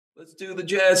Let's do the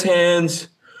jazz hands.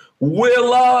 We're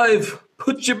live.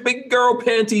 Put your big girl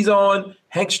panties on.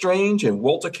 Hank Strange and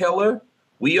Walter Keller.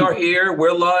 We are here.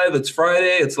 We're live. It's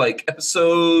Friday. It's like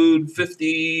episode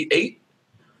 58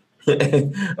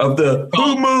 of the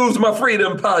Who Moves My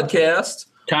Freedom podcast.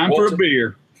 Time for a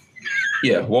beer.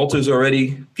 Yeah, Walter's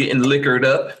already getting liquored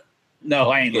up.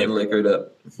 No, I ain't getting liquored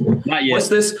up. Not yet.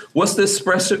 What's this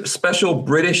special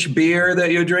British beer that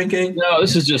you're drinking? No,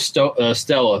 this is just Stella.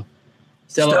 Stella.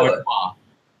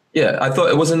 Yeah, I thought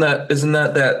isn't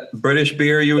that British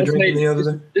beer you were drinking the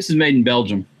other day? This is made in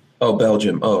Belgium. Oh,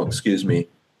 Belgium. Oh, excuse me.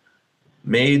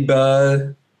 Made by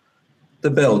the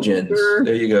Belgians.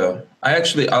 There you go. I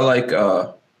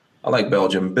like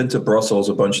Belgium. Been to Brussels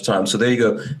a bunch of times. So there you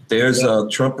go. There's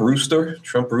Trump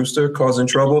Rooster causing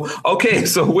trouble. Okay,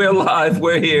 so we're live.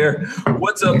 We're here.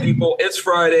 What's up, people? It's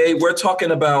Friday. We're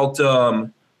talking about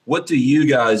what do you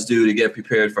guys do to get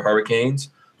prepared for hurricanes?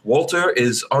 Walter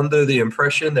is under the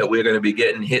impression that we're going to be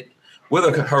getting hit with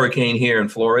a hurricane here in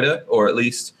Florida, or at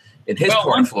least in his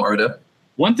part of Florida.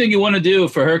 One thing you want to do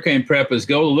for hurricane prep is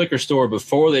go to the liquor store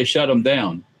before they shut them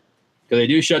down, because they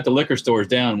do shut the liquor stores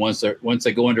down once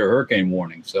they go under a hurricane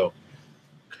warning. So,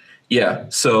 yeah.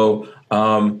 So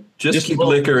just keep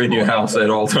liquor in your house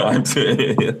at all times,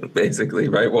 basically,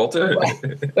 right, Walter?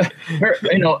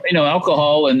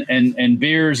 Alcohol and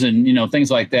beers and things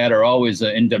like that are always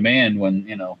in demand when.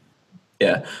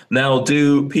 Yeah. Now,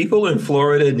 do people in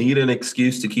Florida need an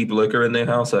excuse to keep liquor in their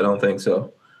house? I don't think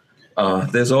so. I'm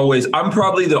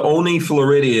probably the only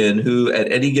Floridian who,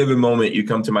 at any given moment, you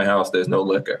come to my house, there's no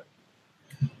liquor.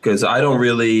 Because I don't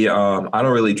really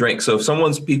drink. So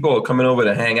if people are coming over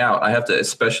to hang out, I have to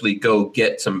especially go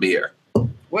get some beer.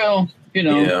 Well,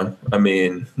 Yeah, I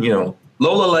mean,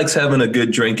 Lola likes having a good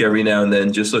drink every now and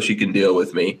then just so she can deal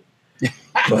with me.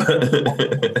 But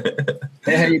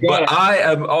I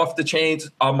am off the chains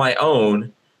on my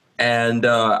own. And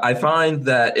I find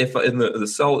that if in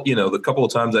the couple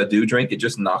of times I do drink, it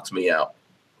just knocks me out.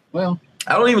 Well,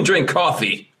 I don't even drink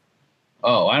coffee.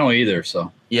 Oh, I don't either.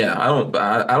 So yeah,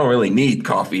 I don't really need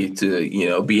coffee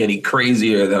to be any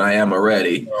crazier than I am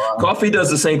already. Coffee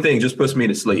does the same thing, just puts me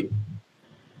to sleep.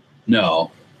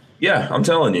 No. Yeah, I'm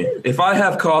telling you. If I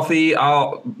have coffee,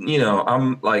 I'll get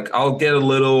a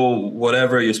little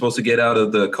whatever you're supposed to get out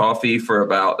of the coffee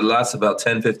it lasts about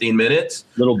 10, 15 minutes.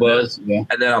 Little buzz, yeah.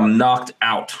 And then I'm knocked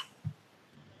out.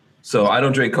 So I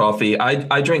don't drink coffee.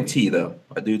 I drink tea though.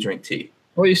 I do drink tea.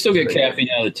 Well, you still get caffeine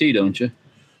out of the tea, don't you?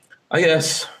 I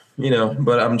guess,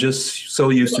 but I'm just so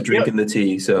used to drinking the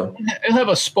tea. So you'll have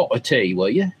a spot of tea, will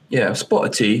you? Yeah, spot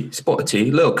of tea,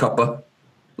 little cuppa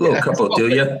do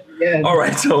you? Yeah. All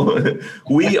right, so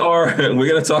we're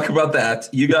going to talk about that.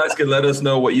 You guys can let us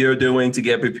know what you're doing to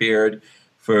get prepared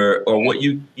for, or what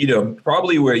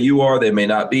probably where you are, there may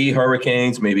not be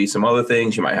hurricanes, maybe some other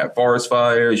things. You might have forest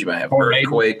fires, you might have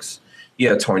earthquakes.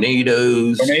 Yeah,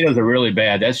 tornadoes. Tornadoes are really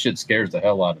bad. That shit scares the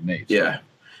hell out of me. Yeah.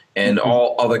 And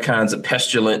all other kinds of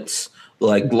pestilence.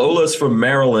 Like Lola's from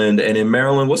Maryland, and in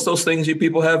Maryland, what's those things you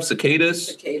people have? Cicadas?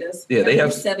 Cicadas. Yeah, they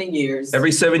have 7 years.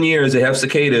 Every 7 years they have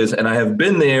cicadas, and I have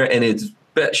been there, and it's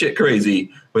batshit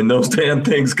crazy when those damn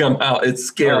things come out. It's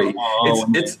scary.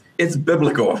 It's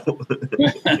biblical.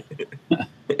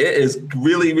 It is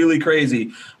really, really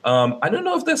crazy. I don't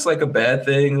know if that's like a bad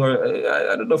thing, or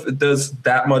I don't know if it does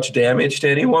that much damage to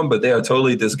anyone, but they are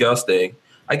totally disgusting.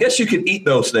 I guess you could eat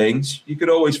those things. You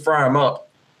could always fry them up.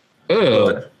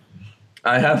 But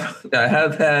I have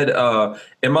had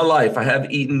in my life, I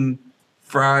have eaten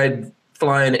fried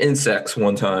flying insects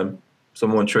one time.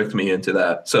 Someone tricked me into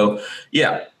that. So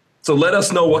yeah. So let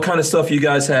us know what kind of stuff you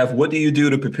guys have. What do you do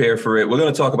to prepare for it? We're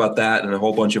going to talk about that and a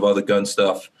whole bunch of other gun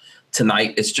stuff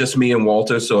tonight. It's just me and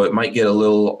Walter, so it might get a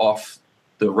little off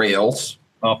the rails.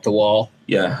 Off the wall.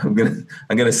 Yeah, I'm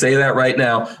gonna say that right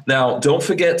now. Now, don't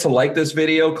forget to like this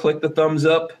video, click the thumbs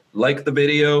up, like the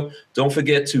video. Don't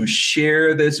forget to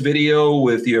share this video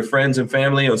with your friends and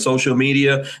family on social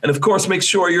media. And of course, make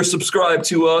sure you're subscribed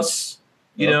to us,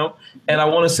 And I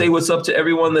want to say what's up to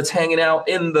everyone that's hanging out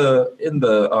in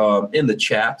the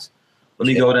chat. Let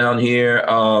me go down here.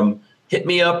 Hit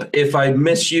me up if I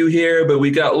miss you here, but we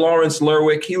got Lawrence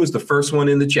Lerwick. He was the first one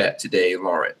in the chat today,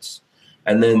 Lawrence.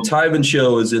 And then Tyven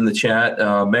Show is in the chat.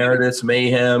 Meredith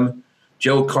Mayhem,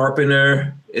 Joe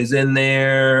Carpenter is in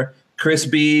there. Chris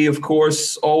B, of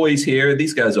course, always here.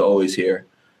 These guys are always here.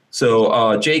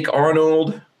 So Jake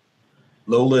Arnold,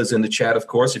 Lola is in the chat, of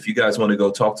course, if you guys want to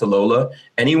go talk to Lola.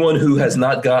 Anyone who has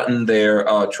not gotten their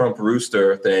Trump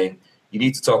Rooster thing, you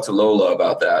need to talk to Lola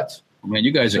about that. Man,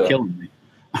 you guys are killing me.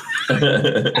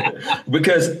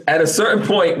 Because at a certain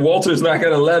point, Walter's not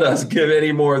going to let us give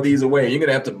any more of these away. You're going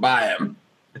to have to buy them.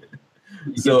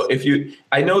 So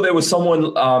I know there was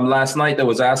someone last night that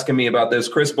was asking me about this.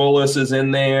 Chris Bolus is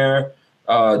in there.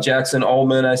 Jackson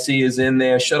Ullman, I see, is in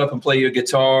there. Shut up and play your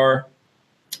guitar.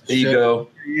 There you go.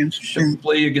 Shut up and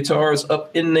play your guitars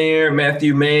up in there.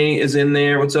 Matthew May is in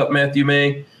there. What's up, Matthew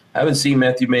May? I haven't seen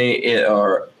Matthew May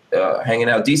hanging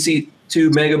out.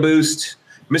 DC2 Mega Boost,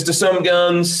 Mr. Some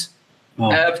Guns,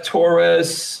 Av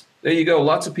Torres. There you go.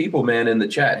 Lots of people, man, in the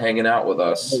chat hanging out with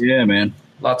us. Oh, yeah, man.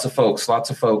 Lots of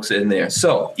folks in there.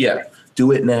 So, yeah,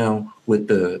 do it now with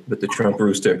the Trump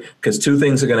Rooster, because two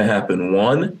things are going to happen.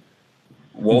 One,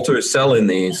 Walter is selling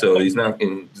these, so he's not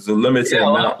in. There's a limited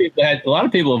amount. A lot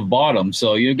of people have bought them,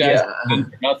 so you guys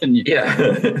for nothing.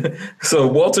 Yeah. So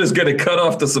Walter's going to cut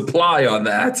off the supply on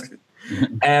that.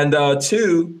 And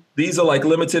two, these are like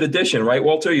limited edition, right,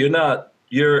 Walter? You're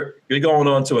going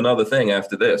on to another thing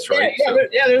after this, right?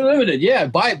 Yeah, they're limited. Yeah,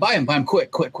 buy them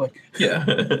quick. Yeah.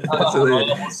 So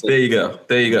there you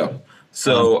go.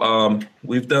 So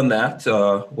we've done that.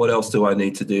 What else do I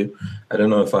need to do? I don't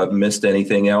know if I've missed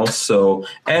anything else. So,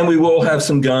 and we will have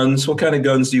some guns. What kind of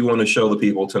guns do you want to show the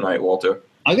people tonight, Walter?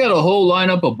 I got a whole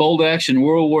lineup of bolt action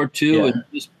World War II and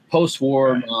just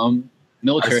post-war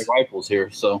military rifles here.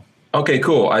 So. Okay,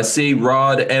 cool. I see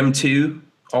Rod M2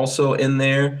 also in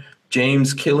there.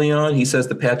 James Killian, he says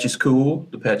the patch is cool.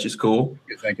 Thank you.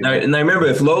 Now, and I remember,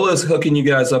 if Lola's hooking you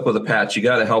guys up with a patch, you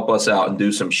got to help us out and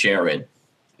do some sharing.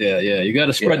 Yeah. You got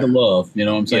to spread the love. You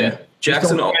know what I'm saying? Yeah.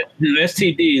 Jackson.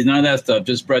 STDs, none of that stuff.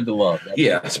 Just spread the love.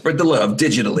 Spread the love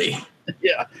digitally.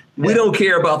 Yeah. We don't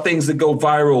care about things that go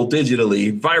viral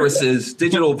digitally.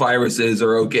 Digital viruses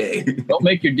are okay. Don't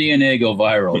make your DNA go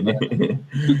viral.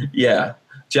 Yeah.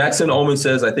 Jackson Ullman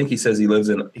says, I think he says he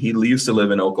used to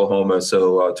live in Oklahoma,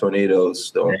 so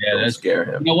tornadoes don't scare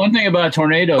him. One thing about a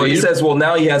tornado. He says, well,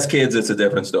 now he has kids. It's a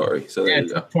different story. So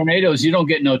tornadoes, you don't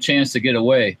get no chance to get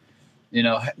away.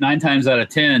 9 times out of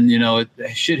 10,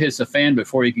 shit hits the fan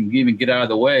before you can even get out of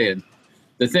the way. And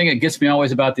the thing that gets me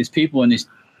always about these people in these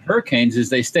hurricanes is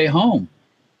they stay home.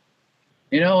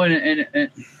 Well,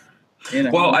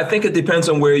 I think it depends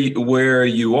on where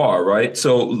you are, right?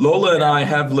 So Lola and I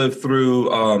have lived through,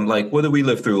 what did we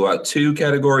live through? 2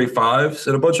 Category 5s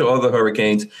and a bunch of other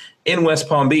hurricanes in West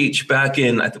Palm Beach back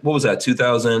in, what was that,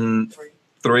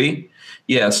 2003?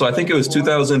 Yeah, so I think it was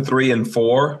 2003 and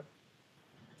 4.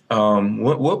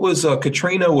 What was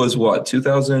Katrina was what,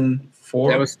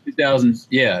 2004? That was 2000.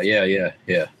 Yeah. Yeah.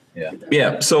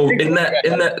 So in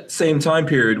that same time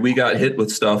period, we got hit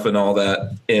with stuff and all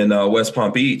that in West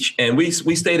Palm Beach, and we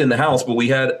stayed in the house, but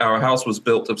our house was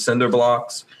built of cinder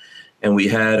blocks, and we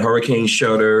had hurricane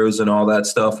shutters and all that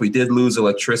stuff. We did lose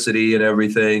electricity and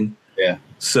everything. Yeah.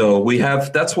 So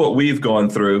that's what we've gone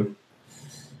through.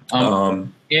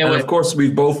 And of course,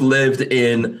 we've both lived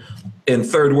in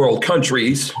third world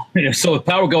countries. So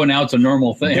power going out's a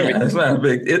normal thing. Yeah, it's not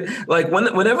big.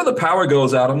 Whenever the power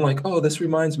goes out, I'm like, oh, this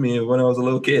reminds me of when I was a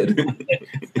little kid.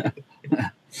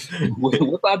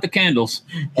 Whip out the candles.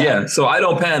 Yeah, so I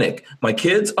don't panic. My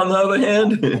kids, on the other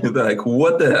hand, they're like,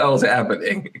 what the hell's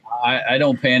happening? I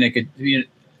don't panic.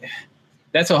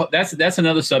 That's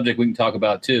another subject we can talk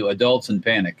about too. Adults and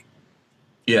panic.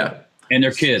 Yeah. And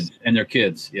their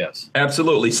kids, yes.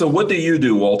 Absolutely. So what do you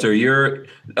do, Walter?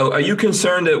 Are you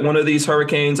concerned that one of these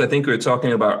hurricanes, I think we were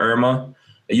talking about Irma,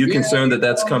 are you concerned that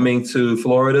that's coming to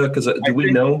Florida? Because do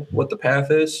we know what the path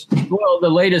is? Well, the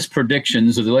latest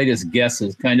predictions or the latest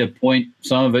guesses kind of point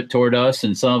some of it toward us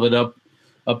and some of it up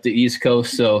the East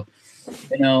Coast. So,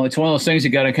 it's one of those things you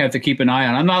got to have to keep an eye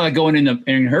on. I'm not going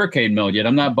in hurricane mode yet.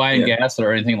 I'm not buying gas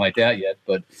or anything like that yet.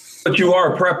 But you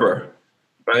are a prepper.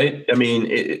 Right. I mean,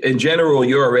 in general,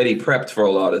 you're already prepped for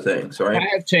a lot of things, right? I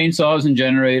have chainsaws and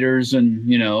generators and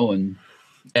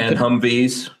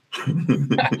Humvees.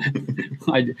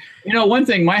 One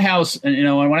thing, my house,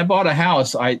 when I bought a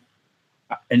house,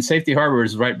 and Safety Harbor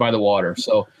is right by the water.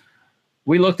 So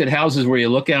we looked at houses where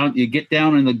you get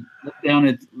down at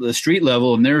the street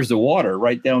level and there's the water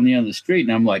right down the end of the street.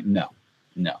 And I'm like, no.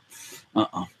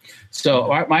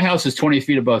 So my house is 20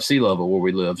 feet above sea level where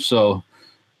we live. So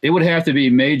it would have to be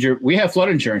major. We have flood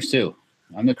insurance too.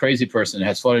 I'm the crazy person that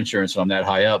has flood insurance when I'm that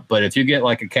high up. But if you get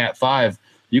like a Cat 5,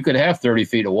 you could have 30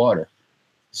 feet of water.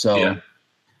 So,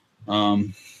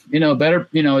 better,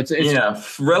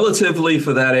 it's relatively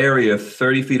for that area,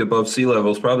 30 feet above sea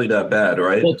level is probably not bad,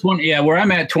 right? Well, where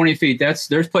I'm at 20 feet,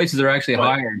 there's places that are actually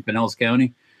higher in Pinellas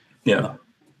County. Yeah.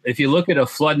 If you look at a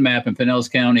flood map in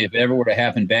Pinellas County, if it ever were to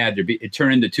happen bad, it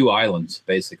turned into 2 islands,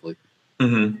 basically.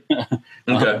 Mm-hmm.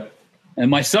 Okay. And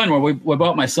my son, where we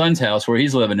bought my son's house where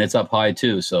he's living, it's up high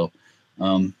too. So,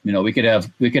 we could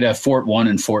have Fort 1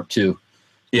 and Fort 2.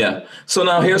 Yeah. So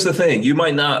now here's the thing. You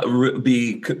might not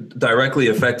be directly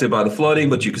affected by the flooding,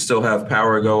 but you can still have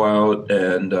power go out.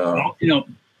 And, you know,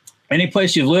 any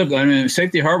place you've lived, I mean,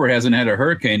 Safety Harbor hasn't had a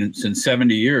hurricane since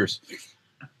 70 years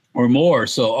or more.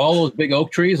 So all those big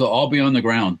oak trees will all be on the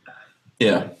ground.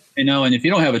 Yeah. You know, and if you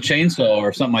don't have a chainsaw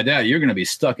or something like that, you're going to be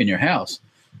stuck in your house.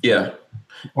 Yeah.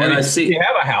 Or and I see you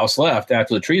have a house left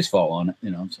after the trees fall on it, you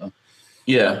know, so.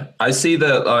 Yeah, I see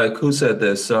that. Like, who said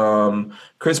this?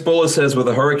 Chris Bullis says, with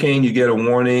a hurricane, you get a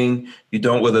warning. You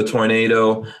don't with a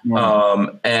tornado.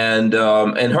 And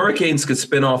hurricanes could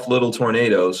spin off little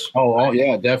tornadoes. Oh,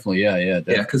 yeah, definitely. Yeah. Yeah,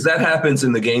 because that happens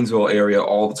in the Gainesville area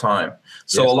all the time.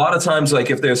 So a lot of times,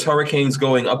 like if there's hurricanes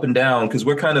going up and down, because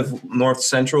we're kind of north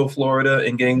central Florida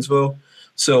in Gainesville.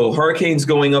 So hurricanes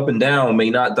going up and down may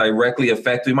not directly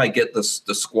affect. We might get the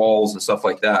squalls and stuff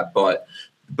like that, but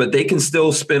they can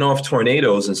still spin off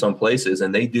tornadoes in some places,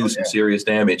 and they do some serious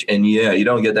damage. And yeah, you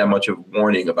don't get that much of a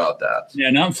warning about that. Yeah,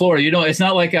 not in Florida. You know, it's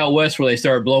not like out west where they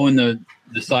start blowing the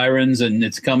sirens and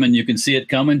it's coming. You can see it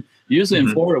coming. Usually in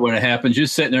Florida, when it happens, you're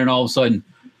sitting there and all of a sudden,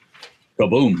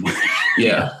 kaboom.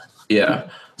 Yeah.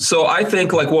 So I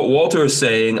think like what Walter is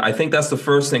saying, I think that's the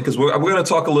first thing, because we're going to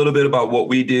talk a little bit about what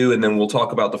we do, and then we'll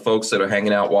talk about the folks that are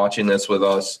hanging out watching this with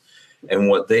us and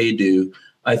what they do.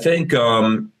 I think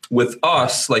with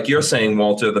us, like you're saying,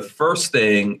 Walter, the first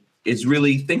thing is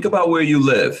really think about where you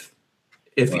live.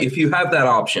 If you have that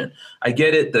option. I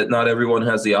get it that not everyone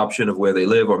has the option of where they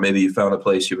live, or maybe you found a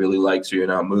place you really like, so you're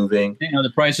not moving. You know, the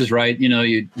price is right. You know,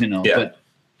 Yeah.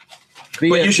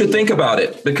 But you should think about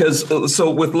it, because so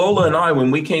with Lola and I,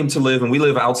 when we came to live, and we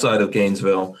live outside of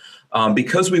Gainesville,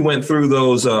 because we went through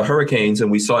those hurricanes and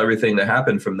we saw everything that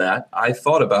happened from that, I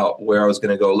thought about where I was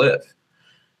going to go live.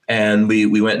 And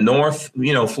we went north.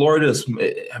 You know, Florida's,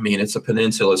 I mean, it's a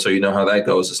peninsula, so you know how that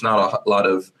goes. It's not a lot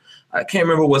of, I can't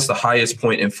remember what's the highest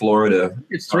point in Florida.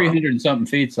 It's 300 and something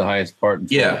feet's the highest part in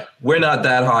Florida. Yeah, we're not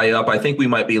that high up. I think we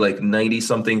might be like 90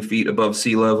 something feet above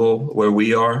sea level where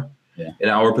we are in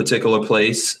our particular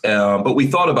place. But we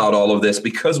thought about all of this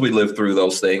because we lived through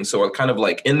those things. So we're kind of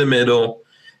like in the middle,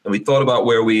 and we thought about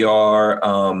where we are.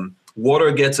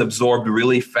 Water gets absorbed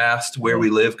really fast where we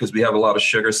live because we have a lot of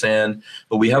sugar sand,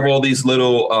 but we have all these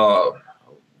little,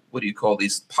 what do you call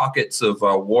these pockets of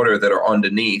water that are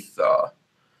underneath,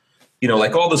 you know,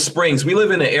 like all the springs. We live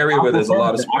in an area where there's a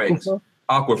lot of springs.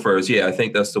 Aquifers. Yeah, I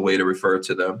think that's the way to refer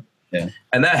to them. Yeah.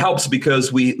 And that helps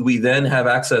because we then have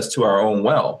access to our own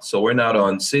well. So we're not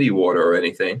on city water or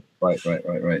anything. Right.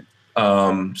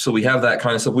 So we have that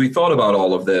kind of stuff. We thought about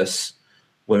all of this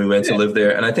when we went to live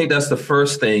there. And I think that's the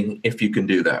first thing, if you can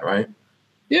do that, right?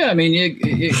 Yeah, I mean, you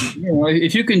know,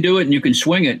 if you can do it and you can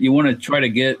swing it, you want to try to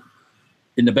get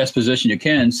in the best position you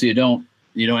can, so you don't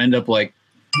end up like,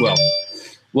 well,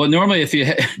 normally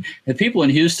if people in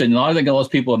Houston, a lot of those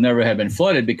people have never been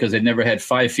flooded because they've never had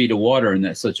 5 feet of water in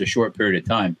that such a short period of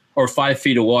time, or 5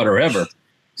 feet of water ever.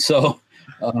 So,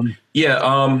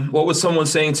 what was someone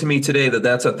saying to me today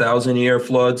that's a 1,000-year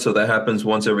flood? So that happens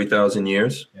once every 1,000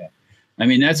 years. Yeah. I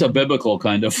mean, that's a biblical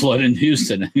kind of flood in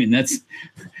Houston. I mean,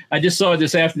 I just saw it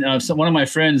this afternoon. One of my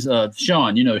friends,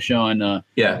 Sean, Sean,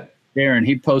 Darren,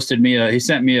 he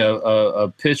sent me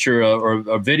a picture or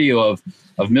a video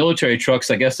of military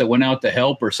trucks, I guess, that went out to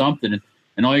help or something.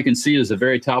 And all you can see is the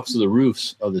very tops of the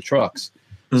roofs of the trucks.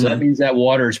 So that means that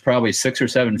water is probably 6 or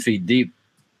 7 feet deep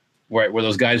where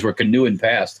those guys were canoeing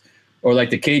past, or like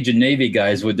the Cajun Navy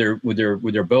guys with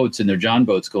their boats and their John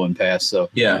boats going past. So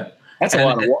that's a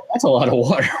lot of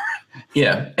water.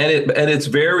 Yeah, and it's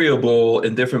variable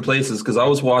in different places, because I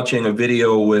was watching a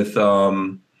video with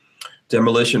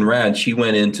Demolition Ranch. He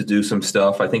went in to do some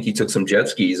stuff. I think he took some jet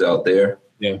skis out there.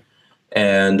 Yeah.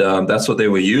 And that's what they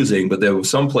were using. But there were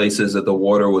some places that the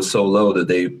water was so low that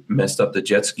they messed up the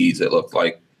jet skis, it looked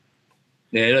like.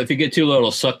 Yeah, if you get too low, it'll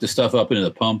suck the stuff up into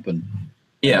the pump. And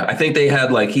yeah, I think he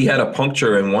had a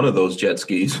puncture in one of those jet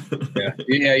skis.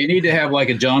 Yeah, you need to have like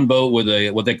a John boat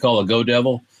with what they call a Go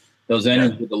Devil, those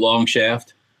engines with the long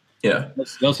shaft. Yeah.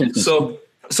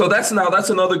 So that's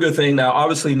another good thing. Now,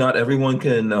 obviously, not everyone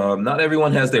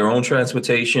has their own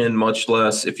transportation, much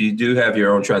less if you do have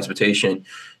your own transportation,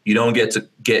 you don't get to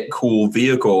get cool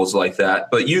vehicles like that.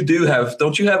 But you do have,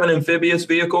 don't you have an amphibious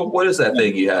vehicle? What is that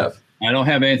thing you have? I don't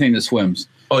have anything that swims.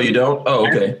 Oh, you don't? Oh,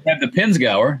 okay. I have the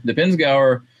Pinzgauer. The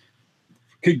Pinzgauer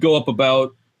could go up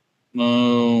about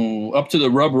up to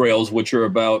the rub rails, which are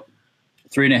about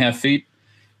 3.5 feet.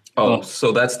 Oh,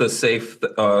 so that's the safe.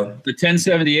 The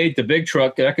 1078, the big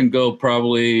truck, that can go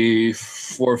probably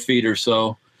 4 feet or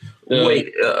so.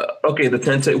 Okay, the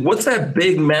 10. What's that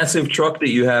big, massive truck that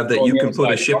you have that you can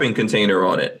put a shipping container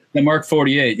on it? The Mark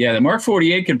 48. Yeah, the Mark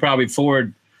 48 can probably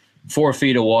forward 4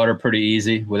 feet of water pretty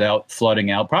easy without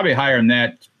flooding out. Probably higher than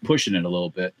that, pushing it a little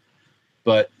bit.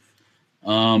 But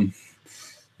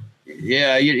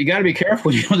yeah, you got to be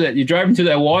careful. You know that you're driving through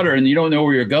that water and you don't know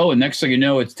where you're going. Next thing you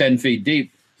know, it's 10 feet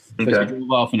deep because you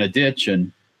drove off in a ditch,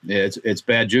 and it's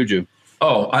bad juju.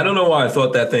 Oh, I don't know why I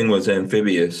thought that thing was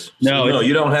amphibious. No,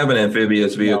 you don't have an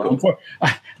amphibious vehicle. No,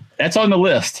 that's on the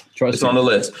list. Trust me. It's on the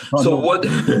list. So what?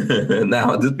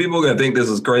 Now, people are going to think this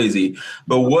is crazy,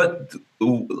 but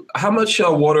how much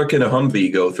water can a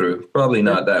Humvee go through? Probably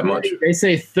not that much. They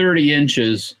say 30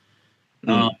 inches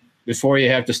before you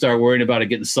have to start worrying about it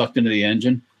getting sucked into the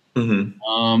engine.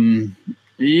 Mm-hmm.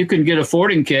 You can get a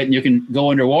fording kit and you can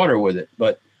go underwater with it,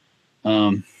 but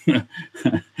oh,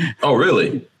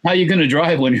 really? How are you going to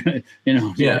drive when you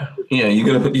know? Yeah.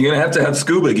 You're gonna have to have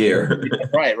scuba gear.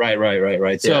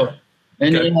 Right. So,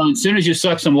 and as soon as you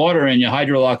suck some water in, you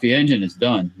hydrolock the engine, it's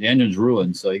done. The engine's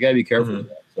ruined. So you got to be careful with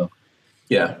that. So,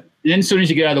 yeah. And then as soon as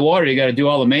you get out of the water, you got to do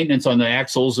all the maintenance on the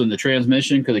axles and the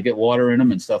transmission because they get water in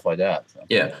them and stuff like that. So.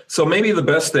 Yeah. So maybe the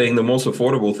best thing, the most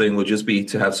affordable thing, would just be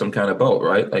to have some kind of boat,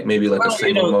 right? Like maybe a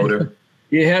single motor.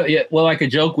 Well, I could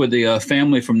joke with the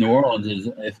family from New Orleans is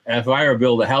if I ever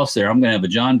build a house there, I'm going to have a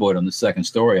John Boat on the second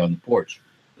story on the porch,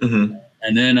 and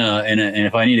then and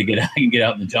if I need to get out, I can get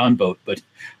out in the John Boat. But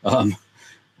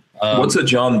what's a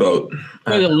John Boat?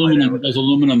 Those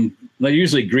aluminum. They're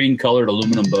usually green colored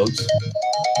aluminum boats.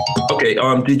 Okay.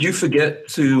 Did you forget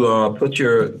to put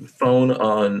your phone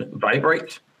on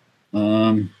vibrate?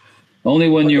 Only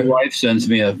when your wife sends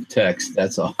me a text.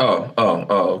 That's all. Oh,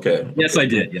 okay. Yes, I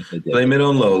did. Blame it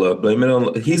on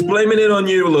Lola. He's blaming it on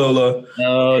you, Lola.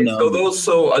 No.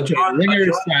 So John. Ringer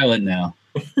is silent now.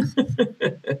 I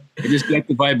just got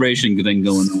the vibration thing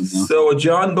going on now. So a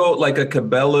John Boat, like a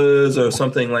Cabela's or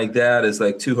something like that, is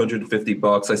like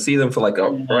 $250. I see them for like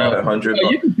around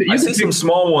 $100. I see some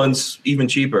small ones even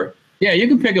cheaper. Yeah, you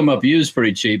can pick them up used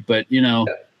pretty cheap, but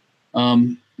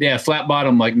yeah, flat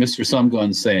bottom, like Mr.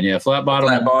 Sumgun's saying. Yeah, flat bottom.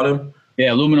 Flat bottom.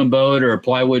 Yeah, aluminum boat or a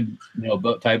plywood,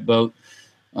 boat type boat.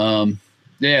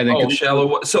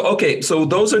 Shallow. So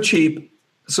those are cheap.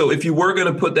 So if you were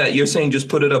going to put that, you're saying just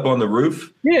put it up on the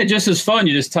roof? Yeah, just as fun.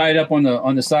 You just tie it up on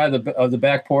the side of the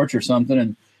back porch or something,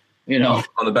 and on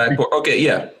the back porch. Okay,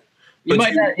 yeah. You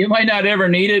might not ever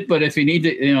need it, but if you need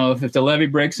to, if the levee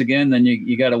breaks again, then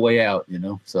you got a way out.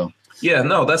 So. Yeah,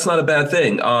 no, that's not a bad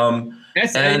thing.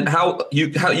 And how you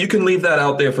can leave that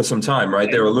out there for some time,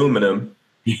 right? They're aluminum.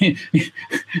 You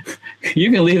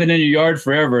can leave it in your yard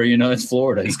forever. It's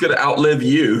Florida. It's going to outlive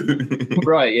you.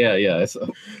 Right. Yeah.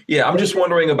 So. Yeah. I'm just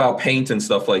wondering about paint and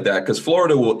stuff like that. Cause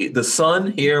Florida the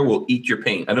sun here will eat your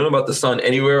paint. I don't know about the sun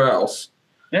anywhere else.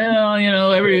 Yeah.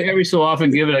 Every so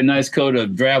often give it a nice coat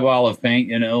of drab olive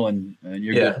paint, and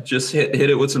you're good. Just hit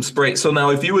it with some spray. So now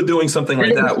if you were doing something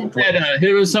like that.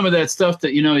 Here was some of that stuff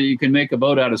that, you can make a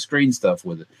boat out of screen stuff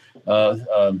with it.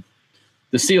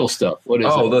 The seal stuff. What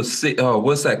is it?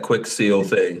 What's that quick seal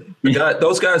thing?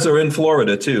 Those guys are in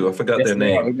Florida too. I forgot their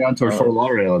name. We're down toward Fort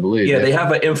Lauderdale, I believe. Yeah, they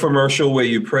have an infomercial where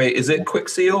you pray. Is it Quick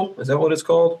Seal? Is that what it's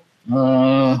called?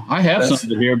 I have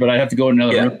something here, but I have to go to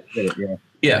another room.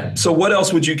 Yeah. So what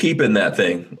else would you keep in that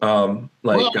thing?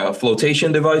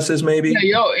 Flotation devices, maybe?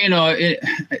 Yeah,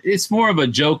 it's more of a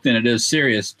joke than it is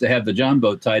serious to have the John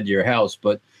Boat tied to your house,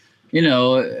 but.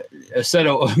 A set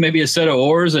of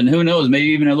oars, and who knows, maybe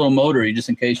even a little motor just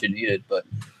in case you need it. But,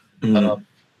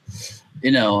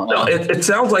 it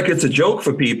sounds like it's a joke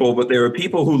for people, but there are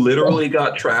people who literally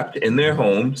got trapped in their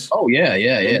homes. Oh, yeah.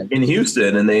 In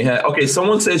Houston, and they had,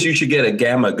 someone says you should get a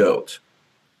Gamma Goat.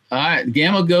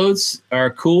 Gamma Goats are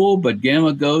cool, but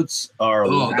Gamma Goats are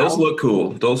loud. Those look cool.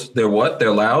 They're what?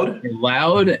 They're loud? They're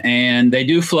loud, and they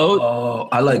do float. Oh,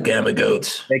 I like Gamma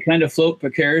Goats. They kind of float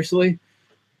precariously.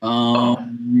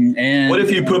 And what if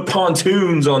you put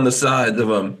pontoons on the sides of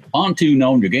them? Pontoon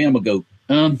on your Gamma Goat.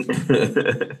 I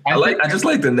just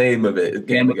like the name of it.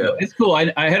 Gamma Goat. It's cool.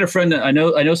 I had a friend that I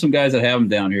know some guys that have them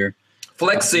down here.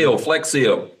 Flex Seal.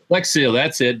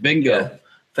 That's it. Bingo. Yeah.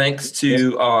 Thanks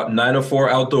to 904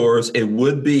 Outdoors. It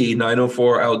would be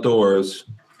 904 Outdoors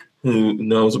who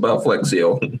knows about Flex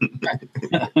Seal.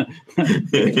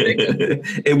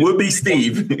 It would be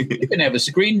Steve. You can have a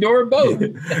screen door boat.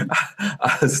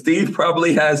 Steve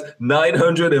probably has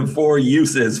 904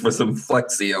 uses for some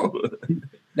Flex Seal.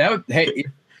 That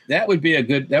would be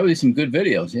some good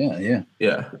videos.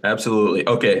 Yeah, absolutely.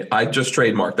 Okay, I just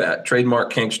trademarked that.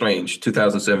 Trademark Hank Strange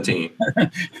 2017.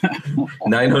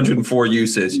 904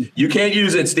 uses. You can't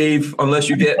use it, Steve, unless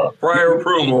you get prior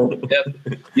approval. Yep.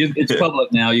 It's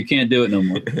public now. You can't do it no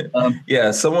more.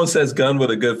 Someone says gun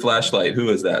with a good flashlight. Who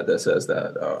is that says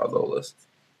that? Lola.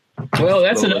 Well,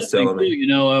 that's another thing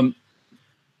too.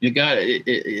 You got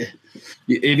it.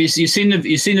 Have you seen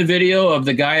the video of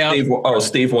the guy out?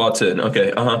 Steve Watson.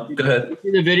 Okay. Go ahead. You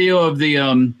see the video of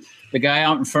the guy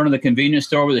out in front of the convenience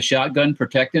store with a shotgun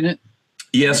protecting it?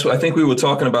 Yes, I think we were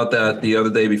talking about that the other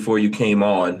day before you came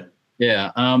on.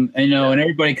 Yeah. And, and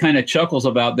everybody kind of chuckles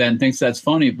about that and thinks that's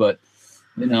funny, but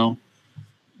look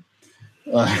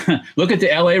at the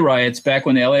LA riots. Back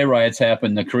when the LA riots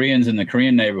happened, the Koreans in the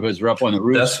Korean neighborhoods were up on the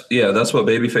roofs. That's what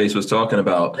Babyface was talking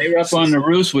about. They were up on the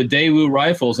roofs with Daewoo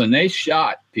rifles, and they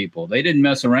shot people. They didn't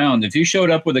mess around. If you showed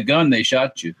up with a gun, they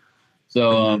shot you.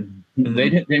 So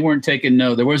they weren't taking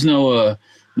there was no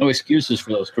excuses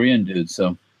for those Korean dudes.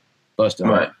 So busted.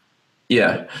 Right.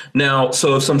 Yeah. Now,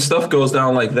 so if some stuff goes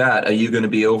down like that, are you going to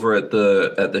be over at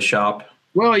the shop?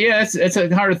 Well, yeah, it's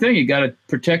a harder thing. You got to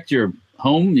protect your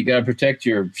home. You got to protect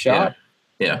your shop.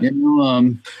 Yeah.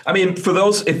 I mean, for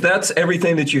those, if that's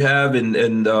everything that you have,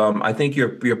 and I think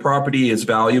your property is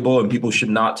valuable, and people should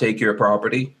not take your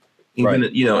property. Even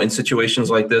in situations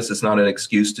like this, it's not an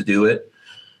excuse to do it.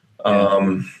 But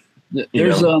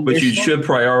you should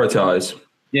prioritize.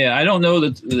 Yeah, I don't know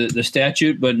the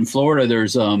statute, but in Florida,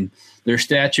 there's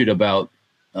statute about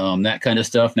that kind of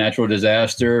stuff, natural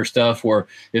disaster stuff, where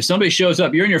if somebody shows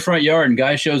up, you're in your front yard and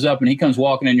guy shows up and he comes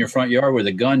walking in your front yard with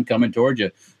a gun coming towards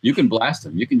you, you can blast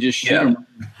him. You can just shoot him on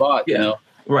the spot,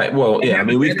 Right. Well, I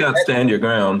mean, we've got stand your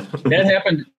ground. That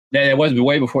happened. That was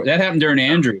way before. That happened during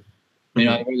Andrew.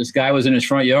 This guy was in his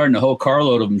front yard and a whole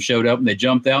carload of them showed up and they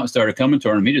jumped out and started coming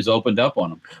toward him. He just opened up on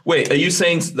them. Wait, are you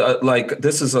saying like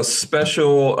this is a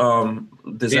special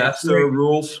disaster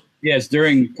rules? Yes,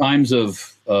 during times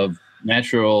of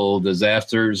natural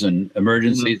disasters and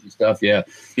emergencies and stuff. Yeah.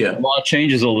 The law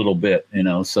changes a little bit,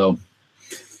 so,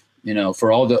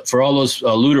 for all those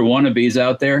looter wannabes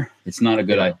out there, it's not a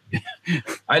good idea.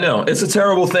 I know it's a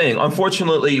terrible thing.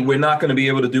 Unfortunately, we're not going to be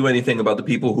able to do anything about the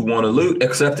people who want to loot,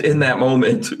 except in that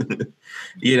moment.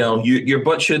 Your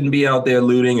butt shouldn't be out there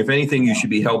looting. If anything, you should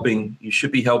be helping. You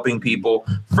should be helping people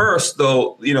first,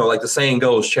 though. Like the saying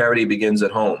goes, charity begins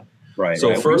at home. Right.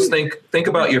 So first, think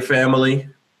about your family.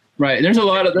 Right. There's been a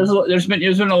lot of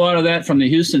that from the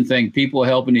Houston thing. People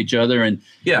helping each other, and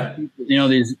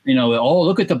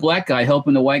look at the black guy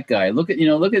helping the white guy. Look at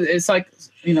it's like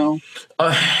you know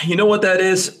what that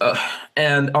is,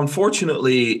 and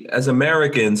unfortunately, as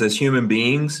Americans, as human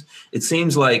beings, it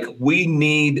seems like we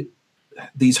need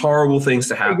these horrible things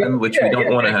to happen, which we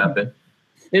don't want to happen.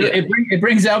 It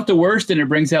brings out the worst and it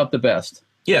brings out the best.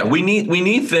 Yeah, we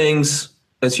need things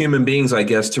as human beings, I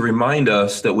guess, to remind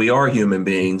us that we are human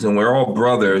beings and we're all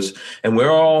brothers and we're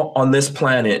all on this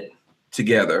planet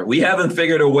together. We haven't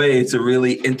figured a way to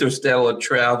really interstellar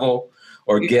travel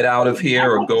or get out of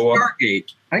here or go up.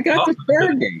 Stargate. I got the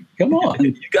Stargate. Come on.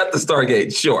 You got the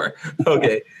Stargate. Sure.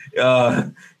 Okay.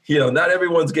 Not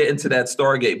everyone's getting to that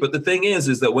Stargate. But the thing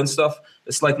is that when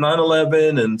it's like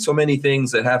 9/11 and so many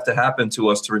things that have to happen to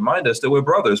us to remind us that we're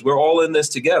brothers. We're all in this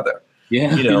together.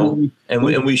 Yeah. And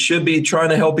we should be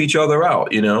trying to help each other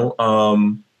out,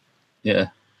 Yeah.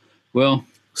 Well.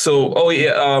 So,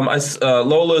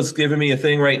 Lola's giving me a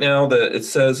thing right now that it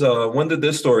says, when did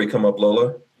this story come up,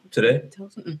 Lola? Today?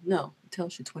 No, it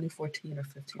tells you 2014 or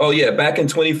 15. Oh, yeah. Back in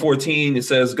 2014, it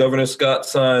says Governor Scott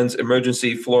signs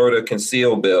emergency Florida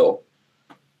conceal bill.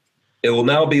 It will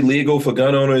now be legal for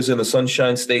gun owners in the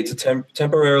Sunshine State to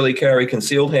temporarily carry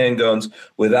concealed handguns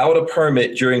without a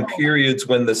permit during periods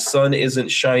when the sun isn't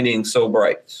shining so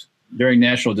bright. During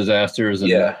natural disasters.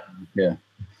 Yeah.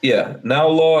 Now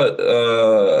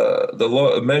the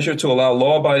law measure to allow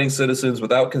law-abiding citizens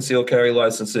without concealed carry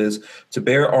licenses to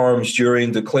bear arms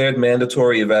during declared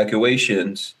mandatory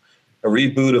evacuations, a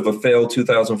reboot of a failed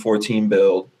 2014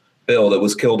 bill that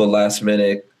was killed at last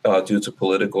minute due to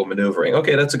political maneuvering.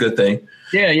 Okay, that's a good thing.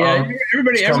 Yeah.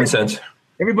 Common sense.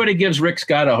 Everybody gives Rick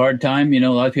Scott a hard time. A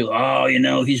lot of people,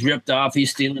 he's ripped off,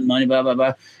 he's stealing money, blah blah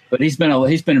blah. But he's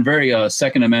been very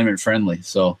Second Amendment friendly.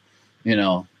 So,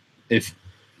 I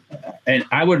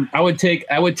would take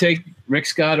Rick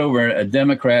Scott over a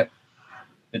Democrat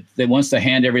that wants to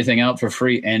hand everything out for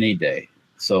free any day.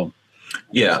 So,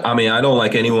 yeah, I mean, I don't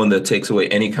like anyone that takes away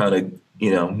any kind of.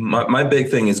 My big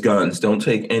thing is guns. Don't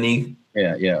take any.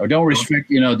 Yeah. Or don't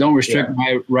restrict. Don't restrict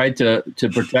my right to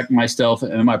protect myself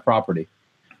and my property.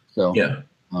 So yeah.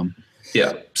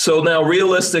 So now,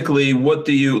 realistically, what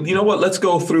do you know? What? Let's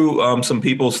go through some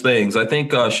people's things. I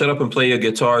think Shut Up and Play Your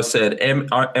Guitar said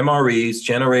MREs,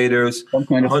 generators,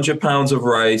 100 pounds of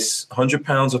rice, 100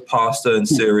 pounds of pasta and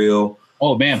cereal.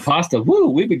 Oh man, pasta! Woo,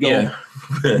 we be going.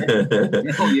 Yeah.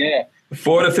 Oh yeah.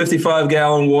 4 to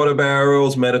 55-gallon water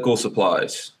barrels, medical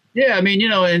supplies. Yeah, I mean,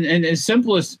 and as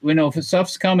simple as if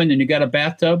stuff's coming and you got a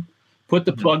bathtub, put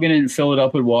the plug in and fill it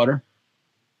up with water.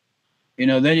 You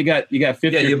know, then you got 50.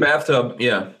 Yeah, your bathtub.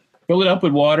 Yeah. Fill it up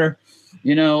with water.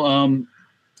 You know,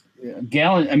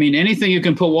 gallon. I mean, anything you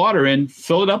can put water in,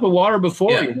 fill it up with water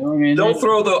before. Yeah. You know what I mean?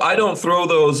 I don't throw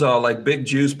those like big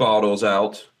juice bottles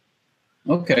out.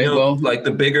 Okay, you know, well, like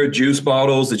the bigger juice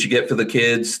bottles that you get for the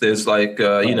kids. There's like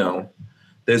you know,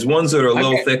 there's ones that are a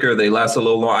little thicker. They last a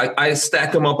little long. I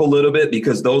stack them up a little bit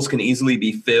because those can easily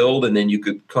be filled, and then you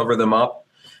could cover them up.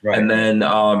 Right. And then,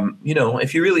 you know,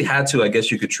 if you really had to, I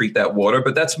guess you could treat that water.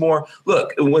 But that's more.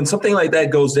 Look, when something like that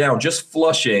goes down, just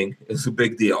flushing is a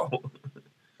big deal.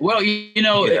 Well, you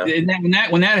know,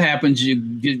 when that happens,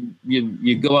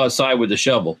 you go outside with a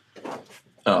shovel.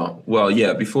 Oh, well,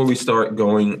 yeah. Before we start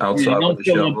going outside with the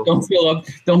shovel,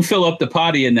 don't fill up the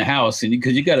potty in the house, and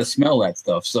because you got to smell that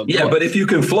stuff. So yeah, but if you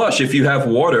can flush, if you have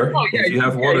water, if you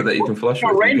have water that you can flush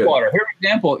with, rainwater. Here, for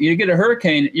example, you get a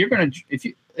hurricane, you're gonna if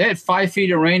they had 5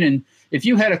 feet of rain, and if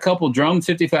you had a couple drums,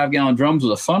 55-gallon drums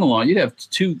with a funnel on, you'd have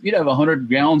 100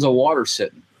 gallons of water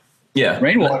sitting. Yeah,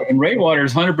 rainwater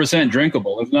is 100%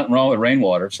 drinkable. There's nothing wrong with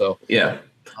rainwater. So yeah.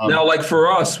 Now, like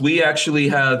for us, we actually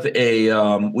have a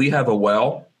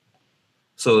well.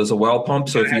 So there's a well pump.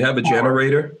 So if you have a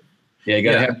generator, you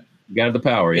gotta have the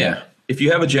power. Yeah. If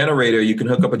you have a generator, you can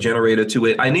hook up a generator to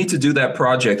it. I need to do that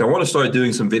project. I want to start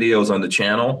doing some videos on the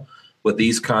channel with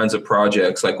these kinds of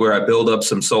projects, like where I build up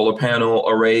some solar panel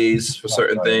arrays for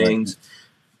certain things.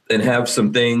 And have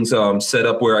some things set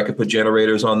up where I could put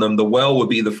generators on them. The well would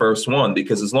be the first one,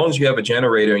 because as long as you have a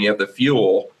generator and you have the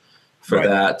fuel for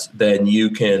that, then you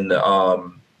can,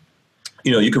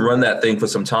 you can run that thing for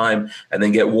some time and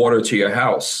then get water to your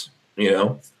house, you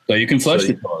know. So you can flush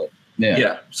the toilet.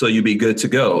 Yeah. So you'd be good to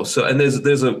go. So, and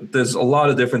there's a lot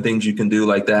of different things you can do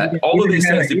like that. All of these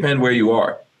things depend where you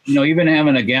are. You know, even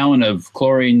having a gallon of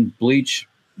chlorine bleach,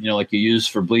 you know, like you use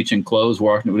for bleaching clothes,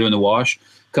 doing the wash,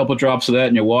 a couple drops of that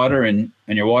in your water, and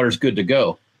your water's good to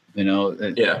go. You know.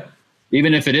 Yeah.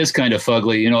 Even if it is kind of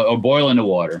fugly, you know, or boiling the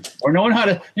water, or knowing how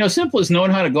to, you know, simple as knowing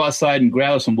how to go outside and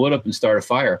grab some wood up and start a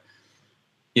fire.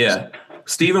 Yeah.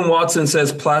 Stephen Watson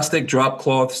says plastic drop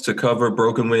cloths to cover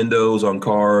broken windows on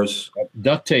cars.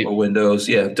 Duct tape. Or windows.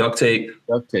 Yeah. Duct tape.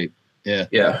 Duct tape. Yeah.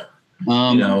 Yeah.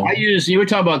 You were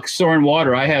talking about storing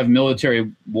water. I have military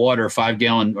water,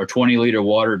 5-gallon or 20-liter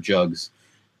water jugs.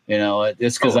 You know,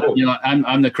 it's because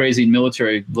I'm the crazy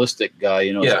military ballistic guy,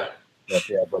 you know. Yeah.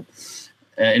 But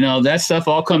you know, that stuff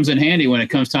all comes in handy when it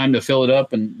comes time to fill it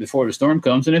up and before the storm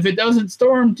comes. And if it doesn't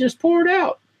storm, just pour it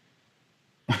out.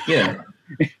 Yeah.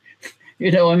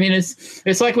 You know, I mean,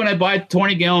 it's like when I buy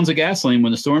 20 gallons of gasoline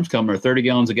when the storm's coming, or 30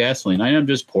 gallons of gasoline. I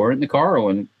just pour it in the car.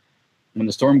 When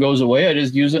the storm goes away, I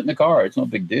just use it in the car. It's no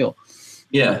big deal.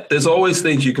 Yeah. There's always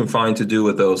things you can find to do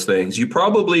with those things. You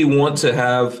probably want to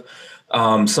have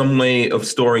some way of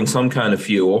storing some kind of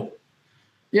fuel.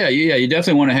 Yeah, you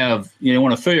definitely want to have, you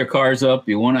want to fill your cars up.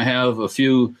 You want to have a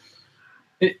few,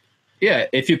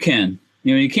 if you can.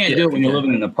 You know, you can't do it when you live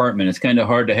in an apartment. It's kind of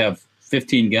hard to have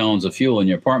 15 gallons of fuel in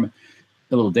your apartment.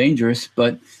 A little dangerous,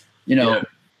 but, you know,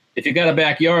 if you got a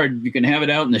backyard, you can have it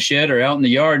out in the shed or out in the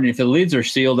yard. And if the lids are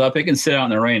sealed up, it can sit out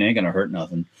in the rain. It ain't going to hurt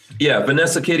nothing. Yeah,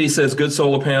 Vanessa Kitty says good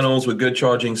solar panels with good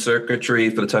charging circuitry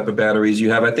for the type of batteries you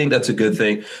have. I think that's a good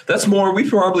thing. We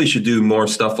probably should do more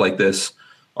stuff like this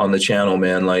on the channel,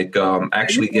 man. Like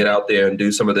actually get out there and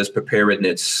do some of this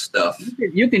preparedness stuff.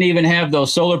 You can even have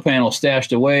those solar panels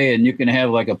stashed away, and you can have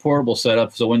like a portable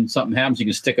setup. So when something happens, you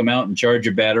can stick them out and charge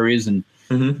your batteries and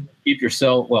keep your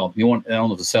cell. Well, I don't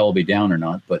know if the cell will be down or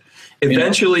not, but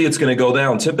eventually it's going to go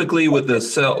down. Typically with the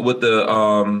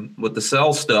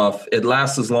cell stuff, it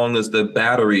lasts as long as the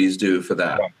batteries do for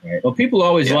that. Right. Well, people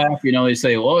always laugh, you know, they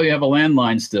say, well, you have a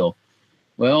landline still.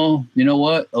 Well, you know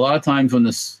what? A lot of times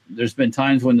there's been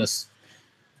times when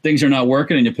things are not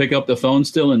working and you pick up the phone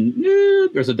still and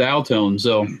there's a dial tone.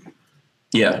 So,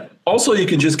 yeah. Also, you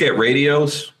can just get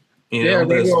radios.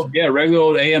 Regular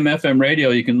old AM, FM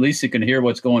radio. At least you can hear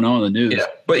what's going on in the news. Yeah,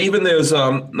 but even there's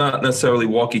not necessarily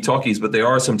walkie-talkies, but there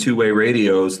are some two-way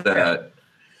radios that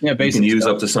you can use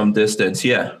up to some distance.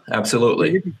 Yeah,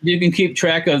 absolutely. You can keep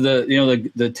track of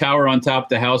the tower on top of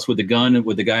the house with the gun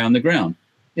with the guy on the ground.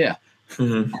 Yeah.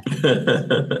 Mm-hmm.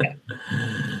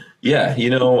 Yeah,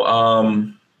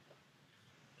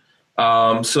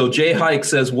 so Jay Hike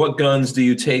says, what guns do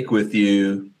you take with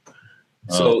you?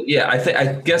 So,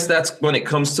 I guess that's when it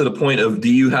comes to the point of,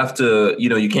 do you have to,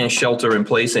 you can't shelter in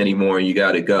place anymore and you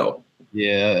got to go.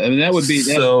 Yeah, I mean, that would be.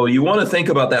 So you want to think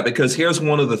about that, because here's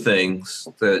one of the things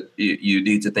that you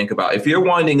need to think about. If you're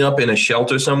winding up in a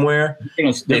shelter somewhere,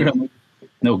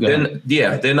 no gun.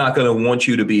 They're not going to want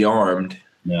you to be armed.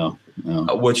 No.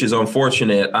 which is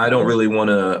unfortunate. I don't really want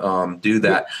to do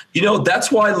that.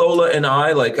 That's why Lola and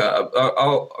I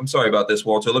I'm sorry about this,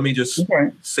 Walter. Let me just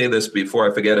say this before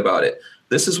I forget about it.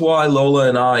 This is why Lola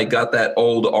and I got that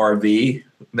old RV.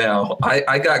 Now,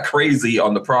 I got crazy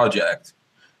on the project.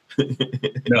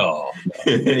 No.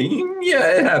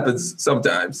 Yeah, it happens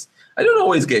sometimes. I don't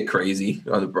always get crazy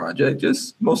on the project,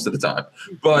 just most of the time.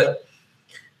 But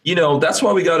that's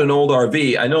why we got an old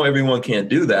RV. I know everyone can't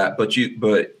do that, but you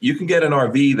can get an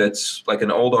RV that's like an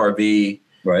old RV,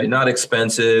 right? Not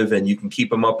expensive, and you can keep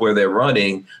them up where they're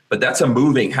running. But that's a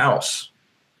moving house.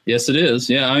 Yes, it is.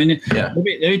 Yeah, I mean, let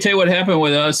me tell you what happened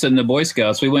with us and the Boy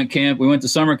Scouts. We went to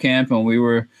summer camp,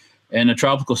 and a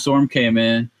tropical storm came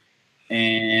in,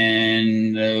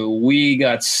 and we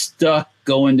got stuck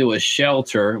going to a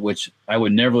shelter, which I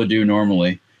would never do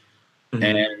normally,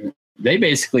 and they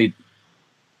basically.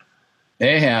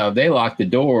 They lock the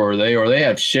door, or they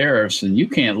have sheriffs, and you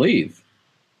can't leave.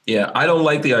 Yeah, I don't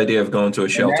like the idea of going to a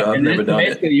shelter. I've never done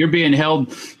it. You're being held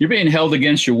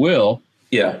against your will.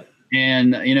 Yeah.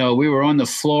 And we were on the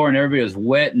floor, and everybody was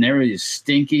wet, and everybody was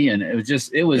stinky, and it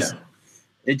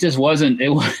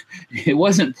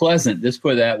wasn't pleasant. Let's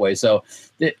put it that way. So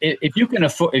if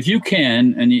you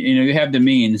can, and you have the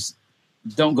means,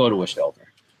 don't go to a shelter.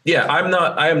 Yeah, I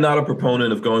am not a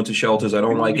proponent of going to shelters. I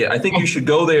don't like it. I think you should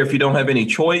go there if you don't have any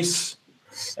choice.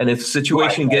 And if the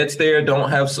situation gets there, don't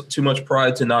have too much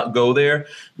pride to not go there.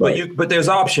 But there's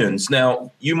options.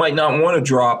 Now, you might not want to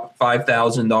drop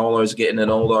 $5,000 getting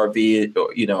an old RV,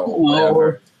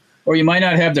 whatever. Or you might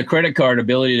not have the credit card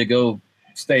ability to go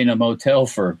stay in a motel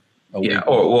for a week. Yeah,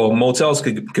 or motels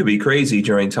could be crazy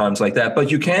during times like that.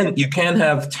 But you can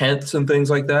have tents and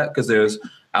things like that, because there's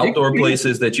outdoor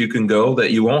places that you can go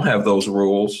that you won't have those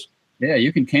rules. Yeah,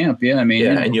 you can camp. Yeah, I mean,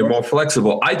 and you're more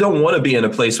flexible. I don't want to be in a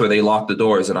place where they lock the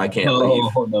doors and I can't leave.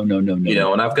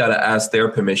 No. And I've got to ask their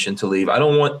permission to leave. I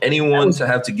don't want anyone to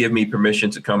have to give me permission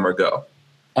to come or go.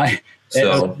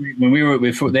 When we were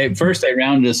they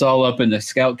rounded us all up in the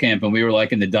scout camp, and we were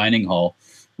like in the dining hall,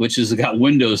 which has got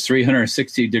windows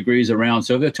 360 degrees around.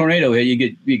 So if a tornado hit,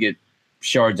 you get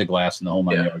shards of glass in the whole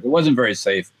yard. It wasn't very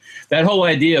safe. That whole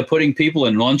idea of putting people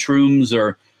in lunchrooms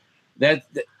or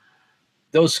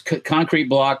those concrete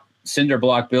block, cinder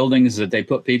block buildings that they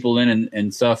put people in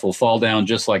and stuff will fall down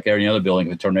just like any other building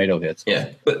if a tornado hits. Yeah,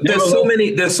 but there's so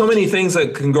many things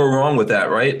that can go wrong with that,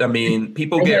 right? I mean,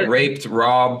 people get raped,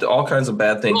 robbed, all kinds of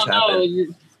bad things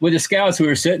happen. With the scouts, we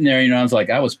were sitting there,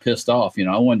 I was pissed off.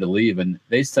 I wanted to leave, and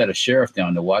they set a sheriff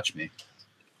down to watch me.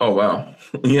 Oh, wow.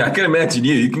 Yeah, I can imagine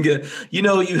you. You can get,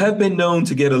 you have been known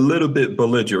to get a little bit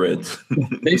belligerent.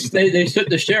 They stood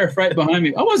the sheriff right behind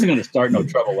me. I wasn't going to start no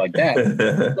trouble like that.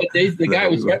 But the guy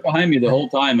was right behind me the whole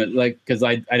time, because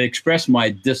I'd expressed my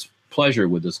displeasure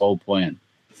with this whole plan.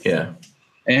 Yeah.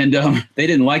 And they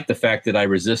didn't like the fact that I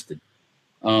resisted.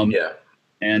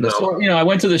 And so, I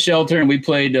went to the shelter, and we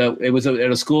played. It was at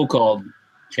a school called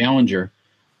Challenger.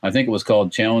 I think it was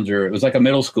called Challenger. It was like a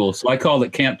middle school. So I called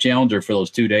it Camp Challenger for those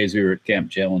 2 days we were at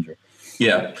Camp Challenger.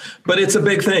 Yeah, but it's a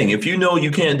big thing. If you know you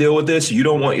can't deal with this, you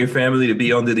don't want your family to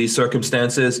be under these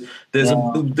circumstances,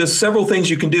 there's several things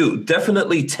you can do.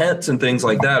 Definitely tents and things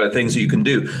like that are things you can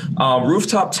do.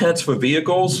 Rooftop tents for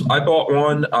vehicles. I bought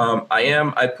one.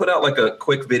 I put out like a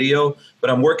quick video, but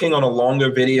I'm working on a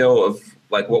longer video of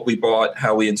like what we bought,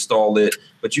 how we installed it.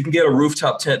 But you can get a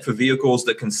rooftop tent for vehicles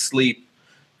that can sleep.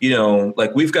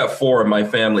 Like we've got 4 in my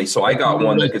family, so I got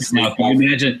one that could sleep.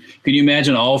 Can you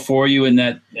imagine all 4 of you in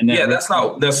that? Yeah, that's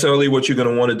not necessarily what you're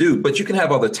going to want to do, but you can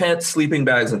have other tents, sleeping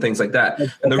bags, and things like that.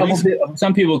 And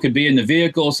some people could be in the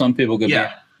vehicle, some people could be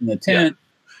in the tent.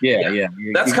 Yeah.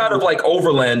 That's kind of like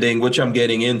overlanding, which I'm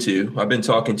getting into. I've been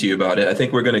talking to you about it. I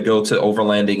think we're going to go to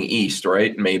overlanding east,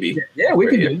 right? Maybe. Yeah, we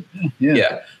can do it.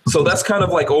 Yeah. So that's kind of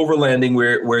like overlanding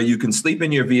where you can sleep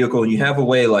in your vehicle and you have a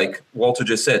way, like Walter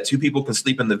just said, 2 people can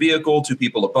sleep in the vehicle, 2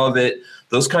 people above it.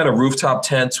 Those kind of rooftop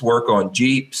tents work on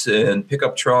Jeeps and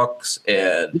pickup trucks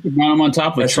and you can mount them on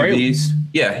top of SUVs.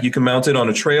 Yeah, you can mount it on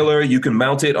a trailer. You can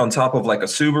mount it on top of like a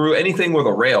Subaru, anything with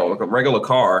a rail, like a regular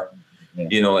car.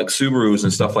 Like Subarus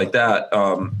and stuff like that.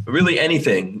 Really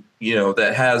anything,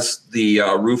 that has the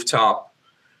rooftop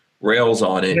rails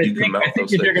on it. I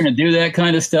think if you're going to do that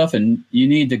kind of stuff, and you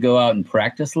need to go out and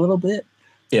practice a little bit.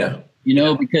 Yeah.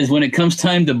 Because when it comes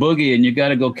time to boogie and you got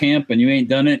to go camp and you ain't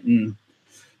done it, and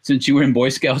since you were in Boy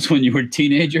Scouts when you were a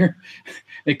teenager,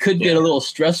 it could get a little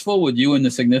stressful with you and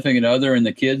the significant other and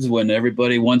the kids when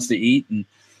everybody wants to eat and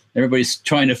everybody's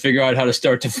trying to figure out how to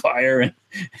start the fire and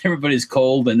everybody's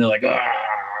cold and they're like,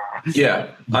 Yeah,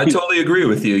 I totally agree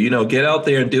with you. Get out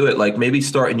there and do it. Like maybe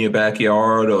start in your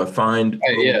backyard or find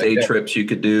day trips you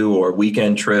could do or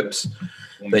weekend trips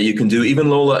that you can do. Even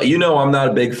Lola, I'm not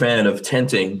a big fan of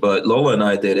tenting, but Lola and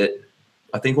I did it.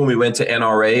 I think when we went to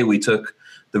NRA, we took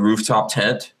the rooftop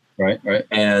tent. Right.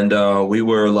 And we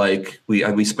were like,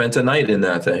 we spent a night in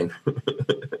that thing.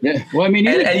 Yeah. Well, I mean,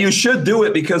 and you should do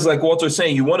it because, like Walter's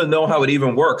saying, you want to know how it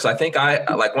even works. I think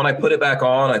when I put it back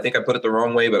on, I think I put it the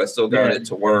wrong way, but I still got it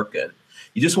to work. And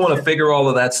you just want to figure all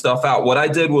of that stuff out. What I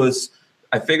did was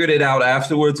I figured it out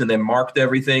afterwards and then marked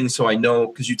everything so I know,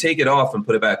 because you take it off and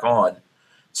put it back on.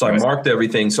 So I marked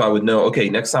everything so I would know, okay,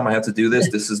 next time I have to do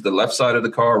this, this is the left side of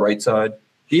the car, right side.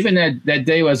 Even that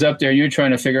day I was up there, you were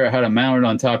trying to figure out how to mount it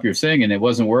on top of your thing, and it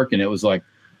wasn't working. It was like,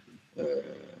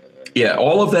 yeah,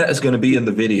 all of that is going to be in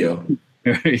the video.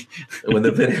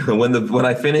 When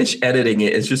I finish editing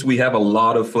it, it's just we have a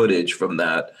lot of footage from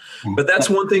that. But that's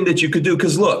one thing that you could do.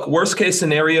 Because look, worst case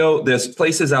scenario, there's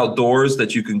places outdoors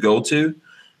that you can go to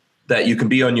that you can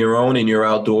be on your own and you're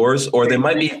outdoors, or there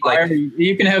might be like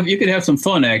you can have some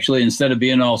fun actually instead of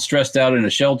being all stressed out in a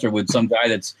shelter with some guy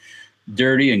that's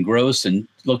dirty and gross and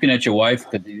looking at your wife.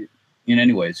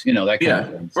 Anyways, that kind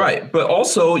of thing. So. Right. But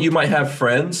also you might have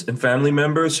friends and family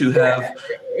members who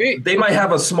they might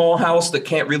have a small house that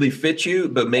can't really fit you,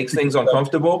 but makes things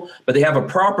uncomfortable, but they have a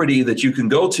property that you can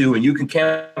go to and you can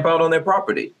camp out on their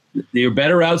property. You're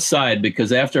better outside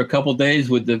because after a couple of days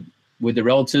with the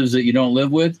relatives that you don't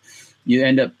live with, you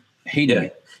end up hating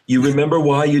it. You remember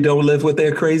why you don't live with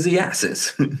their crazy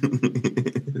asses.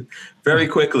 Very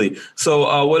quickly.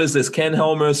 So what is this? Ken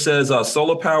Helmer says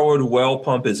solar-powered well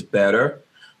pump is better.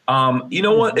 You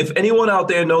know what? If anyone out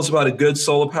there knows about a good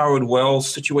solar-powered well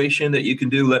situation that you can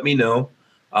do, let me know.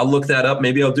 I'll look that up.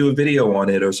 Maybe I'll do a video on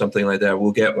it or something like that.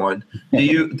 We'll get one. Do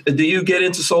you get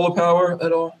into solar power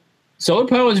at all? Solar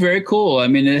power is very cool. I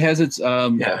mean, it has its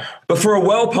but for a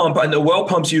well pump, I know well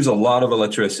pumps use a lot of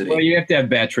electricity. Well, you have to have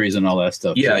batteries and all that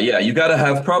stuff. Yeah. You got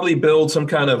to probably build some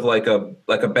kind of like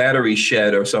a battery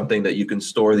shed or something that you can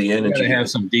store the energy. You got to have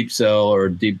some deep cell or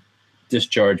deep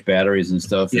discharge batteries and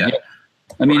stuff. Yeah.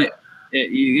 I mean,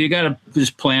 you got to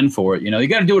just plan for it. You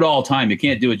got to do it all the time. You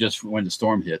can't do it just when the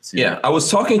storm hits. Yeah. I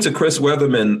was talking to Chris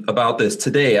Weatherman about this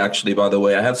today, actually, by the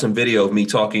way. I have some video of me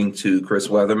talking to Chris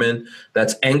Weatherman.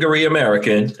 That's Angry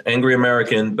American.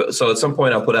 So at some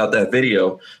point I'll put out that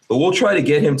video. But we'll try to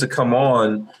get him to come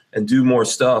on and do more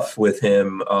stuff with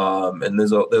him. And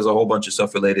there's a whole bunch of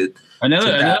stuff related to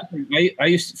that. I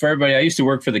used to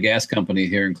work for the gas company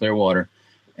here in Clearwater.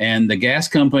 And the gas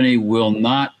company will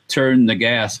not turn the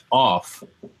gas off,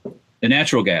 the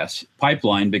natural gas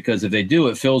pipeline, because if they do,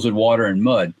 it fills with water and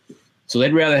mud. So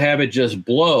they'd rather have it just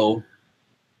blow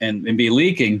and be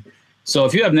leaking. So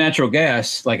if you have natural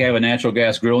gas, like I have a natural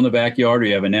gas grill in the backyard, or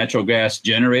you have a natural gas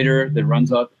generator that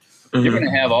runs up, you're going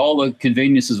to have all the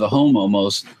conveniences of a home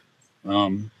almost.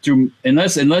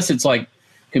 Unless it's like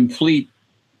complete,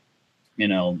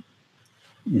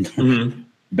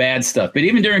 bad stuff. But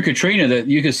even during Katrina, that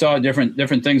you could saw different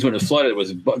things when it flooded. It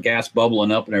was gas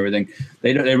bubbling up and everything.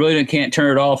 They really can't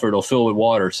turn it off or it'll fill with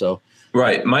water. So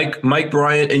right, Mike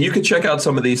Bryant, and you can check out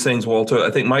some of these things, Walter.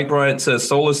 I think Mike Bryant says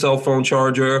solar cell phone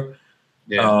charger.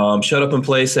 Yeah. Shut Up and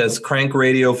Play says crank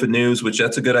radio for news, which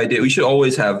that's a good idea. We should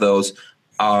always have those.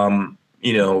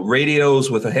 Radios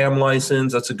with a ham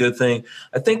license. That's a good thing.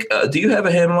 I think. Do you have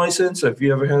a ham license? Have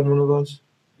you ever had one of those?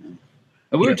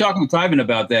 We were talking to Tyven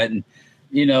about that, and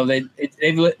they've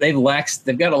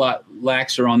got a lot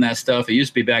laxer on that stuff. It used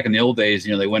to be back in the old days,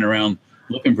 they went around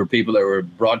looking for people that were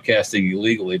broadcasting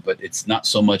illegally, but it's not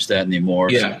so much that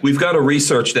anymore. Yeah, we've got to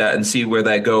research that and see where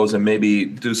that goes and maybe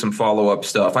do some follow-up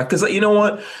stuff. Because you know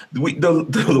what?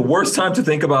 The worst time to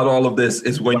think about all of this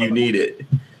is when you need it.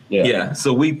 Yeah.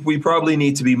 So we probably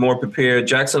need to be more prepared.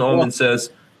 Jackson Ullman says,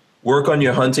 work on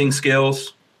your hunting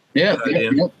skills. Yeah.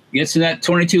 Gets in that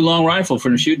 22 long rifle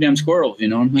for shooting them squirrels,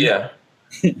 Yeah.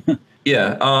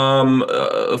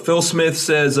 Yeah. Phil Smith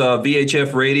says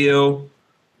VHF radio.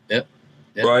 Yep.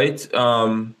 Right.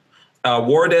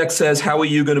 Wardeck says, how are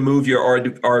you going to move your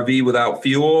RV without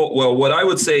fuel? Well, what I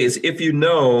would say is if you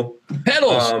know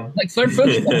pedals, like third foot.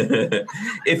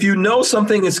 If you know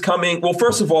something is coming, well,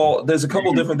 first of all, there's a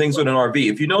couple different things with an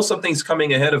RV. If you know something's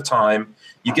coming ahead of time,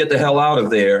 you get the hell out of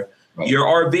there. Right. Your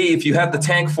RV, if you have the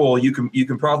tank full, you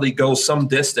can probably go some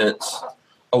distance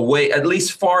away, at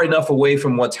least far enough away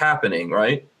from what's happening,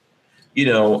 right?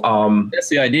 That's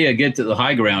the idea. Get to the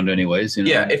high ground anyways.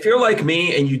 Yeah. If you're like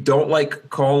me and you don't like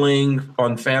calling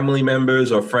on family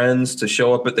members or friends to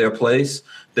show up at their place,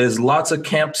 there's lots of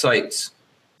campsites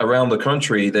around the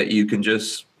country that you can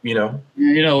just you know.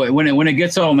 You know, when it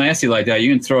gets all nasty like that,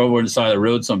 you can throw over the side of the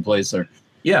road someplace or.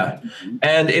 Yeah,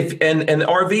 and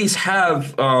RVs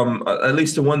have at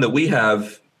least the one that we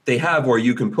have, they have where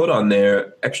you can put on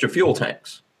there extra fuel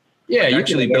tanks. Yeah, like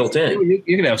actually built in.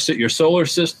 You can have your solar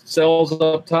cells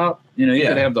up top. You know, you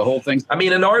could have the whole thing. I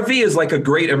mean, an RV is like a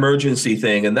great emergency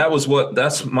thing, and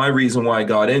that's my reason why I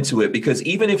got into it. Because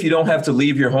even if you don't have to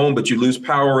leave your home, but you lose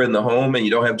power in the home and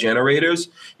you don't have generators,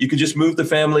 you could just move the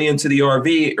family into the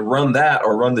RV, run that,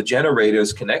 or run the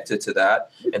generators connected to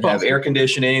that, and have air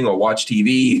conditioning or watch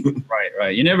TV.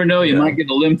 Right. You never know. You might get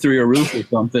a limb through your roof or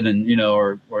something, and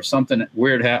or something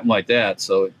weird happen like that.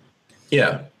 So,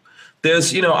 yeah.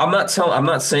 There's, I'm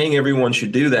not saying everyone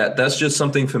should do that. That's just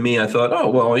something for me. I thought,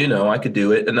 oh, well, I could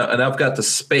do it. And I've got the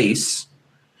space,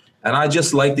 and I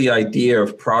just like the idea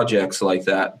of projects like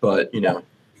that. But,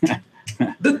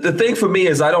 the thing for me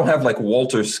is I don't have like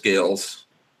Walter skills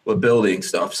with building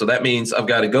stuff. So that means I've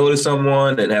got to go to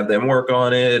someone and have them work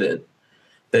on it and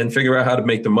then figure out how to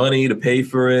make the money to pay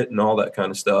for it and all that kind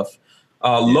of stuff.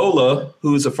 Lola,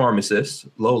 who's a pharmacist,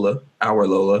 our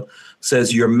Lola,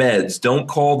 says your meds. Don't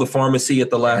call the pharmacy at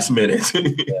the last minute.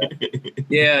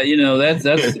 Yeah,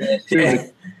 that's true.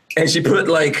 And she put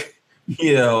like,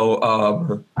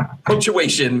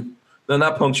 punctuation. No,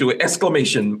 not punctuation,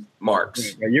 exclamation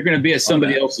marks. You're going to be at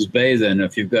somebody else's bay then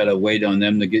if you've got to wait on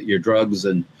them to get your drugs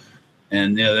and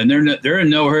they're in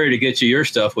no hurry to get you your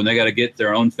stuff when they got to get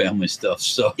their own family stuff.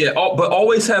 So but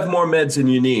always have more meds than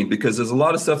you need, because there's a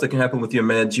lot of stuff that can happen with your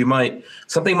meds.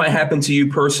 Something might happen to you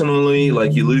personally,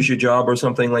 like you lose your job or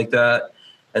something like that,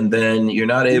 and then you're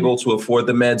not able to afford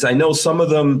the meds. I know some of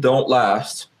them don't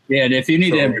last. Yeah, and if you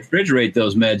need to refrigerate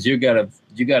those meds, you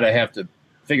gotta have to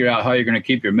figure out how you're going to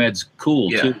keep your meds cool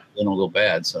too. Then it'll go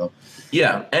bad. So.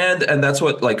 Yeah, and that's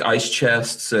what like ice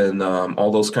chests and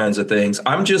all those kinds of things.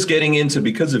 I'm just getting into,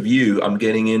 because of you, I'm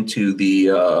getting into the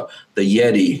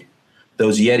Yeti,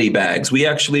 those Yeti bags. We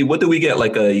actually, what do we get?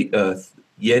 Like a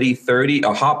Yeti 30,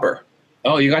 a hopper.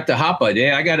 Oh, you got the hopper.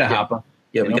 Yeah, I got a hopper.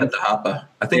 Yeah, we got the hopper.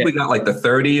 I think we got like the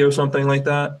 30 or something like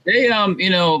that. They,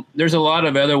 there's a lot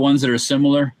of other ones that are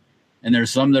similar, and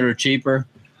there's some that are cheaper,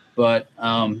 but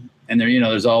and there,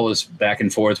 there's always back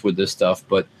and forth with this stuff,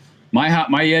 but. My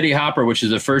Yeti hopper, which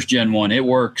is the first gen one, it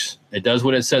works. It does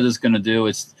what it says it's going to do.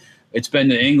 It's been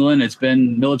to England. It's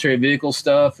been military vehicle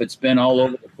stuff. It's been all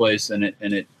over the place. And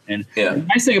the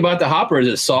nice thing about the hopper is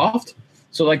it's soft.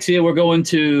 So like, see, we're going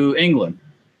to England.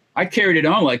 I carried it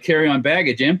on like carry-on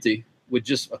baggage, empty, with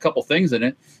just a couple things in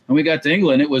it. And we got to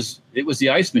England. It was the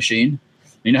ice machine.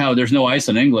 You know how there's no ice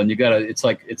in England. It's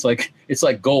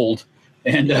like gold.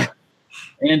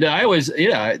 And I always,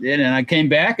 and I came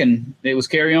back and it was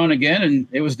carry on again and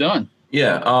it was done.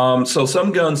 Yeah. So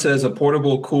some gun says a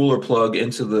portable cooler plug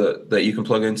that you can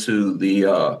plug into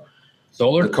the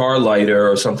solar, the car lighter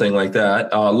or something like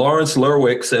that. Lawrence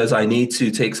Lerwick says I need to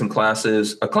take some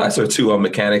classes, a class or two on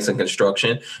mechanics and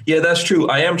construction. Yeah, that's true.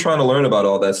 I am trying to learn about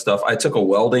all that stuff. I took a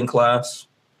welding class.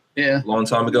 Yeah, a long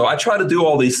time ago. I try to do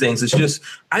all these things. It's just,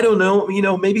 I don't know,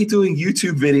 maybe doing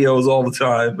YouTube videos all the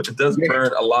time, but it does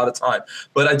burn a lot of time.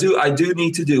 But I do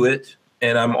need to do it.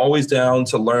 And I'm always down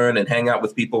to learn and hang out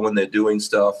with people when they're doing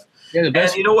stuff. Yeah,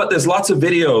 and you know what? There's lots of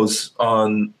videos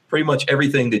on pretty much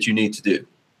everything that you need to do.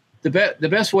 The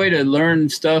best way to learn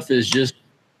stuff is just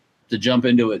to jump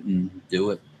into it and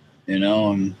do it, Yeah.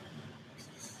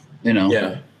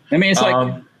 I mean, it's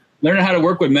like, learning how to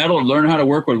work with metal, learn how to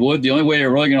work with wood. The only way you're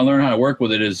really going to learn how to work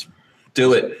with it is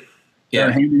do it.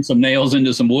 Yeah, hammering some nails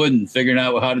into some wood and figuring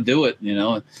out how to do it.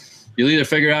 You'll either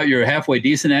figure out you're halfway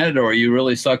decent at it, or you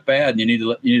really suck bad and you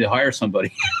need to hire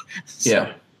somebody.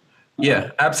 So,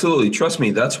 yeah, absolutely. Trust me,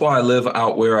 that's why I live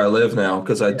out where I live now,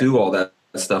 because I do all that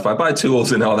stuff. I buy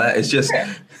tools and all that. It's just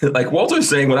like Walter's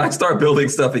saying, when I start building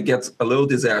stuff, it gets a little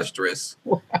disastrous.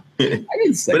 I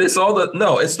didn't say. But it's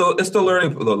the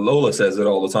learning. Lola says it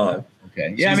all the time.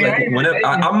 Okay. Yeah.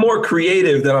 I'm more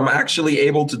creative than I'm actually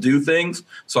able to do things.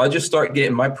 So I just start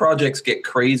my projects get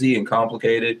crazy and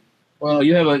complicated. Well,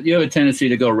 you have a tendency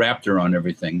to go Raptor on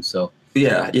everything. So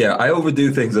yeah. I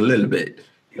overdo things a little bit.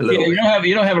 You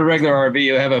don't have a regular RV.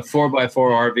 You have a 4x4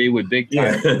 RV with big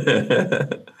tires.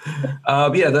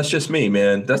 Yeah, that's just me,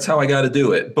 man. That's how I got to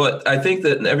do it. But I think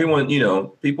that everyone,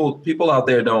 people out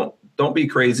there don't be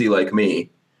crazy like me.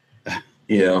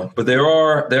 But there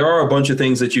are a bunch of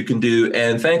things that you can do,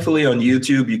 and thankfully on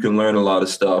YouTube you can learn a lot of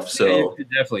stuff. So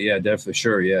definitely,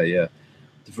 sure, yeah.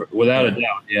 Without a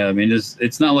doubt, yeah. I mean,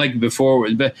 it's not like before.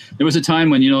 But there was a time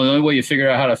when the only way you figure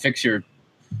out how to fix your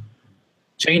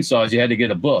chainsaws, you had to get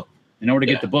a book. In order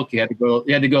to get the book, you had to go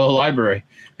to the library.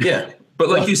 Yeah, But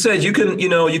like you said, you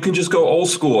can just go old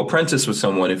school, apprentice with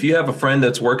someone. If you have a friend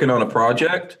that's working on a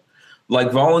project,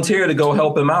 like volunteer to go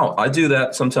help him out. I do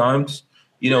that sometimes.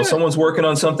 Someone's working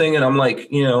on something and I'm like,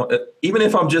 even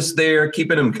if I'm just there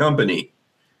keeping him company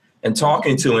and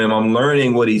talking to him, I'm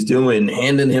learning what he's doing,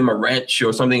 handing him a wrench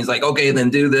or something. He's like, okay,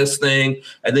 then do this thing.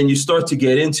 And then you start to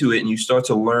get into it and you start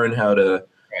to learn how to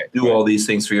do all these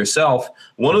things for yourself.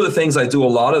 One of the things I do a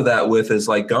lot of that with is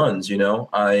like guns,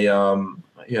 I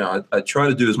try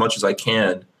to do as much as I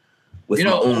can with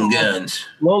my own guns.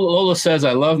 Lola says,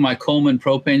 I love my Coleman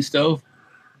propane stove.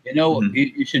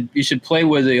 You should play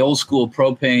with the old school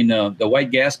propane, the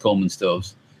white gas Coleman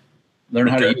stoves. Learn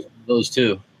how to use those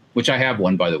too, which I have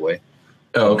one, by the way.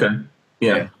 Oh, okay.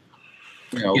 Yeah.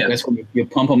 That's when you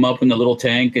pump them up in the little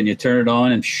tank and you turn it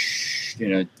on and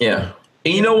Yeah.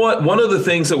 And you know what? One of the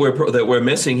things that we're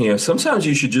missing here, sometimes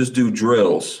you should just do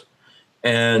drills.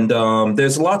 And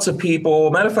there's lots of people.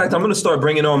 Matter of fact, I'm going to start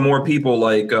bringing on more people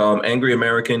like Angry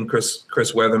American, Chris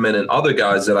Weatherman, and other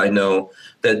guys that I know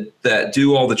that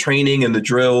do all the training and the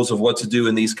drills of what to do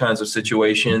in these kinds of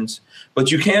situations.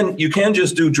 But you can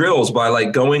just do drills by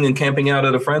like going and camping out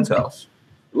at a friend's house.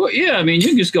 Well, yeah, I mean, you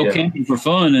can just go camping for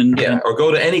fun or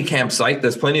go to any campsite.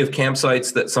 There's plenty of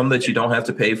campsites some that you don't have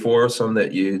to pay for, some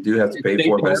that you do have to pay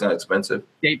for, but it's not expensive.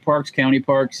 State parks, county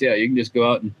parks, yeah, you can just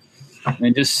go out and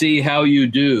just see how you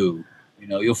do.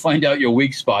 You'll find out your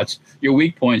weak spots, your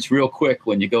weak points real quick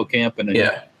when you go camping.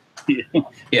 Yeah.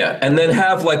 And then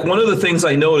have like one of the things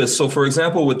I noticed. So for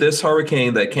example, with this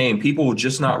hurricane that came, people were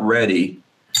just not ready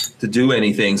to do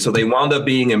anything. So they wound up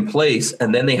being in place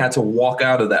and then they had to walk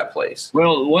out of that place.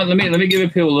 Well, let me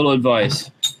give people a little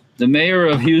advice. The mayor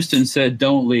of Houston said,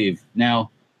 don't leave. Now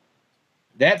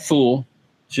that fool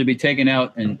should be taken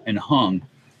out and hung.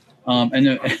 Go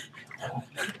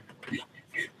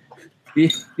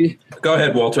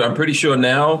ahead, Walter. I'm pretty sure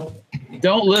now.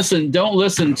 Don't listen to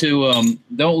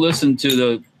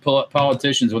the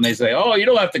politicians when they say, "Oh, you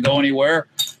don't have to go anywhere."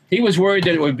 He was worried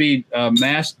that it would be a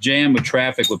mass jam of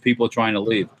traffic with people trying to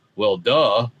leave. Well,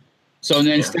 duh. So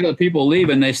then instead of people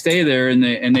leaving, they stay there and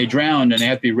they drown and they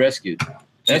have to be rescued.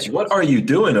 What are you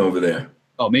doing over there?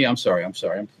 Oh, me? I'm sorry. I'm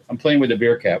playing with a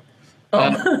beer cap.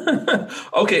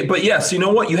 Okay, but yes, you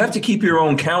know what? You have to keep your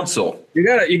own counsel. You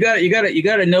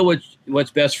gotta know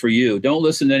what's best for you. Don't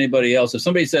listen to anybody else. If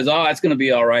somebody says, "Oh, it's going to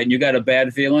be all right," and you got a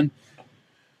bad feeling,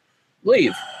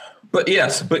 leave. But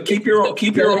keep your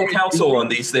own counsel on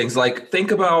these things. Like,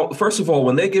 think about, first of all,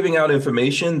 when they're giving out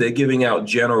information, they're giving out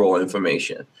general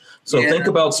information. So think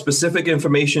about specific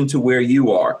information to where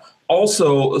you are.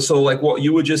 Also, so like what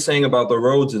you were just saying about the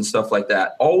roads and stuff like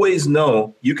that, always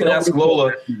know, you can ask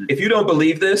Lola. If you don't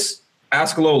believe this,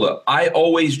 ask Lola. I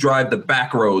always drive the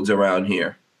back roads around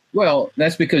here. Well,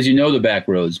 that's because you know the back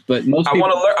roads, but most people,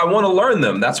 I want to learn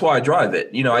them. That's why I drive it.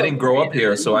 I didn't grow up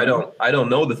here, so I don't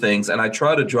know the things, and I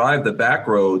try to drive the back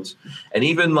roads. And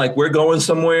even like we're going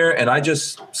somewhere, and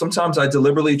sometimes I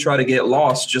deliberately try to get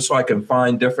lost just so I can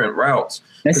find different routes.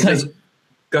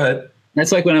 Go ahead.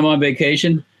 That's like when I'm on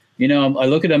vacation. I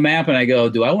look at a map and I go,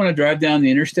 do I want to drive down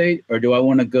the interstate or do I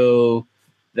want to go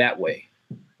that way?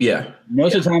 Yeah.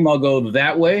 Most of the time I'll go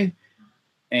that way.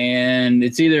 And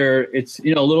it's either a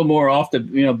little more off the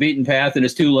beaten path and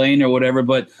it's 2-lane or whatever,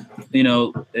 but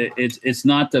it's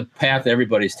not the path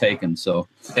everybody's taken. So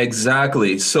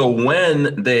exactly. So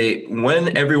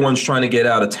when everyone's trying to get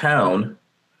out of town,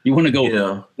 you want to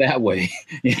go that way.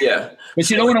 Yeah. But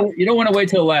you don't want to wait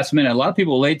till the last minute. A lot of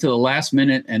people wait till the last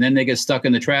minute and then they get stuck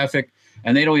in the traffic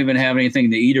and they don't even have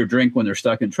anything to eat or drink when they're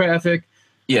stuck in traffic.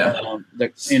 Yeah.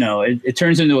 It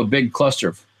turns into a big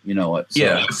cluster. You know what? So.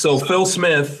 Yeah. So Phil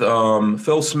Smith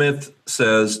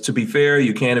says, to be fair,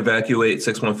 you can't evacuate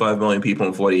 6.5 million people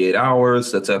in 48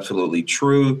 hours. That's absolutely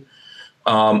true.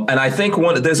 And I think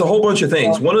there's a whole bunch of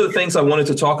things. One of the things I wanted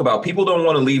to talk about, people don't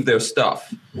want to leave their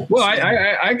stuff. Well,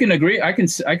 I can agree. I can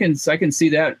see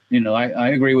that. I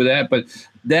agree with that. But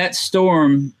that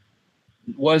storm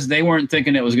they weren't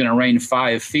thinking it was going to rain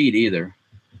 5 feet either.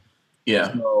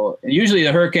 Yeah. So usually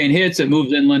the hurricane hits, it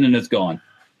moves inland, and it's gone.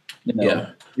 Yeah.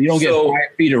 You don't get 5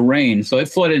 feet of rain, so it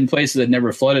flooded in places that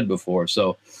never flooded before.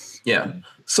 So. Yeah.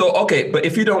 So okay, but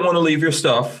if you don't want to leave your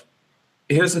stuff.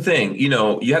 Here's the thing, you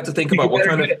have to think about what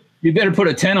kind of. You better put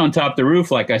a tent on top of the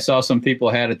roof, like I saw some people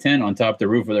had a tent on top of the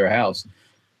roof of their house.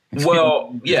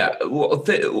 Well, yeah. Well,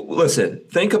 listen,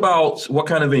 think about what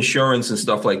kind of insurance and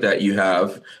stuff like that you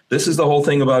have. This is the whole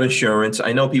thing about insurance.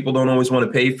 I know people don't always want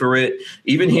to pay for it.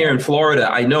 Even here in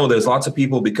Florida, I know there's lots of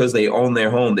people because they own their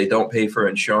home, they don't pay for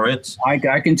insurance.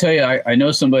 I can tell you, I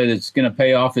know somebody that's going to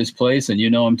pay off his place, and you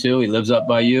know him too. He lives up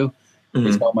by you. Mm-hmm.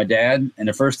 He's called my dad, and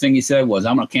the first thing he said was,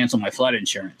 "I'm going to cancel my flood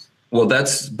insurance." Well,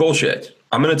 that's bullshit.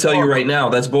 I'm going to tell you right now,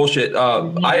 that's bullshit.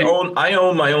 I own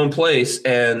my own place,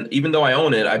 and even though I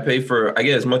own it, I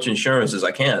get as much insurance as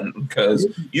I can because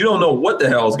you don't know what the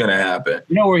hell is going to happen.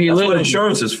 You know where he lives. That's what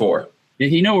insurance is for.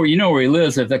 You know where he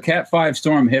lives. If the Cat 5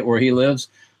 storm hit where he lives,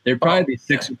 there'd probably be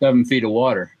 6 or 7 feet of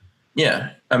water. Yeah,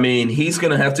 I mean, he's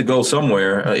going to have to go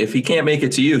somewhere. If he can't make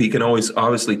it to you, he can always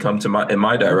obviously come to in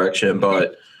my direction,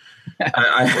 but.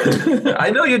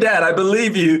 I know your dad. I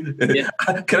believe you. Yeah.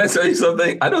 Can I tell you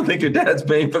something? I don't think your dad's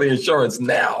paying for the insurance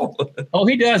now. Oh,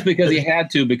 he does because he had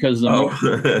to because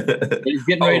he's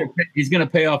getting ready to. He's going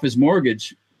to pay off his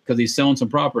mortgage because he's selling some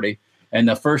property. And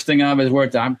the first thing out of his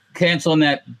words, I'm canceling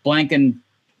that blanking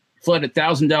flood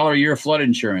 $1,000 a year flood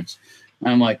insurance.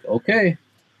 I'm like, okay.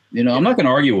 I'm not going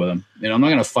to argue with him. I'm not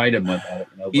going to fight him with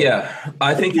that.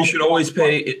 I think you should always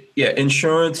pay.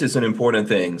 Insurance is an important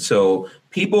thing. So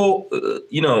people,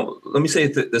 let me say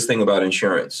this thing about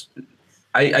insurance.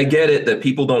 I get it that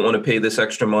people don't want to pay this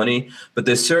extra money, but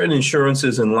there's certain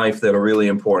insurances in life that are really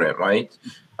important, right?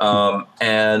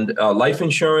 And life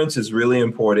insurance is really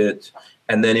important.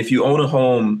 And then if you own a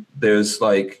home, there's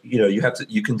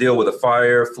you can deal with a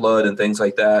fire, flood, and things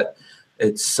like that.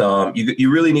 It's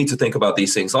you really need to think about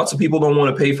these things. Lots of people don't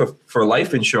want to pay for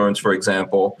life insurance, for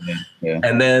example. Yeah.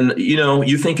 And then,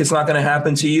 you think it's not going to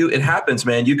happen to you. It happens,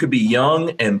 man. You could be young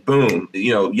and boom,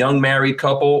 young married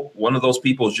couple. One of those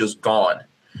people is just gone.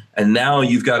 And now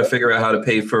you've got to figure out how to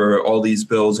pay for all these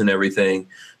bills and everything.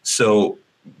 So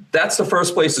that's the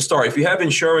first place to start. If you have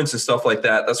insurance and stuff like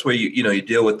that, that's where you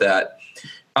deal with that.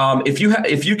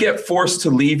 If you get forced to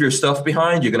leave your stuff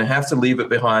behind, you're going to have to leave it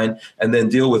behind and then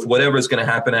deal with whatever is going to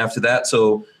happen after that.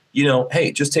 So,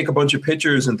 hey, just take a bunch of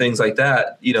pictures and things like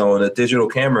that, in a digital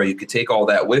camera. You could take all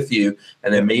that with you,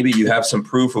 and then maybe you have some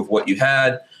proof of what you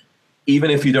had. Even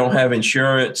if you don't have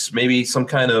insurance, maybe some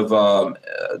kind of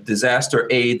disaster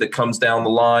aid that comes down the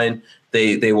line,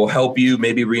 they will help you,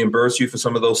 maybe reimburse you for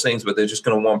some of those things, but they're just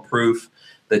going to want proof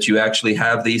that you actually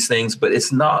have these things. But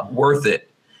it's not worth it.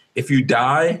 If you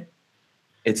die,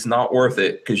 it's not worth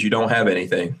it because you don't have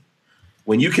anything.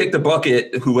 When you kick the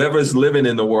bucket, whoever's living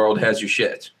in the world has your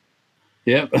shit.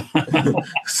 Yep.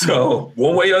 So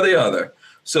one way or the other.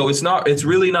 So it's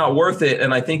really not worth it.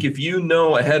 And I think if you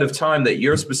know ahead of time that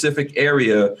your specific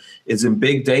area is in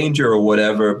big danger or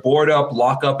whatever, board up,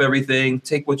 lock up everything,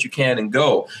 take what you can and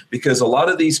go. Because a lot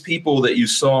of these people that you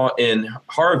saw in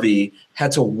Harvey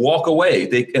had to walk away.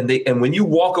 And when you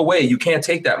walk away, you can't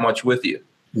take that much with you.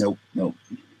 Nope.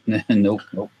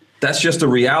 That's just the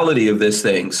reality of this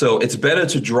thing. So it's better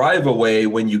to drive away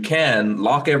when you can,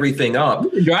 lock everything up.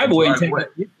 You can drive away.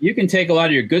 You can take a lot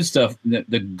of your good stuff,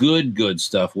 the good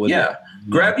stuff with you.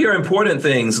 Grab your important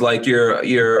things like your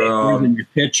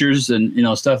pictures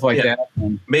and stuff like that.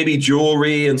 And maybe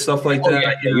jewelry and stuff like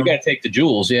that. Yeah, you got to take the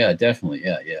jewels. Yeah, definitely.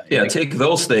 Yeah. Take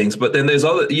those things. But then there's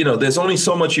there's only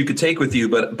so much you could take with you.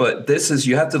 But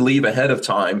you have to leave ahead of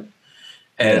time.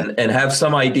 And have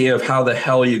some idea of how the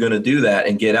hell you're going to do that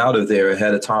and get out of there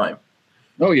ahead of time.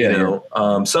 Oh yeah.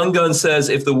 Sun Gun says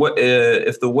if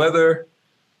the weather,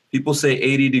 people say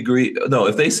 80 degree. No,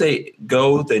 if they say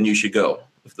go, then you should go.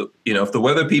 If the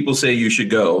weather people say you should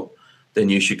go, then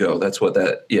you should go. That's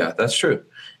that's true.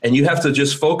 And you have to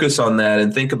just focus on that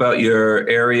and think about your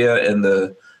area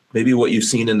and maybe what you've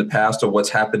seen in the past or what's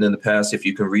happened in the past. If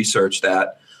you can research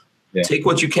that. Yeah. Take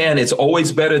what you can. It's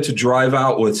always better to drive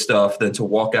out with stuff than to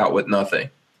walk out with nothing.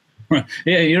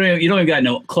 Yeah, you don't even got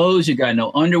no clothes. You got no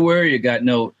underwear. You got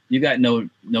no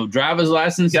driver's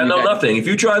license. You got nothing. If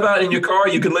you drive out in your car,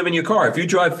 you can live in your car. If you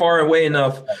drive far away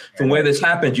enough from where this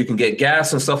happened, you can get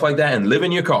gas and stuff like that and live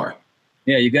in your car.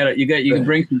 Yeah, you can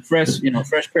bring some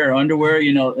fresh pair of underwear.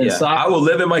 And socks. I will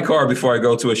live in my car before I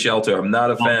go to a shelter. I'm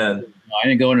not a fan. No, I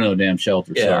didn't go to no damn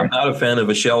shelter. Yeah, sorry. I'm not a fan of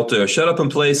a shelter. Shut Up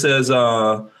and Play says.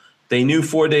 They knew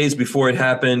 4 days before it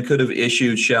happened, could have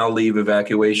issued shall leave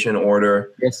evacuation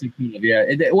order. Yes, they could have, yeah.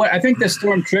 I think the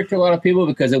storm tricked a lot of people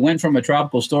because it went from a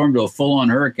tropical storm to a full-on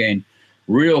hurricane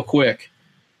real quick.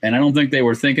 And I don't think they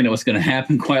were thinking it was going to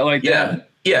happen quite like that.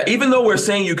 Yeah, even though we're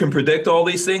saying you can predict all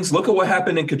these things, look at what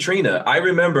happened in Katrina. I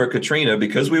remember Katrina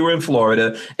because we were in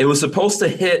Florida. It was supposed to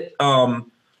hit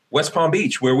West Palm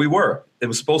Beach where we were. It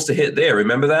was supposed to hit there.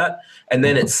 Remember that? And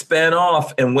then it span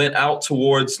off and went out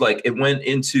towards it went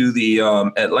into the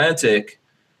Atlantic,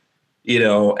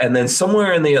 and then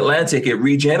somewhere in the Atlantic it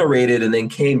regenerated and then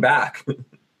came back.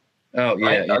 Oh, yeah.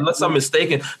 Right? Unless I'm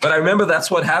mistaken. But I remember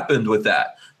that's what happened with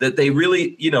that they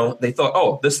really, they thought,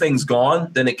 oh, this thing's gone.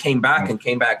 Then it came back and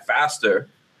came back faster.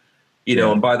 You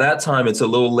know, and by that time, it's a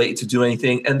little late to do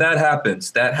anything. And that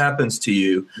happens. That happens to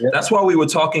you. Yep. That's why we were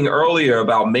talking earlier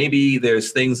about maybe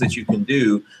there's things that you can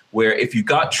do where if you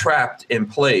got trapped in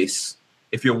place,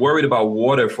 if you're worried about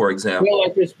water, for example. Well,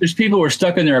 like there's people who are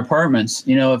stuck in their apartments.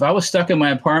 You know, if I was stuck in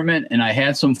my apartment and I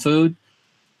had some food,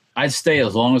 I'd stay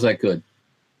as long as I could.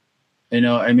 You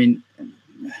know, I mean,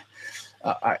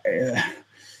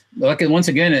 like once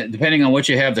again, depending on what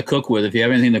you have to cook with, if you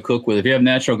have anything to cook with, if you have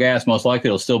natural gas, most likely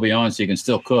it'll still be on, so you can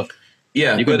still cook.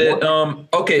 Yeah, but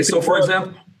okay. So for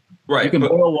example, right, you can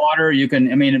boil water. You can.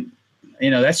 I mean,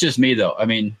 you know, that's just me though. I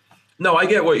mean, no, I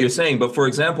get what you're saying, but for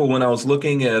example, when I was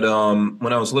looking at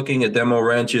Demo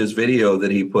Ranch's video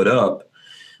that he put up,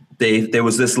 there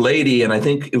was this lady, and I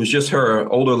think it was just her,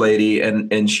 older lady,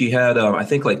 and she had I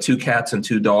think like 2 cats and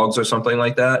 2 dogs or something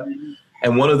like that.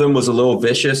 And one of them was a little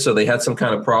vicious, so they had some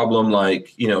kind of problem.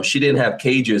 Like, you know, she didn't have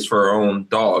cages for her own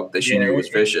dog that she knew was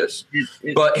vicious.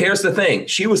 But here's the thing.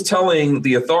 She was telling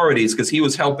the authorities, because he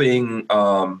was helping,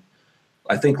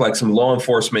 I think, like some law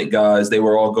enforcement guys. They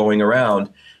were all going around.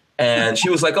 And she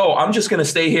was like, oh, I'm just going to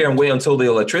stay here and wait until the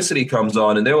electricity comes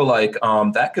on. And they were like,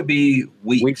 that could be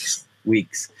weeks.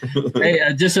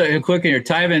 Hey, just a quick here.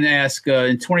 Tyven asked,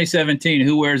 in 2017,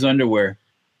 who wears underwear?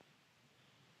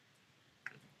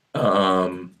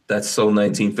 That's so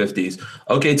 1950s.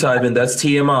 Okay, Tyven, that's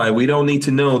TMI. We don't need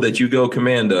to know that you go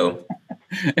commando.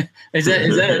 Is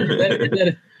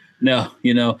that no,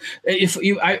 you know,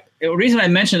 the reason I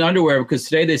mentioned underwear, because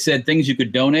today they said things you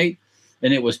could donate,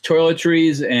 and it was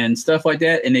toiletries and stuff like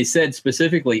that. And they said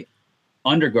specifically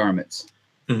undergarments.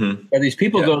 Mm-hmm. But these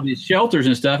people go to these shelters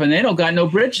and stuff, and they don't got no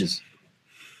britches.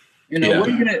 You know,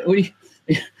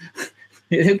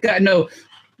 they've got no.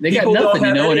 They got nothing,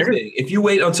 you know, and everything. If you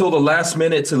wait until the last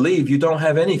minute to leave, you don't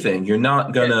have anything. You're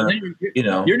not gonna, you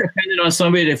know. You're dependent on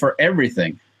somebody for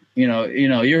everything. You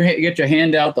you get your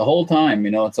hand out the whole time.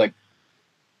 You know, it's like,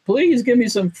 please give me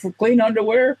some clean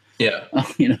underwear. Yeah.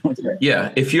 You know.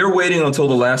 Yeah. If you're waiting until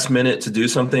the last minute to do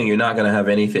something, you're not gonna have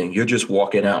anything. You're just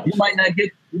walking out. You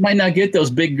might not get those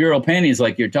big girl panties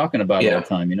like you're talking about all the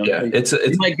time. You know. Yeah.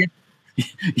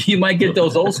 You might get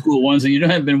those old school ones that you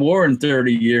haven't been worn in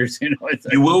 30 years. You know,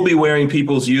 you will be wearing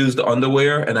people's used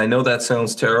underwear, and I know that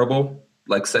sounds terrible,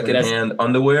 like secondhand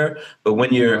underwear. But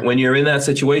when you're in that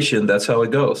situation, that's how it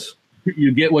goes.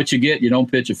 You get what you get. You don't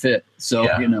pitch a fit. So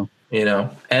you know,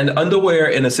 and underwear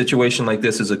in a situation like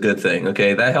this is a good thing.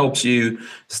 Okay, that helps you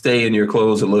stay in your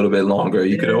clothes a little bit longer.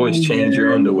 You could always change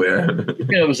your underwear. You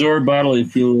can absorb bodily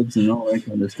fluids and all that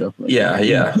kind of stuff.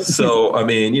 Yeah. So I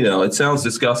mean, you know, it sounds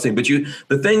disgusting, but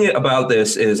the thing about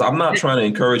this is, I'm not trying to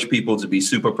encourage people to be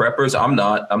super preppers. I'm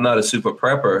not a super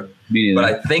prepper, but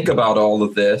I think about all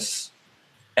of this.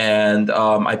 And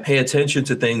I pay attention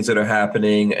to things that are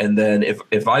happening. And then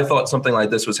if I thought something like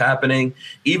this was happening,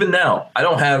 even now, I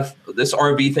don't have this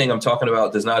RV thing I'm talking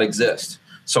about does not exist.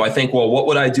 So I think, well, what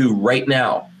would I do right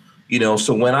now? You know,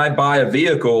 so when I buy a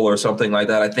vehicle or something like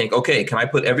that, I think, okay, can I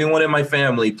put everyone in my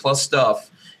family plus stuff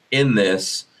in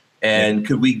this? And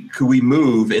could we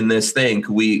move in this thing?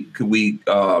 Could we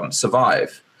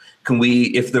survive? Can we,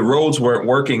 if the roads weren't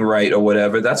working right or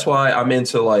whatever? That's why I'm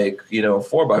into, like, you know,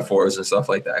 4x4s and stuff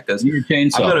like that. Because I'm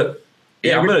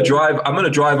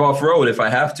gonna drive off road if I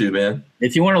have to, man.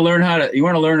 If you want to learn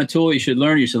a tool, you should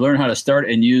learn how to start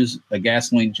and use a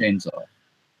gasoline chainsaw.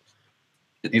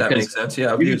 That makes sense.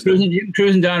 Yeah, you're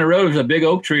cruising down the road. There's a big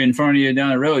oak tree in front of you down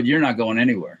the road. You're not going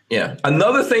anywhere. Yeah.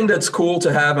 Another thing that's cool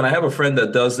to have, and I have a friend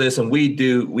that does this, and we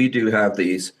do have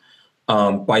these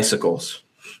bicycles.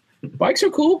 Bikes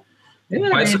are cool. Yeah,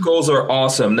 bicycles are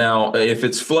awesome. Now, if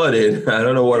it's flooded, I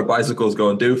don't know what a bicycle is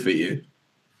going to do for you.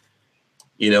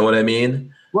 You know what I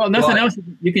mean? Well, nothing else.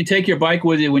 You can take your bike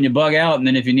with you when you bug out, and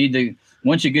then if you need to,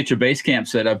 once you get your base camp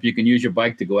set up, you can use your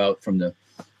bike to go out from the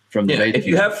base. If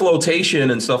you have flotation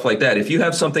and stuff like that, if you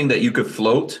have something that you could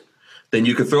float, then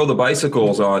you could throw the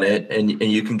bicycles on it, and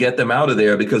you can get them out of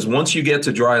there, because once you get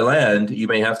to dry land, you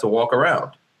may have to walk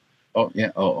around. Oh,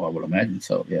 yeah. Oh, I would imagine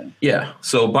so, yeah. Yeah.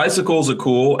 So bicycles are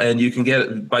cool, and you can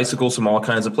get bicycles from all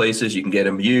kinds of places. You can get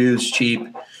them used, cheap.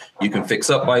 You can fix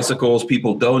up bicycles.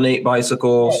 People donate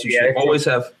bicycles. You should always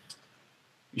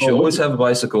have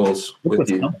bicycles with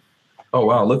you. Oh,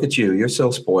 wow. Look at you. You're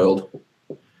so spoiled.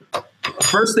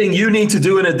 First thing you need to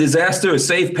do in a disaster is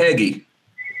save Peggy.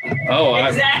 Oh,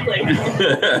 exactly.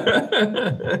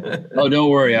 Oh, don't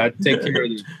worry. I take care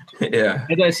of you. Yeah.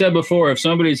 As I said before, I've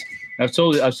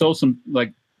told some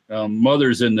like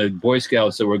mothers in the Boy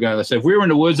Scouts that were I said, if we were in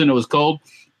the woods and it was cold,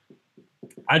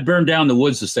 I'd burn down the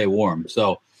woods to stay warm.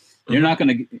 So You're not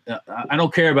going to. I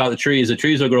don't care about the trees. The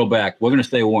trees will grow back. We're going to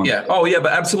stay warm. Yeah. Oh, yeah.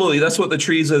 But absolutely, that's what the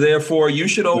trees are there for. You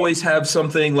should always have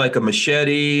something like a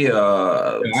machete,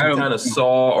 some kind of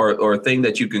saw, or a thing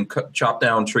that you can chop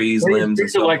down trees, limbs.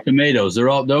 Trees are like tomatoes.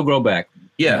 They'll grow back.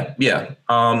 Yeah. Yeah.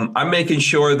 I'm making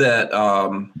sure that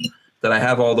that I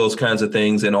have all those kinds of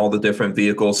things in all the different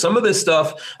vehicles. Some of this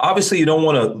stuff, obviously, you don't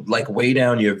want to like weigh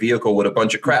down your vehicle with a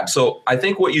bunch of crap. So I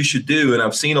think what you should do, and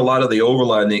I've seen a lot of the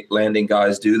overlanding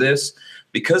guys do this,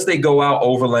 because they go out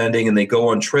overlanding and they go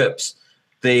on trips,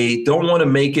 they don't want to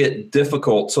make it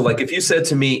difficult. So like if you said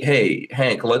to me, hey,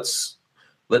 Hank, let's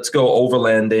go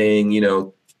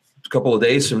overlanding, a couple of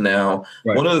days from now,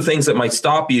 right. One of the things that might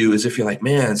stop you is if you're like,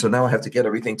 man, so now I have to get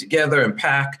everything together and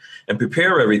pack and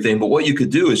prepare everything. But what you could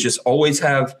do is just always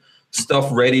have stuff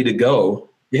ready to go.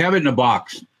 You have it in a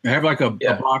box. You have like a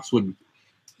box with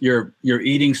your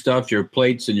eating stuff, your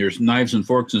plates and your knives and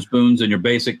forks and spoons and your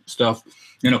basic stuff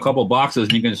in a couple of boxes,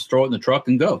 and you can just throw it in the truck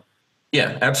and go.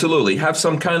 Yeah, absolutely. Have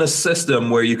some kind of system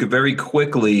where you could very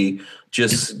quickly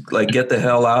just like get the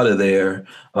hell out of there.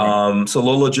 So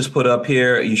Lola just put up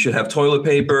here, you should have toilet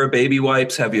paper, baby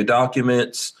wipes, have your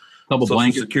documents,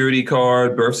 social security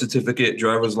card, birth certificate,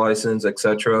 driver's license,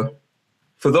 etc.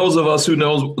 For those of us who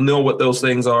know what those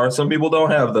things are, some people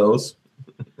don't have those.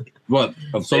 What?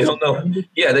 They don't know.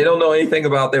 Yeah, they don't know anything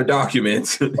about their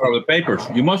documents. Or the papers.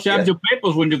 You must have your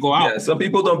papers when you go out. Yeah, some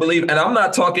people don't believe, and I'm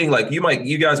not talking like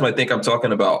you guys might think I'm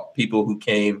talking about people who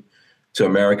came to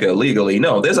America illegally.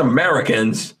 No, there's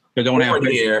Americans they don't have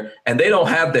here, and they don't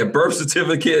have their birth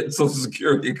certificate, social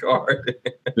security card.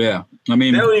 Yeah, I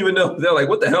mean, they don't even know. They're like,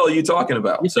 "What the hell are you talking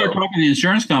about?" You start talking to the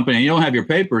insurance company, and you don't have your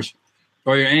papers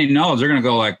or any knowledge. They're going to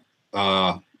go like,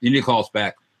 "You need to call us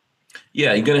back."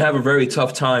 Yeah, you're going to have a very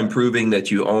tough time proving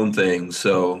that you own things.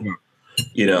 So,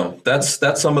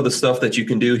 that's some of the stuff that you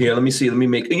can do here. Let me see. Let me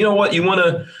make. You know what?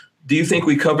 Do you think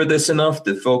we covered this enough?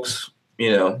 That folks,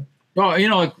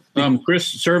 Well, Chris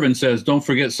Servin says, don't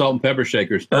forget salt and pepper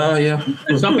shakers. Oh, yeah.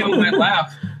 And some people might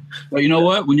laugh. But you know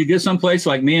what? When you get someplace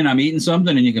like me and I'm eating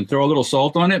something and you can throw a little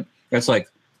salt on it, that's like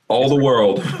all the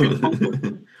world.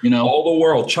 All the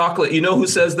world. Chocolate. You know who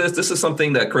says this? This is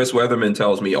something that Chris Weatherman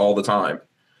tells me all the time.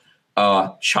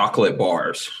 Chocolate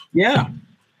bars. Yeah.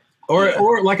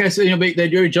 Or like I said, they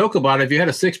do a joke about it. If you had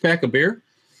a 6-pack of beer,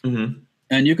 mm-hmm.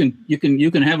 and you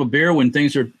can have a beer when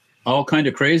things are all kind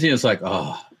of crazy. It's like,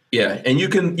 oh. Yeah, and you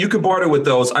can barter with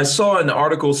those. I saw an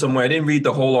article somewhere. I didn't read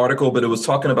the whole article, but it was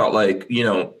talking about like,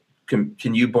 can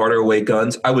you barter away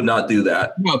guns? I would not do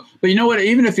that. No, but you know what?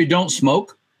 Even if you don't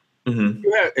smoke, mm-hmm.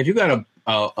 if you got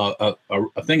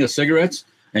a thing of cigarettes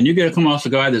and you get to come across a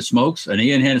guy that smokes and he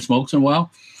hadn't smoked in a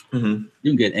while, mm-hmm.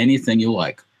 you can get anything you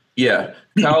like. Yeah.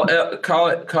 Kyle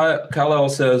L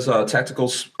says tactical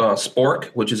spork,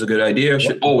 which is a good idea.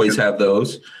 Should always have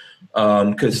those.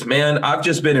 Because man, I've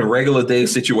just been in regular day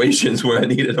situations where I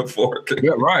needed a fork.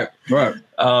 Yeah, right.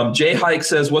 Jay Hike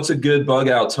says, "What's a good bug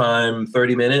out time?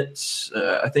 30 minutes."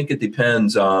 I think it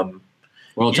depends. Well,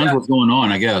 it depends what's going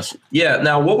on, I guess. Yeah.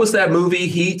 Now, what was that movie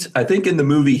Heat? I think in the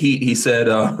movie Heat, he said,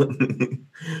 "What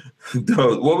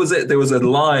was it?" There was a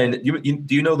line.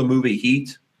 Do you know the movie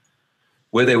Heat,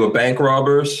 where they were bank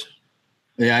robbers?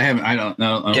 Yeah, I haven't. I don't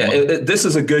know. This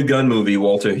is a good gun movie,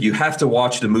 Walter. You have to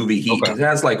watch the movie Heat. Okay. It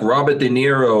has like Robert De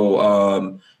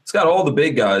Niro. It's got all the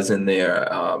big guys in there.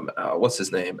 What's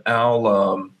his name?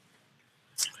 Al.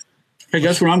 Hey,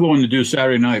 guess what I'm going to do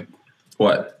Saturday night?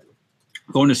 What?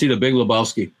 Going to see The Big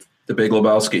Lebowski. The Big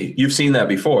Lebowski. You've seen that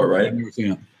before, right? I've never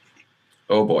seen it.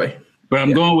 Oh boy. But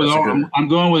I'm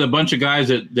going with a bunch of guys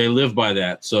that they live by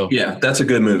that. So yeah, that's a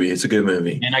good movie. It's a good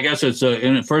movie. And I guess it's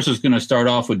first it's going to start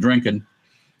off with drinking.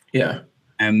 Yeah.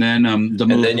 And then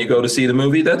then you go to see the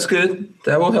movie. That's good.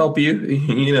 That will help you.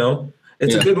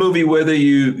 It's a good movie whether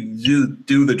you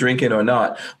do the drinking or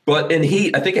not. But in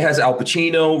Heat, I think it has Al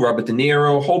Pacino, Robert De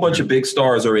Niro, a whole bunch of big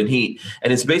stars are in Heat.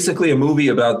 And it's basically a movie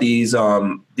about these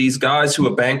guys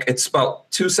who it's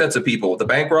about two sets of people, the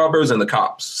bank robbers and the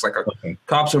cops. It's like a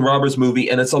cops and robbers movie.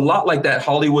 And it's a lot like that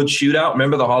Hollywood shootout.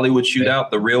 Remember the Hollywood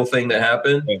shootout, the real thing that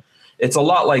happened? Yeah. It's a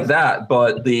lot like that.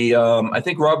 But I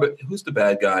think who's the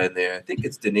bad guy in there? I think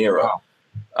it's De Niro.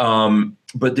 Wow.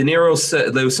 But De Niro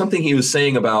said there was something he was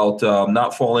saying about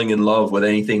not falling in love with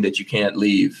anything that you can't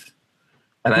leave.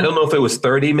 And I don't know if it was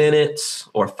 30 minutes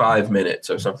or 5 minutes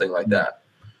or something like that.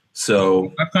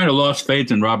 So I've kind of lost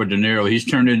faith in Robert De Niro. He's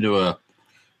turned into a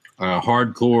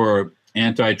hardcore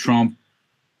anti-Trump.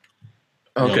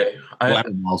 Okay.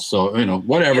 So,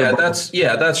 whatever.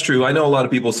 Yeah, that's true. I know a lot of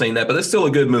people saying that, but it's still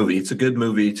a good movie. It's a good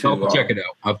movie too. Check it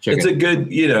out. It's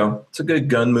a good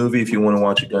gun movie if you want to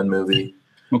watch a gun movie.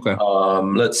 Okay.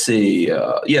 Let's see.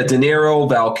 Yeah, De Niro,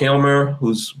 Val Kilmer,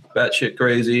 who's batshit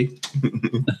crazy.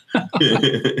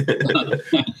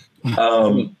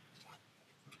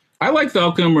 I like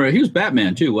Val Kilmer. He was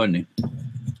Batman too, wasn't he?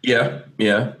 Yeah.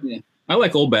 I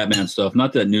like old Batman stuff,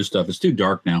 not that new stuff. It's too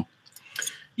dark now.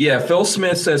 Yeah, Phil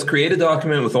Smith says create a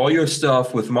document with all your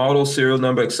stuff, with model, serial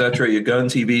number, etc., your gun,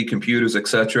 TV, computers,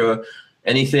 etc.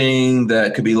 Anything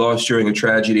that could be lost during a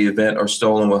tragedy event or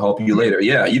stolen will help you later.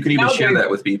 Yeah, you can even share that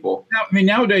with people.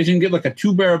 Nowadays you can get like a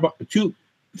 2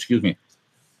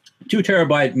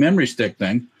 terabyte memory stick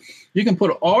thing. You can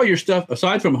put all your stuff,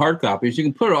 aside from hard copies, you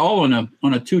can put it all on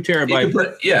a 2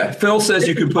 terabyte. Phil says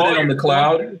you can put it on the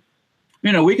cloud.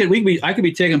 You know, I could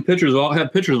be taking pictures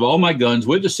have pictures of all my guns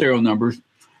with the serial numbers.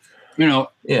 You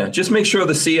know. Yeah, just make sure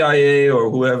the CIA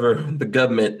or whoever, the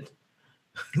government,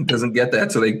 doesn't get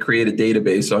that, so they create a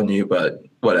database on you. But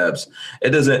whatevs,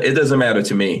 it doesn't matter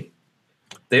to me.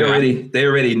 They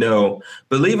already know.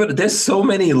 Believe it, there's so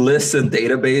many lists and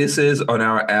databases on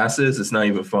our asses. It's not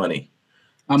even funny.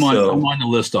 I'm on the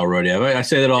list already. I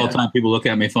say that all the time. People look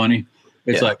at me funny.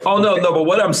 It's like, oh no, but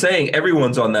what I'm saying,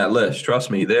 everyone's on that list.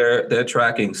 Trust me, they're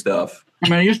tracking stuff. I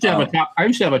mean, I used to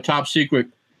have a top secret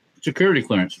security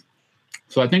clearance,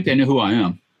 so I think they knew who I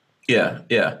am. Yeah.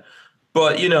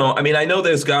 But you know, I mean, I know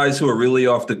there's guys who are really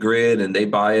off the grid and they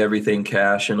buy everything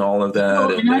cash and all of that.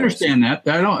 No, and I understand that.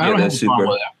 I don't have a problem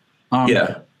with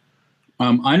that.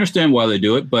 I understand why they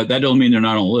do it, but that doesn't mean they're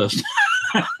not on the list.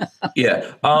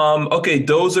 Yeah. Okay.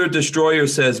 Dozer Destroyer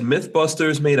says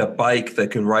Mythbusters made a bike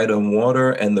that can ride on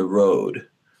water and the road.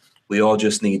 We all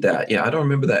just need that. Yeah, I don't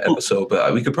remember that episode,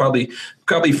 but we could probably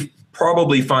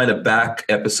find a back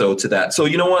episode to that. So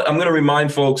you know what? I'm going to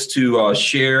remind folks to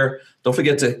share. Don't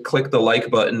forget to click the like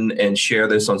button and share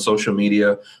this on social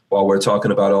media while we're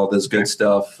talking about all this good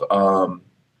stuff.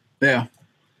 Yeah.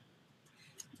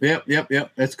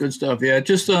 Yep. That's good stuff. Yeah,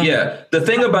 just the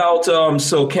thing about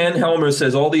so Ken Helmer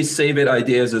says all these save it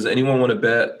ideas. Does anyone want to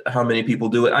bet how many people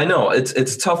do it? I know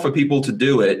it's tough for people to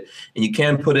do it, and you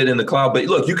can put it in the cloud. But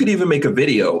look, you could even make a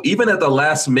video, even at the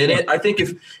last minute. I think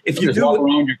if you do walk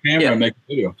around your camera and make a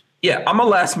video. Yeah, I'm a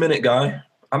last minute guy.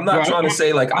 I'm not trying to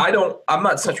say like I'm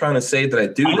not trying to say that I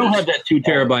do. I don't have that 2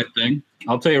 terabyte thing.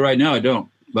 I'll tell you right now, I don't.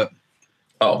 But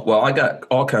oh, well, I got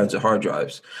all kinds of hard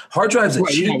drives. Hard drives are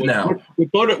cheap now. We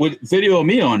put it with video of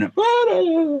me on it.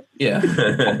 Yeah.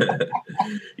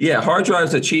 Yeah, hard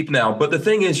drives are cheap now. But the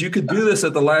thing is, you could do this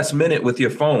at the last minute with your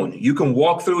phone. You can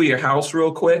walk through your house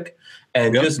real quick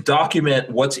and just document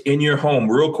what's in your home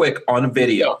real quick on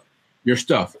video. Your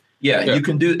stuff. Yeah, you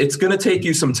can do. It's going to take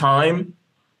you some time,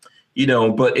 you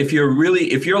know, but if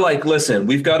you're like, listen,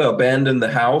 we've got to abandon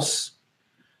the house,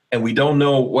 and we don't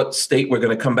know what state we're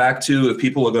going to come back to, if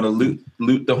people are going to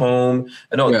loot the home.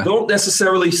 And don't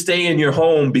necessarily stay in your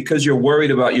home because you're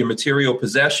worried about your material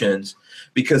possessions.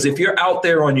 Because if you're out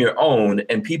there on your own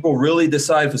and people really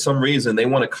decide for some reason they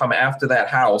want to come after that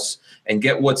house and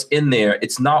get what's in there,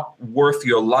 it's not worth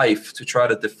your life to try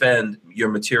to defend your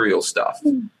material stuff.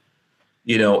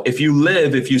 You know, if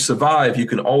you survive, you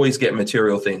can always get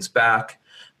material things back.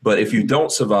 But if you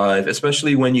don't survive,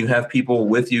 especially when you have people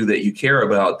with you that you care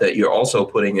about, that you're also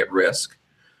putting at risk.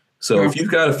 So if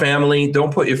you've got a family,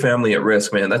 don't put your family at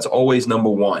risk, man. That's always number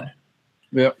one.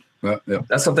 Yep.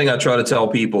 That's something I try to tell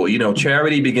people. You know,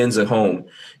 charity begins at home.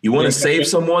 You want to save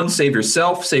someone, save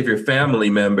yourself, save your family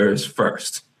members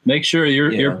first. Make sure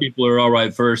your people are all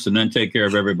right first, and then take care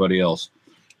of everybody else.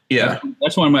 Yeah.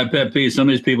 That's one of my pet peeves. Some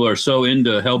of these people are so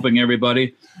into helping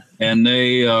everybody, and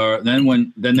they are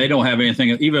then they don't have anything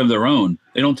even of their own.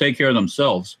 They don't take care of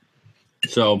themselves.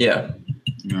 So I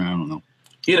don't know.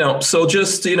 You know, so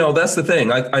just, you know, that's the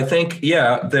thing. I think,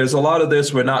 there's a lot of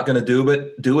this we're not going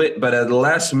to do it, but at the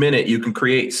last minute you can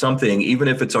create something, even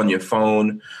if it's on your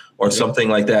phone or something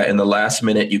like that. In the last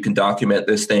minute, you can document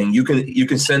this thing. You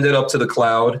can send it up to the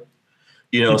cloud.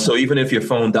 You know, so even if your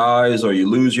phone dies or you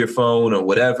lose your phone or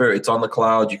whatever, it's on the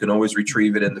cloud. You can always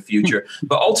retrieve it in the future.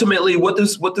 But ultimately, what do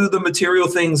the material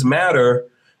things matter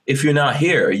if you're not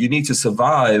here? You need to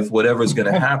survive whatever's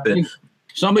going to happen.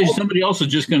 Somebody else is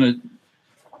just going to.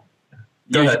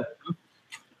 Go ahead.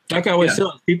 Like I always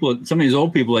tell people, some of these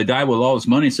old people, they die with all this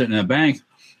money sitting in a bank,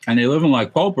 and they living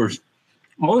like paupers.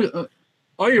 All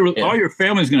your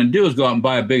family's going to do is go out and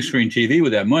buy a big screen TV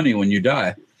with that money when you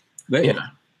die.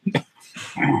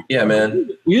 Yeah, man.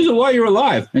 Use it while you're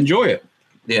alive. Enjoy it.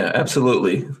 Yeah,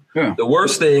 absolutely. Yeah. The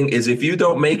worst thing is if you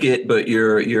don't make it, but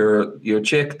your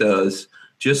chick does,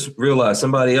 just realize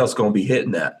somebody else going to be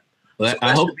hitting that. Well,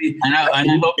 I hope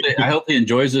he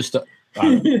enjoys this stuff.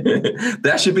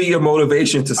 That should be your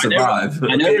motivation to survive.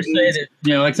 I never say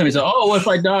that. Like somebody said, "Oh, if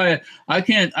I die, I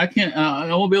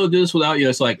won't be able to do this without you."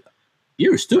 It's like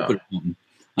you're stupid.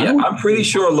 Yeah, I'm pretty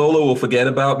sure Lola will forget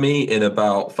about me in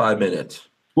about 5 minutes.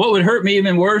 What would hurt me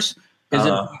even worse is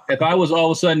if I was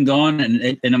all of a sudden gone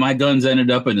and my guns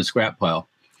ended up in the scrap pile.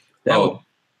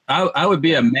 I would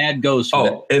be a mad ghost.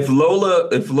 If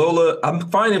Lola, I'm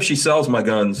fine if she sells my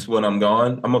guns when I'm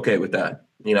gone. I'm okay with that.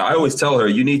 I always tell her,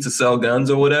 you need to sell guns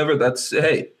or whatever. That's,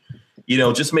 hey,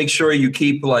 just make sure you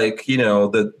keep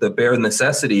the bare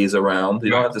necessities around.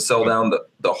 You don't have to sell down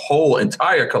the whole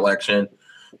entire collection.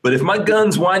 But if my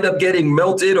guns wind up getting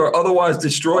melted or otherwise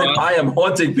destroyed, I am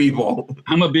haunting people.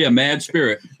 I'm going to be a mad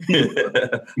spirit.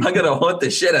 I'm going to haunt the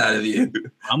shit out of you.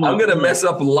 I'm going to mess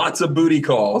up lots of booty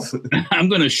calls. I'm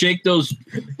going to shake the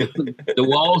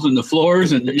walls and the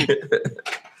floors. And it'd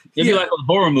be like those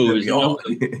horror movies. I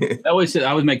always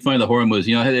make fun of the horror movies.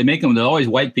 They make them, they're always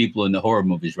white people in the horror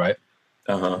movies, right?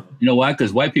 Uh-huh. You know why?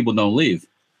 Because white people don't leave.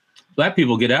 Black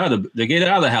people get out of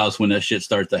the house when that shit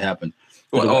starts to happen.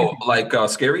 Like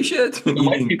scary shit? You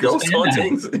mean ghost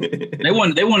hauntings? They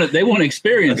want to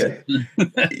experience it.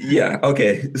 Yeah.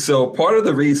 Okay. So part of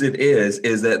the reason is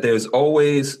that there's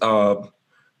always,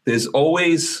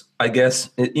 I guess,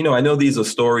 I know these are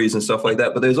stories and stuff like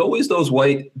that, but there's always those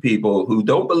white people who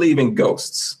don't believe in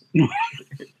ghosts.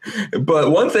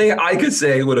 But one thing I could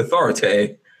say with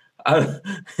authority, even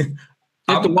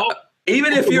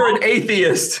if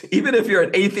you're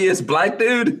an atheist black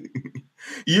dude,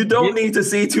 you don't need to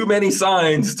see too many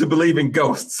signs to believe in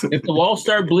ghosts. If the walls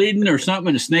start bleeding or something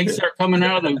and the snakes start coming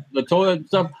out of the toilet and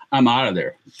stuff, I'm out of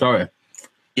there. Sorry.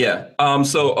 Yeah.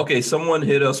 Someone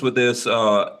hit us with this.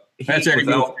 That's Eddie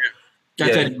Murphy.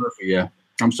 Eddie Murphy, yeah.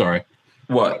 I'm sorry.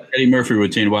 What? Eddie Murphy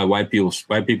routine, why white people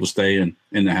stay in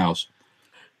the house.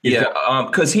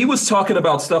 Because he was talking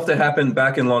about stuff that happened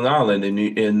back in Long Island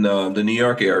in the New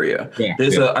York area. Yeah,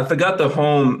 there's I forgot the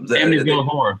home. Amityville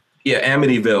Horror. Yeah,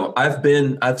 Amityville.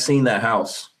 I've seen that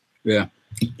house. Yeah.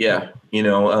 Yeah.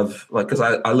 Because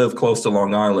I live close to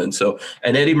Long Island. So,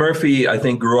 and Eddie Murphy, I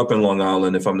think, grew up in Long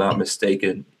Island, if I'm not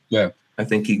mistaken. Yeah. I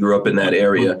think he grew up in that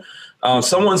area.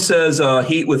 Someone says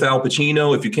Heat with Al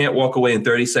Pacino, if you can't walk away in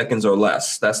 30 seconds or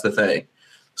less, that's the thing.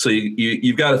 So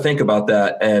you've got to think about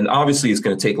that. And obviously it's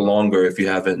going to take longer if you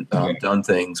haven't done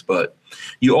things, but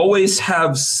you always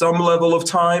have some level of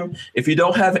time. If you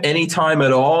don't have any time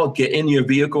at all, get in your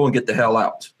vehicle and get the hell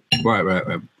out. Right. But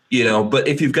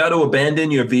if you've got to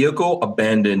abandon your vehicle.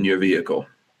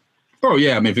 Oh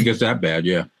yeah. I mean, if it gets that bad,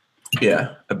 yeah.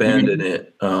 Yeah. Abandon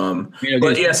it.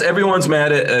 But yes, everyone's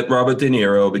mad at Robert De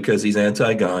Niro because he's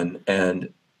anti-gun. And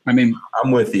I mean,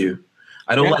 I'm with you.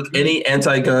 I don't like any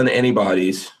anti-gun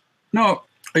anybody's. No,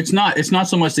 it's not. It's not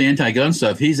so much the anti-gun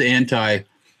stuff. He's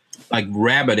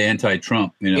rabid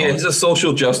anti-Trump. Yeah, he's a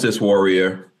social justice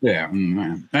warrior. Yeah,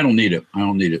 I don't need it.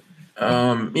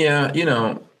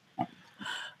 Yeah,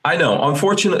 I know.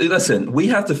 Unfortunately, listen, we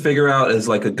have to figure out as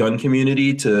like a gun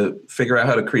community to figure out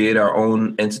how to create our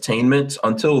own entertainment.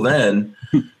 Until then,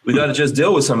 we got to just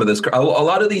deal with some of this. A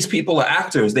lot of these people are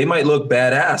actors. They might look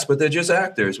badass, but they're just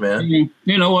actors, man.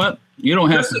 You know what? You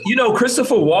don't have to.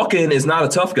 Christopher Walken is not a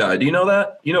tough guy. Do you know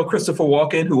that? Christopher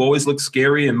Walken, who always looks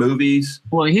scary in movies.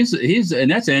 Well, he's and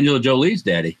that's Angela Jolie's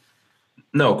daddy.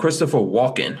 No, Christopher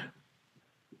Walken.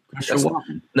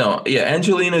 No, yeah,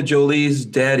 Angelina Jolie's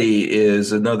daddy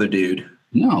is another dude.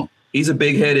 No. He's a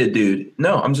big-headed dude.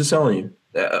 No, I'm just telling you.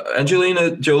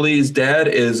 Angelina Jolie's dad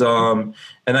is, and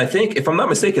I think, if I'm not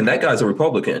mistaken, that guy's a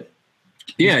Republican.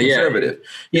 Yeah, He's conservative.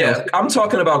 Yeah, I'm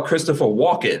talking about Christopher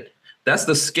Walken. That's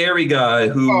the scary guy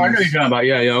who. Oh, I know you're talking about.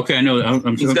 Yeah. Okay, I know.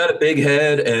 He's got a big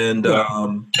head and.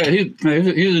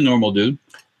 He's a normal dude.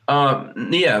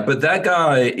 Yeah, but that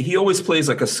guy, he always plays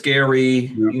like a scary,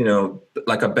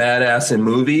 like a badass in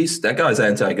movies. That guy's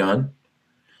anti-gun.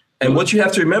 And what you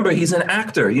have to remember, he's an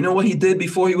actor. You know what he did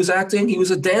before he was acting? He was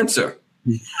a dancer.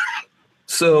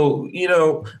 So,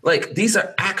 these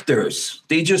are actors.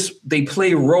 They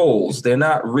play roles. They're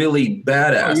not really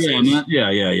badasses.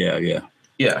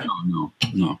 Yeah.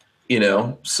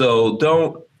 No. So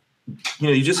don't.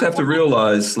 You just have to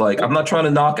realize, I'm not trying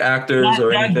to knock actors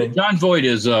or anything. John Voight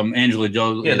is Angela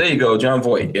Jolie. Yeah, there you go. John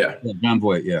Voight. Yeah. John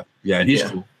Voight. Yeah. Yeah. And he's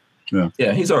cool.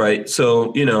 Yeah, he's all right.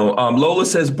 So, Lola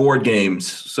says board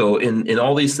games. So in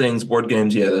all these things, board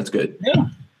games, yeah, that's good. Yeah.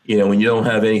 When you don't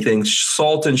have anything,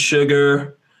 salt and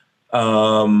sugar.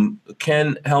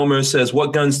 Ken Helmer says,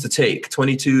 what guns to take?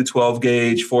 22, 12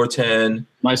 gauge, 410.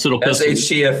 Nice little pistol.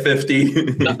 SHTF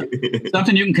 50.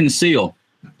 Something you can conceal.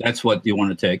 That's what you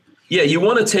want to take. Yeah, you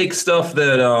want to take stuff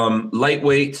that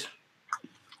lightweight,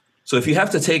 So if you have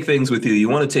to take things with you, you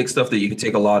want to take stuff that you can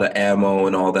take a lot of ammo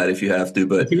and all that if you have to.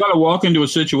 But if you got to walk into a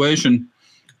situation,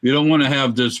 you don't want to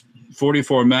have this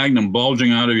 44 Magnum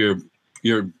bulging out of your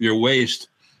waist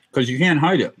because you can't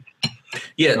hide it.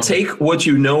 Yeah, take what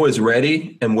you know is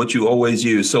ready and what you always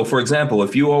use. So, for example,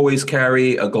 if you always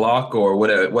carry a Glock or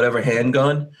whatever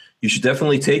handgun, you should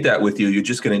definitely take that with you. You're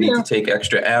just going to need to take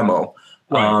extra ammo.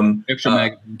 Right. Extra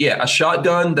magazine. Yeah, a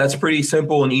shotgun, that's pretty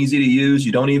simple and easy to use.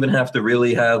 You don't even have to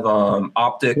really have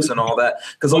optics and all that.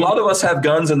 Because a lot of us have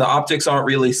guns and the optics aren't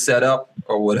really set up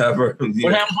or whatever.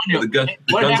 What happens on the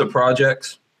guns are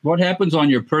projects. What happens on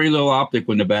your pretty little optic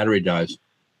when the battery dies?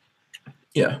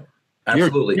 Yeah,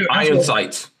 absolutely. Your iron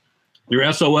sights.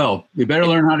 Your SOL. You better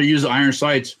learn how to use iron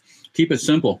sights. Keep it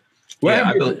simple.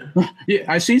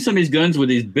 I've seen some of these guns with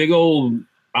these big old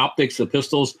optics of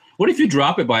pistols. What if you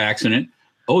drop it by accident?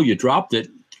 Oh, you dropped it,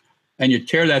 and you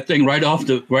tear that thing right off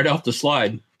the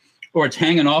slide, or it's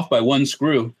hanging off by one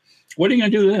screw. What are you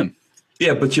going to do then?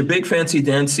 Yeah, but your big fancy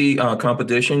dancy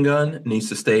competition gun needs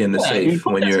to stay in the safe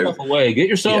when you're away. Get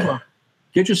yourself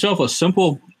a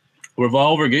simple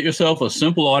revolver. Get yourself a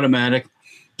simple automatic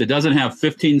that doesn't have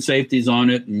 15 safeties on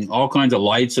it and all kinds of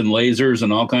lights and lasers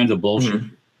and all kinds of bullshit.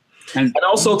 Mm-hmm. And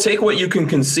also take what you can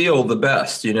conceal the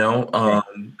best,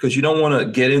 because you don't want to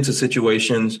get into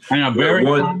situations. And a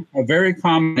very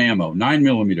common ammo,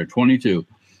 9mm, 22.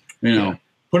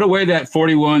 Put away that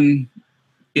 41.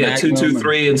 Yeah,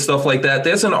 223 and stuff like that.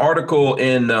 There's an article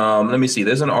in, let me see.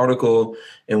 There's an article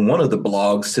in one of the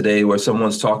blogs today where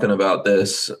someone's talking about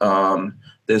this.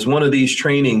 There's one of these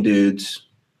training dudes.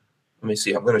 Let me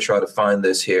see. I'm going to try to find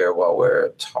this here while we're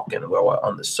talking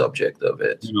on the subject of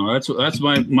it. That's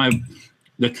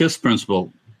the KISS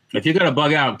principle. If you got to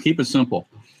bug out, keep it simple.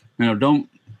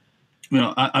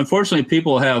 Unfortunately,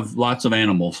 people have lots of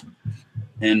animals,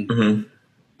 and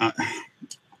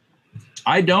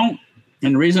I don't.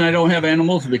 And the reason I don't have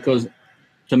animals is because,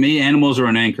 to me, animals are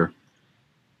an anchor.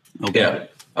 Okay. Yeah.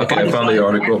 Okay. I found the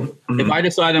article. If I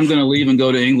decide I'm going to leave and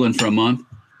go to England for a month,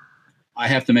 I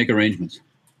have to make arrangements.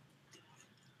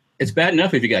 It's bad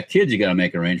enough if you got kids, you got to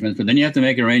make arrangements, but then you have to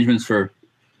make arrangements for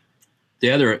the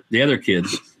other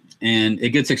kids, and it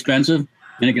gets expensive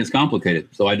and it gets complicated.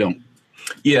 So I don't.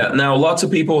 Yeah. Now, lots of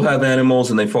people have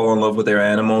animals and they fall in love with their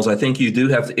animals. I think you do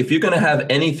have to, if you're going to have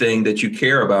anything that you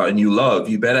care about and you love,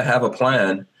 you better have a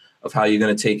plan of how you're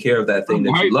going to take care of that thing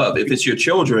that you love. If it's your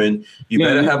children, you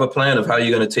better have a plan of how you're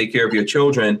going to take care of your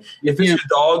children. If it's your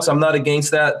dogs, I'm not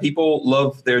against that. People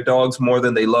love their dogs more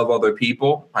than they love other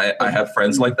people. I have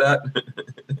friends like that.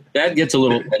 That gets a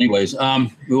little, anyways,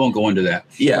 we won't go into that.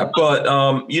 Yeah. But,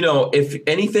 if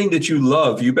anything that you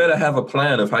love, you better have a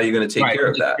plan of how you're going to take care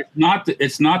of that.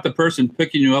 It's not the person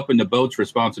picking you up in the boat's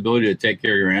responsibility to take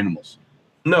care of your animals.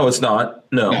 No, it's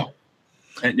not. No.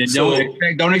 And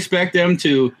don't expect them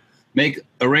to make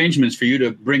arrangements for you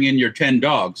to bring in your 10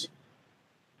 dogs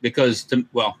because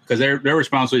their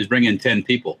responsibility is bring in 10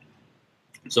 people.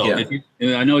 So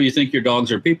I know you think your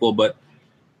dogs are people, but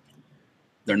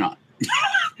they're not.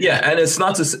 Yeah, and it's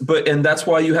not and that's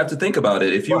why you have to think about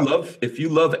it. If you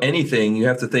love anything, you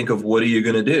have to think of what are you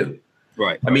going to do?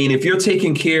 Right. I mean, if you're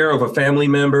taking care of a family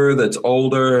member that's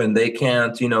older and they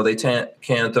can't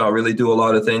really do a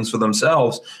lot of things for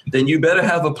themselves, then you better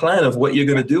have a plan of what you're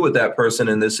going to do with that person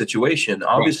in this situation.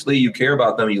 Obviously, you care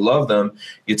about them, you love them,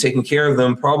 you're taking care of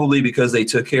them probably because they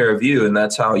took care of you, and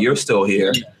that's how you're still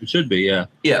here. It should be, yeah.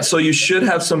 Yeah, so you should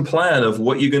have some plan of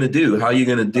what you're going to do, how you're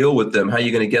going to deal with them, how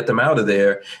you're going to get them out of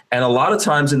there. And a lot of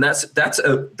times, and that's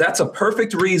a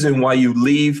perfect reason why you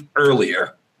leave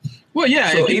earlier. Well,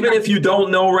 yeah. So even if you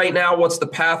don't know right now what's the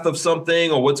path of something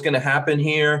or what's going to happen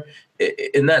here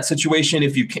in that situation,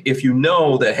 if you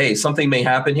know that, hey, something may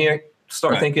happen here,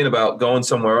 start thinking about going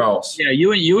somewhere else. Yeah,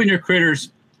 you and your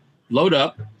critters load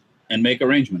up and make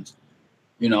arrangements.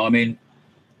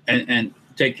 And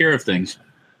take care of things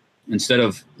instead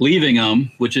of leaving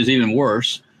them, which is even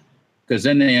worse because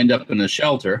then they end up in a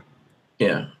shelter.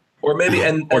 Yeah. Or maybe,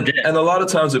 and a lot of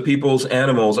times with people's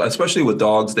animals, especially with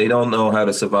dogs, they don't know how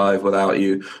to survive without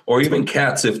you. Or even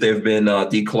cats, if they've been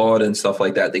declawed and stuff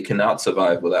like that, they cannot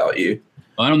survive without you.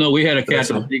 I don't know. We had a cat.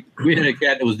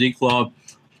 That was declawed,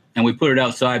 and we put it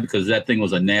outside because that thing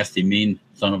was a nasty, mean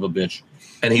son of a bitch.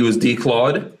 And he was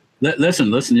declawed?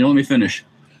 Listen. You let me finish.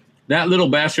 That little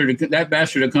bastard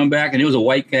had come back, and he was a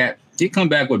white cat. He'd come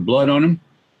back with blood on him,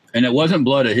 and it wasn't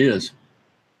blood of his.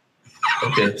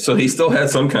 Okay, so he still had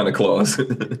some kind of claws.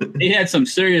 He had some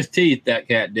serious teeth, that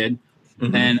cat did.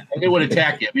 Mm-hmm. And it would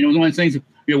attack you. I mean, it was one of those things,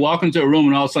 you're walking into a room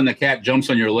and all of a sudden the cat jumps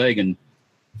on your leg and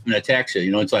attacks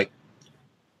you. It's like.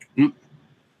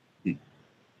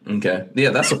 Okay. Yeah,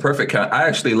 that's a perfect cat. I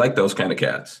actually like those kind of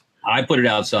cats. I put it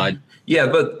outside. Yeah,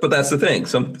 but that's the thing.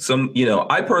 Some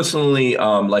I personally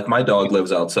like my dog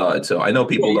lives outside, so I know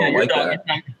people don't like that.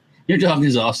 Your dog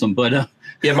is awesome, but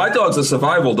yeah, my dog's a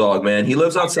survival dog, man. He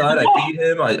lives outside. I feed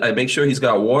him. I make sure he's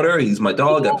got water. He's my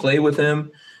dog. I play with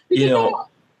him.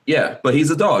 Yeah, but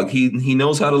he's a dog. He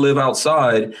knows how to live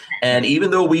outside, and even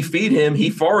though we feed him,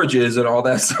 he forages and all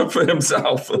that stuff for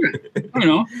himself.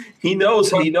 He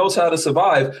knows how to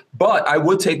survive. But I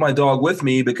would take my dog with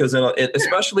me because,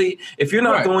 especially if you're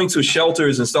not going to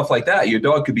shelters and stuff like that, your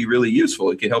dog could be really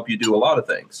useful. It can help you do a lot of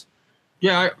things.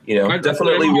 Yeah,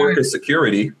 definitely work as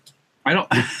security. I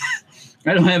don't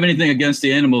have anything against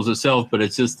the animals itself, but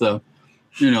it's just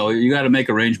you got to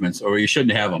make arrangements, or you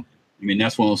shouldn't have them. I mean,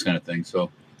 that's one of those kind of things. So.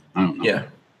 I don't know.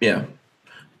 Yeah.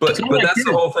 But that's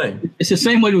the whole thing. It's the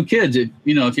same way with kids. If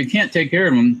you can't take care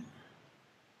of them.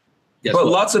 But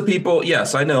lots of people,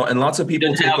 yes, I know. And lots of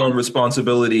people take on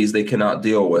responsibilities they cannot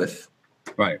deal with.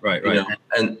 Right.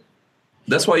 And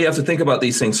that's why you have to think about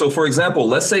these things. So, for example,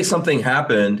 let's say something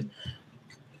happened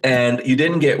and you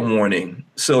didn't get warning.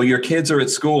 So your kids are at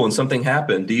school and something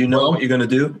happened. Do you know what you're going to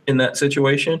do in that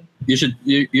situation? You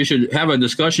should have a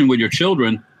discussion with your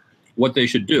children what they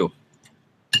should do.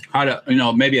 How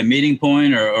to, maybe a meeting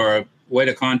point or a way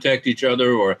to contact each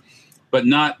other, but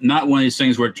not one of these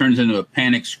things where it turns into a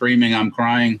panic, screaming, I'm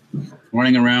crying,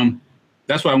 running around.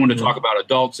 That's why I want to talk about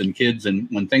adults and kids. And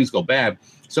when things go bad,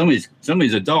 some of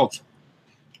these adults,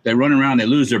 they run around, they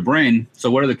lose their brain.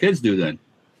 So what do the kids do then?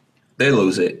 They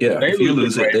lose it. Yeah. If you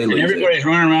lose it, they lose it. Everybody's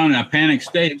running around in a panic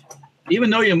state. Even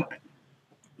though even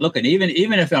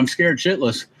if I'm scared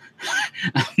shitless,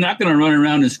 I'm not going to run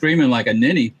around and screaming like a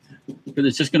ninny. Because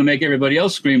it's just going to make everybody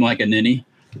else scream like a ninny,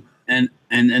 and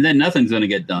then nothing's going to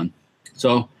get done.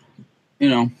 So,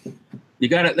 you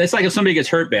got to. It's like if somebody gets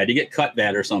hurt bad, you get cut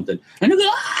bad or something, and you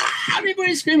go,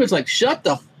 everybody's screaming. It's like, shut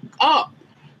the up.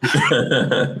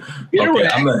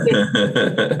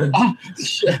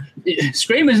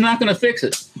 Screaming is not going to fix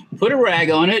it. Put a rag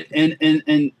on it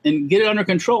and get it under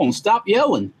control and stop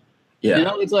yelling.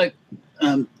 Yeah, it's like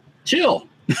chill.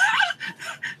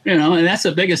 And that's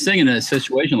the biggest thing in a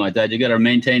situation like that. You got to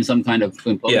maintain some kind of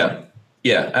composure.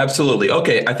 Yeah, absolutely.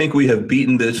 Okay, I think we have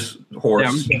beaten this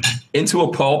horse into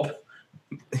a pulp.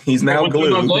 He's now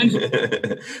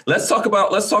glued. Let's talk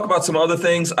about some other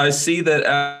things. I see that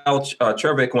Al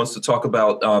Chervik wants to talk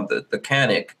about the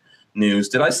Canik news.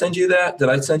 Did I send you that? Did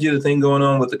I send you the thing going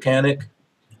on with the Canik?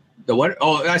 The what?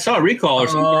 Oh, I saw a recall or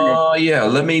something. Oh, yeah.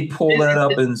 Let me pull that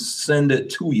up and send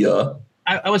it to you.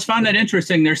 I was found that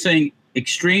interesting. They're saying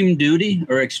extreme duty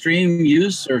or extreme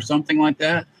use or something like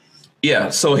that. Yeah.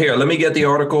 So here, let me get the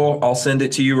article. I'll send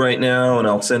it to you right now, and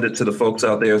I'll send it to the folks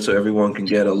out there so everyone can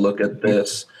get a look at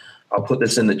this. I'll put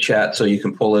this in the chat so you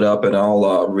can pull it up, and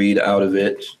I'll read out of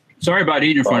it. Sorry about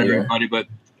eating in front of everybody, but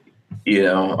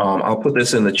I'll put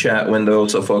this in the chat window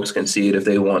so folks can see it if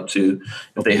they want to,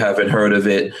 if they haven't heard of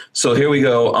it. So here we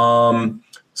go.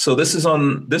 So this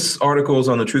article is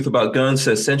on The Truth About Guns.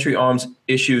 Says Century Arms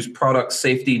issues product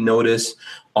safety notice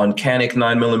on Canik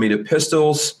 9mm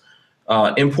pistols.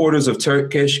 Importers of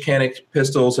Turkish Canik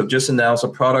pistols have just announced a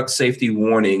product safety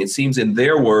warning. It seems, in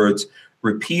their words,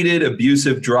 repeated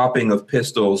abusive dropping of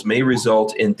pistols may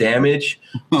result in damage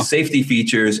to safety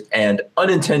features and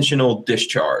unintentional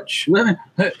discharge.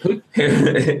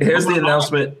 Here's the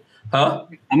announcement. Huh?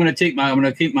 I'm going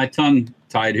to keep my tongue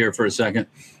tied here for a second.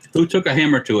 Who took a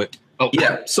hammer to it? Oh.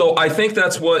 Yeah, so I think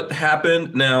that's what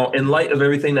happened. Now, in light of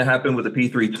everything that happened with the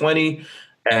P320,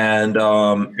 and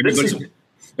everybody's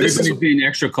being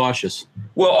extra cautious.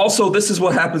 Well, also, this is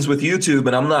what happens with YouTube,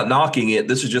 and I'm not knocking it.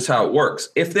 This is just how it works.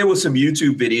 If there was some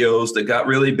YouTube videos that got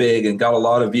really big and got a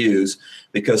lot of views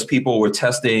because people were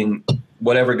testing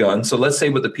whatever gun, so let's say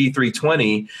with the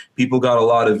P320, people got a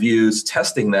lot of views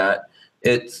testing that,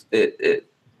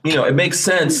 it makes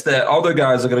sense that other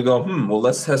guys are going to go, well,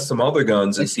 let's test some other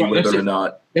guns and see whether or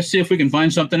not. Let's see if we can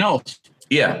find something else.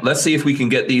 Yeah, let's see if we can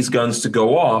get these guns to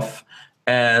go off.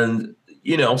 And,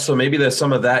 so maybe there's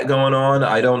some of that going on.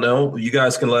 I don't know. You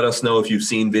guys can let us know if you've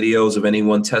seen videos of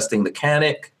anyone testing the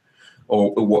Canik.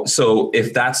 So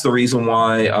if that's the reason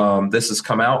why this has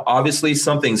come out, obviously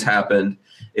something's happened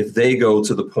if they go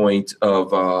to the point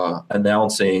of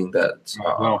announcing that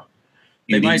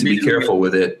you need to be careful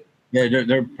with it. Yeah,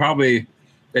 they've probably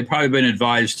been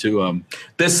advised to.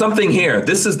 There's something here.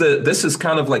 This is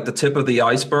kind of like the tip of the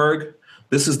iceberg.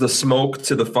 This is the smoke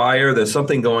to the fire. There's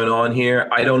something going on here.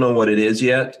 I don't know what it is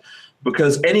yet,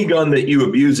 because any gun that you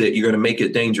abuse it, you're going to make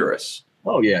it dangerous.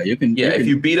 Oh yeah, you can. Yeah, if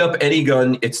you beat up any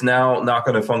gun, it's now not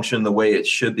going to function the way it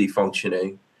should be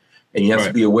functioning, and you have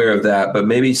to be aware of that. But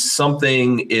maybe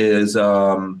something is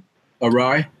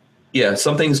awry. Yeah,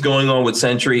 something's going on with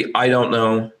Sentry. I don't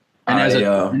know. And as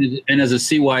a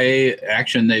CYA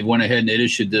action, they went ahead and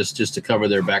issued this just to cover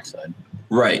their backside.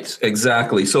 Right,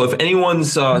 exactly. So if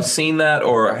anyone's seen that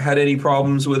or had any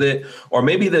problems with it, or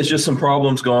maybe there's just some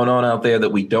problems going on out there that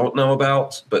we don't know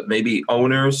about, but maybe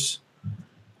owners.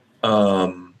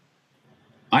 I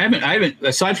haven't.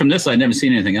 Aside from this, I've never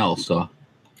seen anything else. So.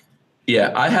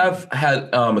 Yeah, I have had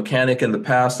a mechanic in the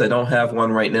past. I don't have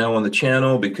one right now on the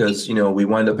channel because, we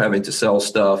wind up having to sell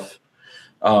stuff.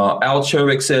 Al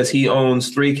Chervik says he owns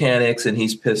 3 Canics and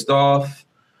he's pissed off.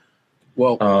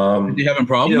 Well, is he having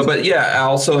problems? But yeah,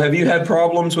 Al, so have you had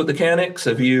problems with the Canics?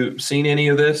 Have you seen any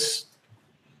of this?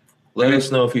 Let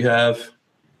us know if you have.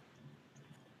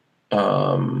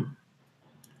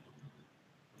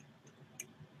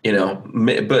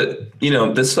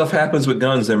 This stuff happens with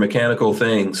guns. They're mechanical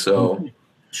things. So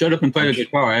shut up and play the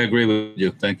guitar. I agree with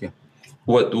you. Thank you.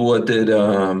 What did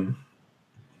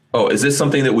is this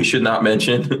something that we should not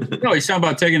mention? No, he's talking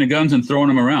about taking the guns and throwing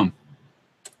them around.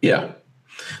 Yeah.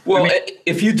 Well,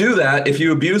 if you do that, if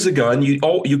you abuse a gun,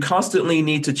 you constantly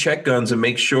need to check guns and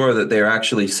make sure that they're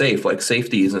actually safe, like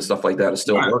safeties and stuff like that are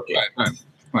still working.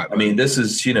 Right. I mean, this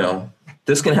is,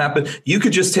 this can happen. You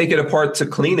could just take it apart to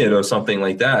clean it or something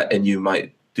like that, and you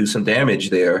might do some damage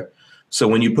there. So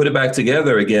when you put it back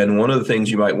together again, one of the things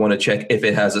you might want to check if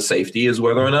it has a safety is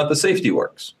whether or not the safety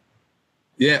works.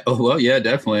 Yeah. Oh, well, yeah,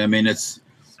 definitely. I mean,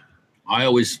 I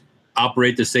always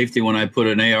operate the safety when I put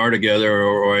an AR together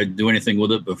or I do anything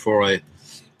with it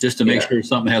just to make sure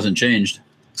something hasn't changed.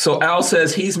 So Al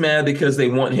says he's mad because they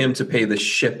want him to pay the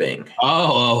shipping.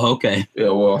 Oh, okay. Yeah,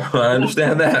 well, I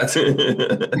understand that.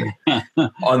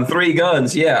 On 3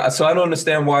 guns, yeah. So I don't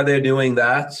understand why they're doing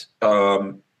that.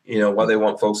 Why they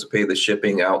want folks to pay the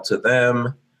shipping out to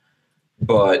them.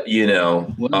 But,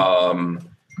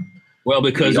 well,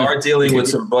 because we are dealing with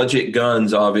some budget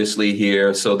guns, obviously,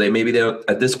 here. So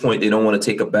at this point, they don't want to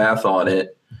take a bath on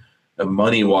it,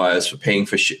 money-wise, for paying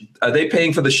for Are they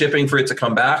paying for the shipping for it to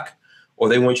come back? Or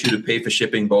they want you to pay for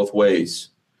shipping both ways?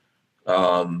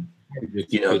 Then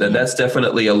that's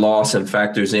definitely a loss and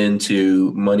factors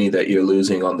into money that you're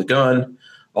losing on the gun.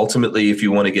 Ultimately, if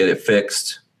you want to get it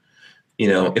fixed,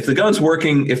 if the gun's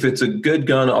working, if it's a good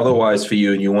gun otherwise for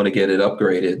you and you want to get it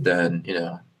upgraded, then,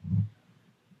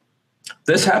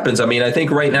 this happens. I mean, I think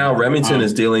right now Remington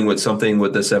is dealing with something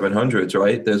with the 700s,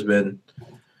 right? There's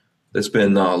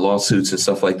been lawsuits and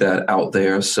stuff like that out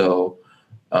there. So,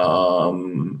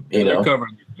 they're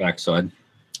covering the backside.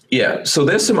 Yeah. So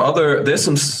there's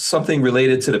something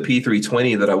related to the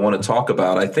P320 that I want to talk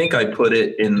about. I think I put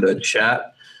it in the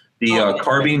chat. The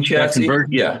carbine chassis.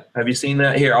 Yeah. Have you seen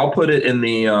that? Here, I'll put it in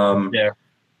the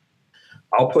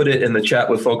I'll put it in the chat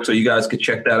with folks so you guys could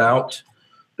check that out.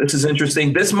 This is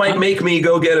interesting. This might make me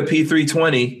go get a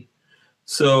P320.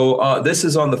 So this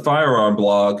is on the Firearm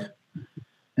blog.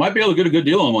 Might be able to get a good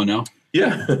deal on one now.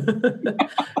 Yeah.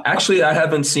 Actually, I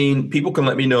haven't seen, people can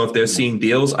let me know if they're seeing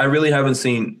deals. I really haven't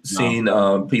seen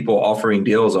people offering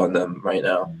deals on them right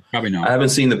now. Probably not. I haven't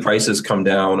seen the prices come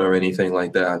down or anything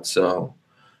like that. So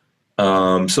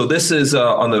this is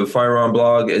on the Firearm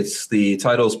blog. It's the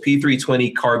title's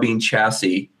P320 carbine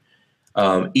chassis.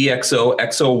 EXO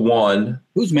X01.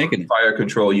 Who's making it? Fire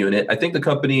control unit. I think the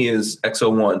company is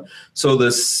X01. So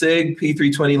the SIG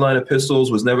P320 line of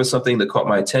pistols was never something that caught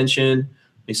my attention.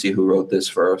 Let me see who wrote this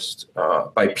first.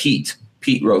 By Pete.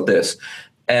 Pete wrote this.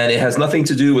 And it has nothing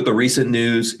to do with the recent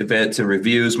news, events, and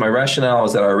reviews. My rationale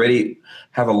is that I already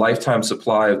have a lifetime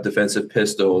supply of defensive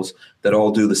pistols that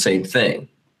all do the same thing.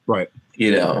 Right.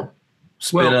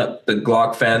 Spin up the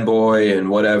Glock fanboy and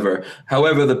whatever.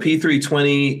 However, the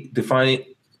P320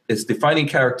 defining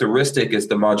characteristic is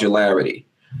the modularity.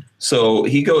 So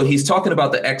he's talking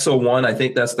about the X01. I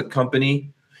think that's the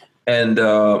company, and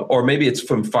or maybe it's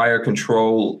from Fire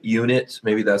Control Unit.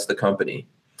 Maybe that's the company.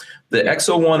 The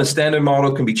X01, a standard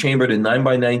model, can be chambered in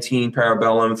 9x19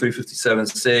 Parabellum, 357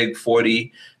 SIG,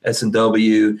 40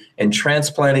 S&W, and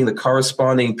transplanting the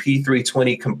corresponding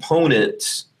P320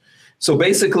 components. So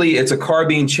basically, it's a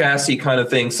carbine chassis kind of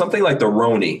thing, something like the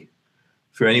Roni,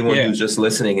 for anyone who's just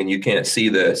listening and you can't see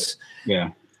this. Yeah.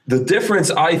 The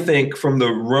difference, I think, from the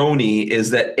Roni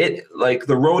is that the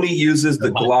Roni uses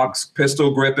the Glock's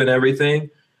pistol grip and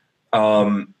everything.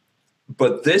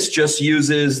 But this just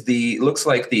uses looks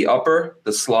like the upper,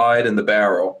 the slide, and the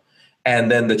barrel, and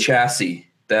then the chassis,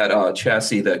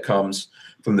 that comes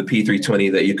from the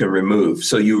P320 that you can remove.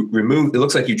 So you remove, it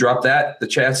looks like you drop the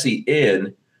chassis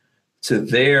in to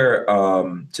the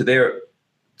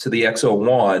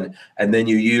X01, and then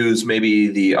you use maybe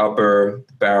the upper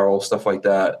barrel, stuff like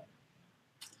that.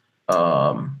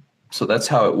 So that's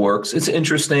how it works. It's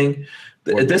interesting.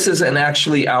 This isn't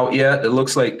actually out yet. It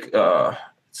looks like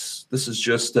this is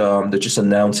just they're just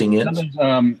announcing it.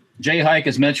 Jay Hike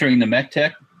is measuring the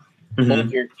MechTech.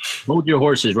 Mm-hmm. Hold your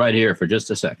horses right here for just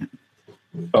a second.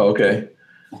 Oh, okay.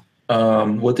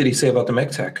 What did he say about the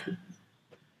MechTech?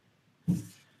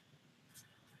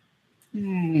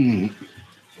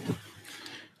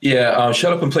 Yeah,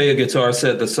 Shut Up and Play a Guitar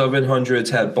said the 700s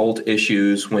had bolt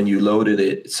issues when you loaded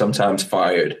it, sometimes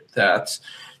fired. That's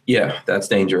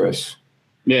dangerous.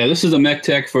 Yeah, this is a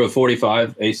MechTech for a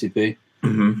 45 ACP,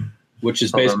 which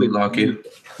is basically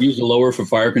use a lower for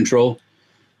fire control.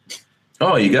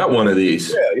 Oh, you got one of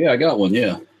these? Yeah, I got one.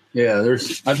 Yeah.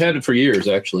 I've had it for years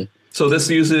actually. So this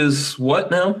uses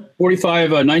what now?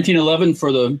 45 1911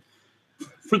 for the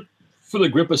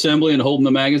grip assembly and holding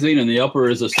the magazine, and the upper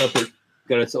is a separate.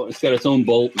 It's got its own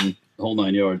bolt and the whole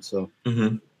 9 yards. So, I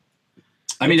mean,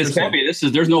 it's heavy.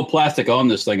 There's no plastic on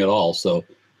this thing at all. So,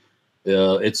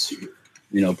 it's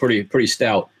pretty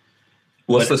stout.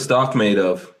 What's the stock made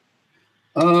of?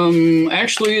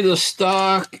 Actually, the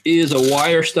stock is a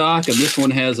wire stock, and this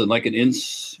one has like an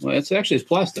inch. Well, it's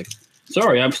plastic.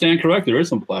 Sorry, I'm standing corrected. There is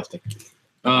some plastic.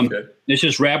 Okay. It's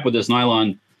just wrapped with this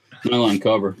nylon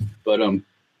cover.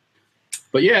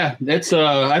 But yeah, that's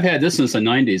I've had this since the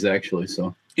 90s actually.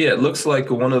 So yeah, it looks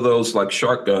like one of those like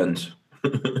shark guns.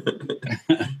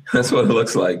 That's what it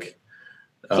looks like.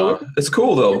 It's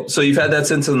cool though. So you've had that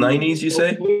since the 90s, you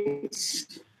say?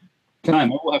 Time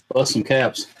we'll have to bust some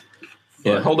caps.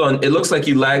 Yeah, hold on. It looks like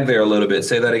you lagged there a little bit.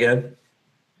 Say that again.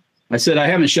 I said I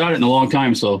haven't shot it in a long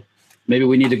time, so maybe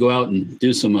we need to go out and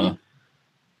do some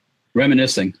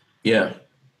reminiscing. Yeah.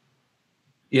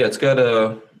 Yeah, it's got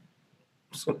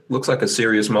looks like a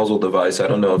serious muzzle device. I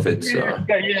don't know if it's. Yeah,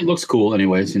 it looks cool,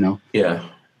 anyways. Yeah.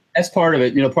 That's part of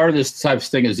it. Part of this type of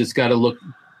thing is it's got to look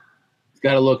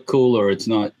cool, or it's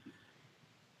not.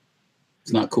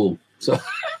 It's not cool. So.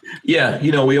 Yeah,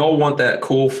 we all want that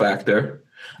cool factor.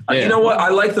 You know what? I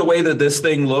like the way that this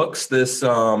thing looks. This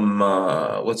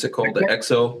what's it called? The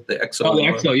EXO. The EXO. Oh, the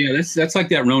EXO. Yeah, that's like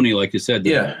that Roni, like you said.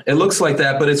 Yeah, it looks like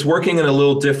that, but it's working in a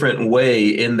little different way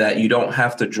in that you don't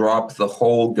have to drop the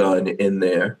whole gun in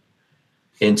there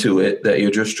into it. That you're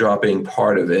just dropping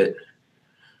part of it,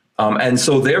 and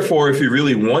so therefore, if you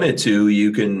really wanted to,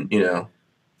 you can,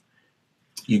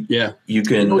 you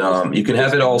can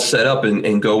have it all set up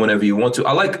and go whenever you want to.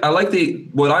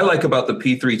 What I like about the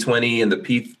P320 and the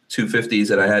P250s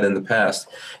that I had in the past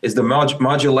is the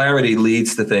modularity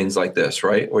leads to things like this,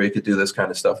 right? Where you could do this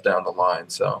kind of stuff down the line.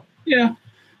 So yeah,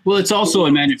 well, it's also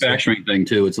a manufacturing thing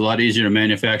too. It's a lot easier to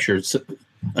manufacture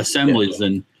assemblies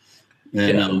than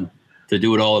to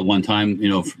do it all at one time.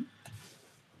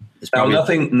 Now,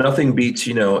 nothing beats,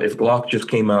 if Glock just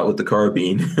came out with the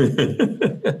carbine.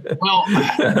 Well,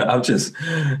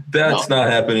 that's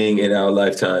not happening in our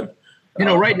lifetime.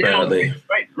 Right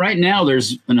now,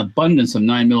 there's an abundance of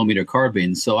 9mm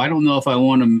carbines. So I don't know if I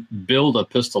want to build a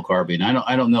pistol carbine.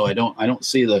 I don't know. I don't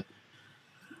see the.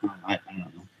 I don't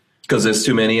know. Because there's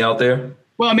too many out there.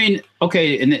 Well, I mean,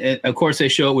 okay, and of course they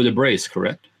show it with a brace,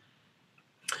 correct?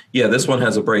 Yeah, this one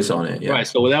has a brace on it. Yeah. Right.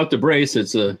 So without the brace,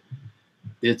 it's a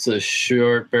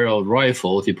short-barreled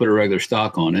rifle if you put a regular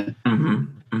stock on it. You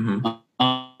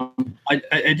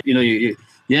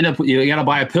end up you got to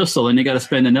buy a pistol and you got to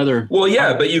spend another. Well,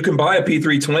 yeah, but you can buy a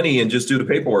P320 and just do the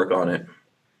paperwork on it.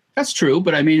 That's true,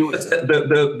 but I mean,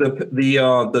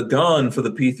 the gun for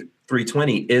the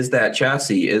P320 is that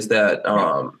chassis, is that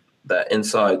that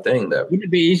inside thing. That wouldn't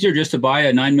it be easier just to buy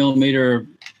a 9mm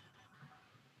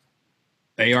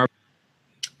AR?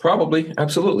 Probably,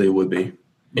 absolutely, it would be.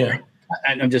 Yeah.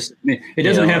 I'm just. It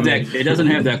doesn't have that. It doesn't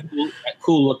have that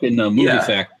cool looking movie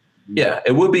factor. Yeah,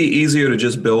 it would be easier to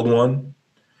just build one.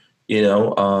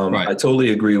 Right. I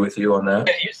totally agree with you on that.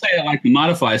 Yeah, you say I like to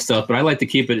modify stuff, but I like to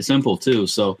keep it simple too.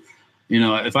 So,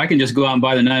 if I can just go out and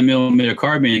buy the 9mm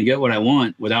carbine and get what I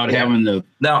want without having to.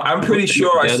 Now, I'm pretty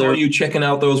sure I saw you checking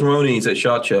out those Ronis at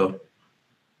SHOT Show.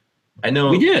 I know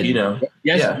we did.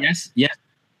 Yes.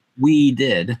 We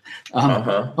did.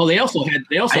 Oh, they also had.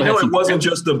 I know it wasn't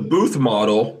just the booth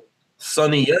model,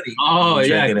 Sunny Yeti. Oh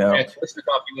yeah,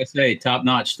 Kalashnikov USA, top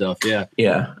notch stuff. Yeah.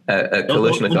 Yeah, at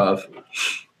Kalashnikov.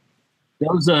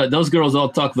 Those girls all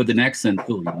talk with an accent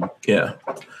too. Yeah.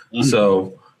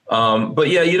 So, but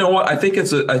yeah, you know what? I think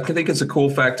it's a cool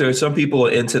factor. Some people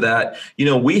are into that.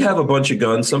 We have a bunch of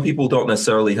guns. Some people don't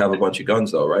necessarily have a bunch of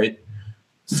guns, though, right?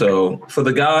 So for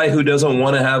the guy who doesn't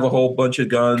want to have a whole bunch of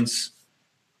guns,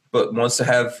 but wants to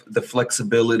have the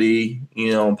flexibility,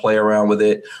 and play around with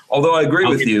it. Although I agree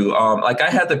with you. Like I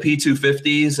had the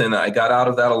P250s and I got out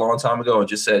of that a long time ago and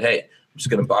just said, hey, I'm just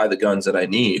going to buy the guns that I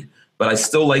need. but I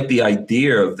still like the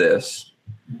idea of this.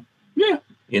 Yeah.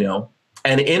 You know,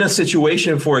 and in a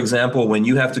situation, for example, when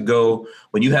you have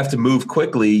to move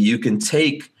quickly, you can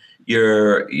take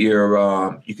your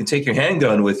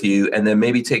handgun with you, and then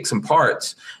maybe take some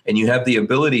parts, and you have the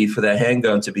ability for that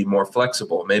handgun to be more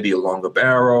flexible, maybe a longer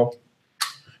barrel.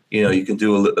 You know, you can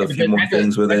do a few more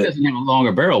things with it. It doesn't have a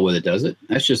longer barrel with it, does it?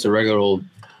 That's just a regular old.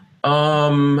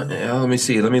 Yeah, let me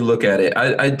see. Let me look at it.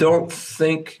 I don't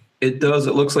think it does.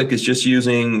 It looks like it's just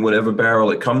using whatever barrel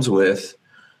it comes with,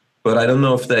 but I don't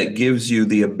know if that gives you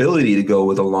the ability to go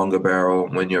with a longer barrel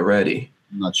when you're ready.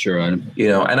 I'm not sure. You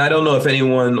know, and I don't know if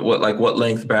anyone what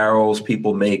length barrels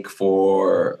people make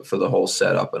for the whole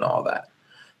setup and all that,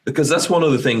 because that's one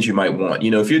of the things you might want.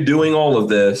 You know, if you're doing all of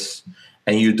this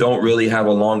and you don't really have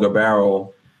a longer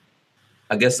barrel,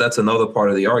 I guess that's another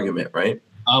part of the argument, right?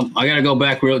 I got to go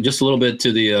back just a little bit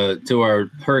to the to our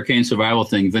hurricane survival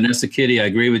thing. Vanessa Kitty, I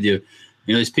agree with you.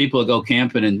 You know, these people that go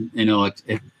camping and, you know,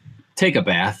 take a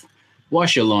bath,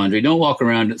 wash your laundry. Don't walk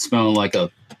around smelling like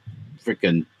a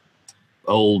freaking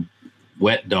old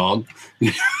wet dog.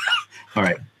 All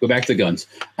right, go back to guns.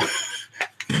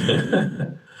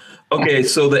 Okay,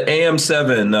 so the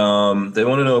AM7, they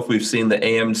want to know if we've seen the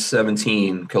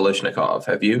AM17 Kalashnikov.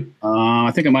 Have you?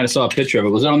 I think I might have saw a picture of it.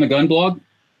 Was it on the gun blog?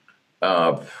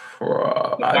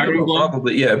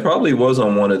 Probably, yeah, it probably was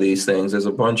on one of these things. There's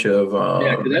a bunch of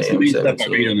yeah, that's the main stuff I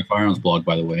read on the firearms blog,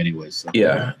 by the way. Anyways, so.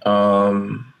 Yeah.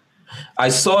 I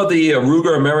saw the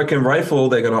Ruger American rifle.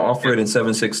 They're going to offer it in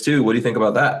 7.62. What do you think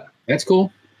about that? That's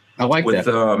cool. I like that.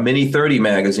 With mini 30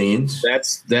 magazines.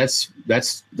 That's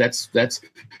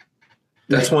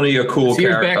one of your cool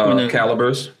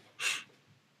calibers.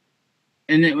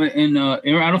 And I don't know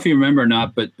if you remember or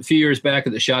not, but a few years back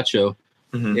at the SHOT Show,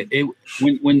 when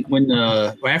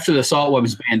after the assault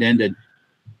weapons ban ended,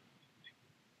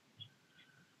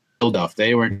 off,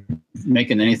 they weren't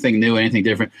making anything new, anything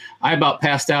different. I about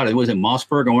passed out. It was in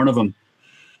Mossberg, and one of them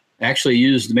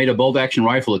actually made a bolt action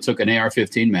rifle that took an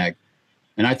AR-15 mag,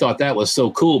 and I thought that was so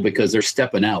cool because they're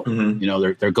stepping out. You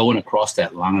know, they're going across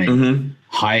that line,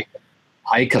 high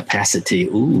capacity.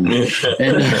 Ooh,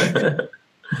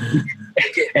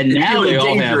 and now they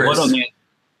all have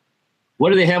what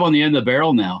do they have on the end of the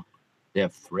barrel now? They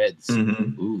have threads.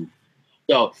 Ooh,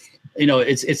 so. You know,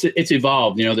 it's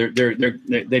evolved. You know,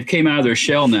 they've came out of their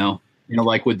shell now. You know,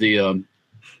 like with the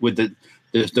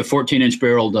 14-inch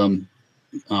barreled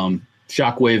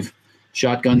Shockwave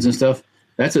shotguns and stuff.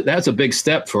 That's a big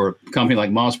step for a company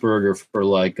like Mossberg or for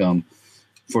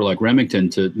like Remington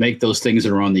to make those things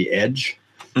that are on the edge.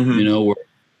 You know, where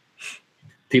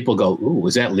people go, "Ooh,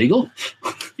 is that legal?"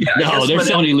 Yeah, no, they're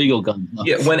selling illegal guns. No.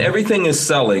 Yeah, when everything is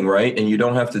selling, right, and you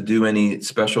don't have to do any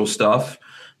special stuff,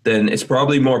 then it's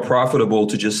probably more profitable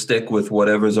to just stick with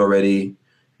whatever's already,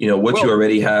 you know, what you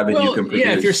already have and you can produce.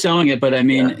 Yeah, if you're selling it. But I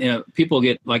mean, you know, people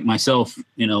get like myself,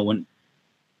 you know, when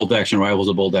bolt action rifle is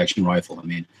a bolt action rifle. I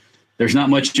mean, there's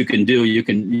not much you can do. You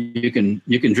can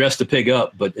dress the pig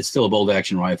up, but it's still a bolt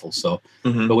action rifle. So,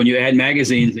 but when you add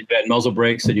magazines, and you add muzzle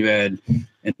brakes, and you add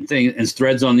and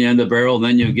threads on the end of the barrel,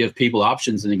 then you give people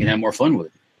options, and you can have more fun with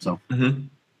it. So,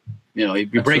 you know,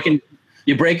 you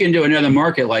break into another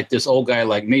market like this old guy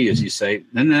like me, as you say,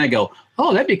 and then I go,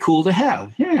 oh, that'd be cool to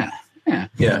have. Yeah.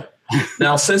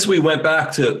 Now, since we went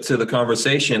back to the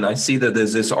conversation, I see that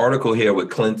there's this article here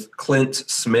with Clint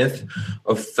Smith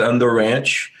of Thunder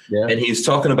Ranch, and he's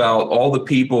talking about all the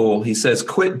people. He says,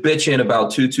 quit bitching about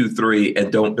 223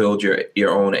 and don't build your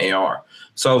own AR.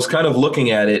 So I was kind of looking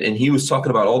at it, and he was talking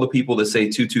about all the people that say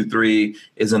 223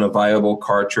 isn't a viable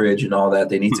cartridge and all that.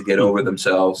 They need to get over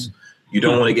themselves. You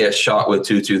don't want to get shot with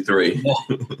 223,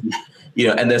 you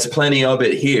know, and there's plenty of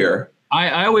it here.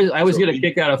 I always get a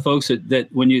kick out of folks that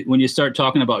when you start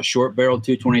talking about short barrel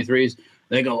 223s,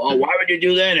 they go, oh, why would you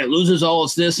do that? It loses all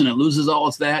its this and it loses all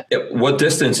its that. Yeah, what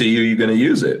distance are you going to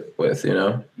use it with? You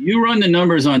know, you run the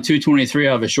numbers on 223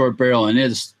 out of a short barrel, and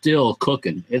it's still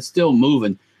cooking. It's still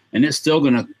moving, and it's still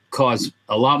going to cause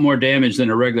a lot more damage than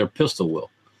a regular pistol will.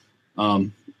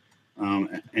 And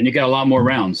you got a lot more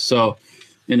rounds, so.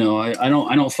 You know, I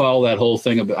don't follow that whole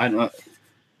thing about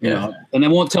you know, and I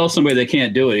won't tell somebody they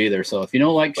can't do it either. So if you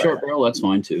don't like short barrel, that's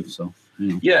fine too. So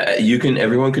you know. Yeah,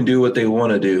 everyone can do what they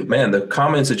want to do. Man, the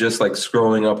comments are just like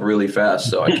scrolling up really fast,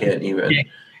 so I can't even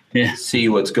see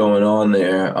what's going on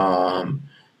there.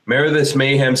 Meredith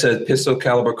Mayhem said pistol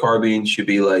caliber carbine should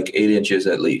be like 8 inches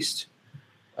at least.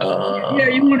 You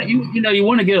want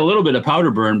to get a little bit of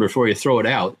powder burn before you throw it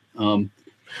out.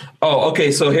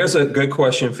 Okay. So here's a good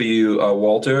question for you,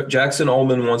 Walter. Jackson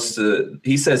Ullman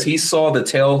he says he saw the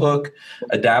tail hook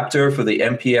adapter for the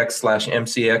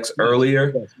MPX/MCX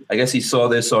earlier. I guess he saw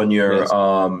this on your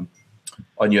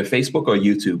on your Facebook or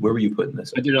YouTube? Where were you putting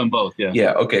this? I did it on both. Yeah.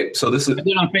 Yeah. Okay. So this is. I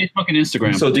did it on Facebook and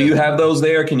Instagram. So do you have those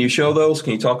there? Can you show those?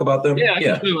 Can you talk about them?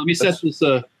 Yeah. Let me set this.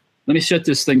 Let me shut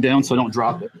this thing down so I don't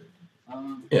drop it.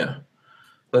 Yeah.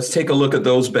 Let's take a look at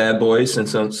those bad boys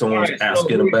since someone's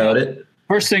asking about it.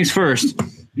 First things first.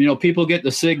 People get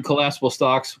the SIG collapsible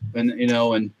stocks, and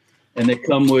they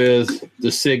come with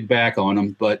the SIG back on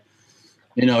them, but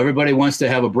everybody wants to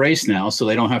have a brace now, so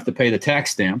they don't have to pay the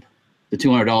tax stamp, the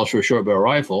 $200 for a short barrel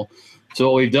rifle. So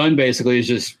what we've done basically is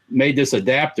just made this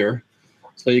adapter,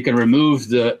 so you can remove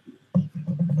the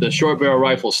short barrel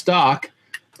rifle stock,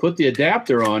 put the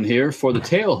adapter on here for the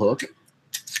tail hook,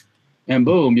 and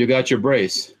boom, you got your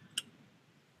brace.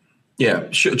 Yeah,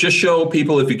 just show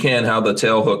people if you can how the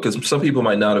tail hook, because some people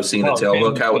might not have seen the tail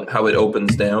hook, how it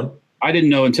opens down. I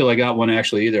didn't know until I got one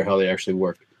actually either how they actually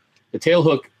work. The tail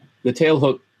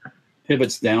hook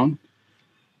pivots down,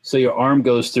 so your arm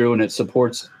goes through and it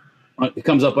supports. It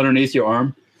comes up underneath your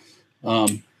arm.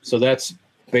 So that's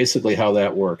basically how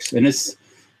that works. And it's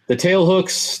the tail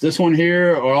hooks. This one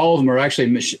here, or all of them, are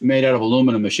actually made out of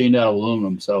aluminum, machined out of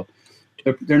aluminum. So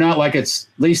they're not like at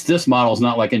least this model is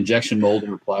not like injection molded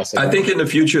or plastic. I think in the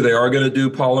future they are going to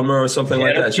do polymer or something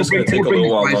like that. It's just going to take a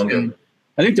little while longer.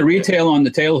 I think the retail on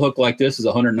the tail hook like this is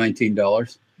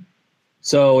 $119.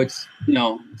 So it's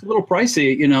it's a little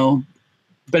pricey,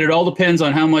 but it all depends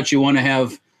on how much you want to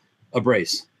have a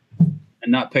brace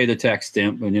and not pay the tax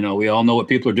stamp. And we all know what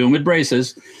people are doing with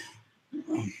braces.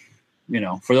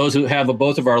 For those who have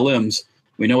both of our limbs,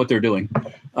 we know what they're doing.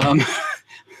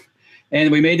 And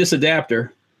we made this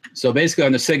adapter. So basically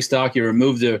on the SIG stock, you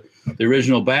remove the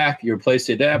original back, you replace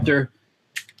the adapter,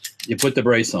 you put the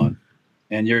brace on,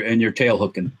 and you're tail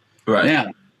hooking. Right.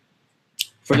 Now,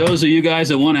 for those of you guys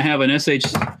that want to have an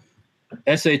SHF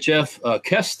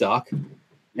KEF stock,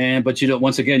 but you don't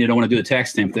want to do the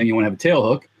tax stamp thing, you want to have a tail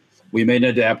hook, we made an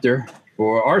adapter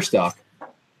for our stock.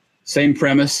 Same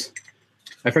premise.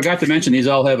 I forgot to mention these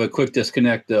all have a quick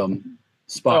disconnect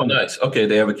spot. Oh, nice. Okay,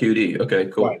 they have a QD. Okay,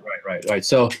 cool. Right.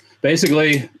 So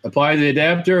basically, apply the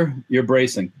adapter, you're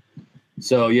bracing.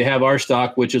 So you have our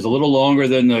stock, which is a little longer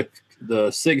than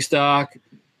the SIG stock,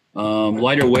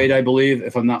 lighter weight, I believe,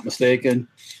 if I'm not mistaken,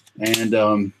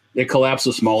 and it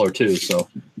collapses smaller too. So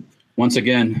once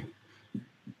again,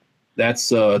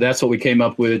 that's what we came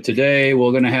up with today.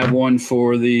 We're going to have one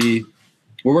we're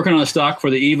working on a stock for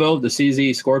the Evo, the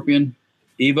CZ Scorpion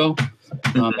Evo.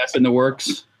 That's in the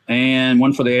works. And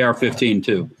one for the AR-15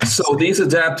 too. So these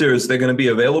adapters, they're going to be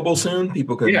available soon?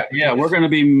 People can. Yeah. We're going to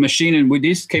be machining.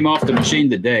 These came off the machine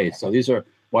today, so these are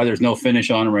why there's no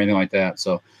finish on them or anything like that.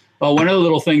 So, one other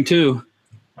little thing too,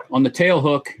 on the tail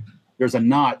hook, there's a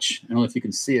notch. I don't know if you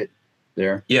can see it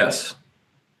there. Yes.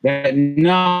 That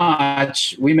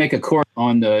notch, we make a cord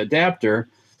on the adapter,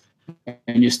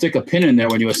 and you stick a pin in there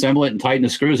when you assemble it and tighten the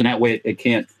screws, and that way it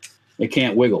can't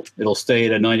wiggle. It'll stay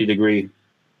at a 90-degree.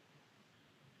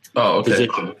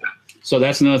 Position. So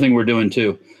that's another thing we're doing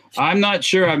too. I'm not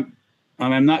sure.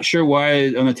 I'm not sure why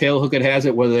on the tail hook it has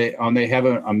it. Whether they have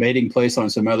a mating place on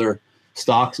some other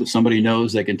stocks. If somebody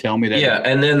knows, they can tell me that. Yeah,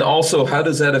 and then also, how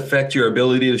does that affect your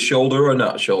ability to shoulder or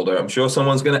not shoulder? I'm sure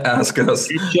someone's going to ask us.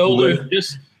 It's shoulder.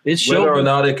 It's whether or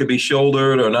not it could be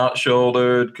shouldered or not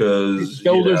shouldered, because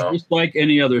shoulders just like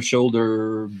any other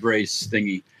shoulder brace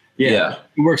thingy. Yeah,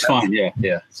 it works fine.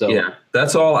 Yeah. So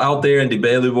that's all out there and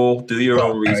debatable. Do your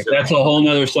own research. That's a whole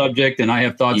nother subject, and I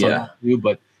have thoughts on that too.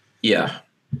 But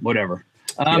whatever.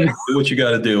 Do what you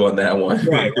got to do on that one.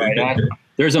 Right.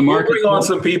 There's a market. We'll bring on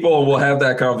some people, and we'll have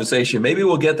that conversation. Maybe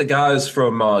we'll get the guys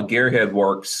from Gearhead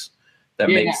Works that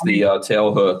makes the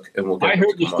tail hook, and we'll. I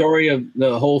heard the story of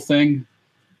the whole thing,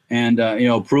 and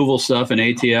approval stuff and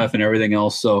ATF and everything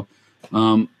else. So,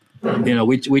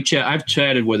 I've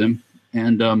chatted with him.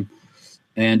 And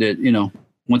it,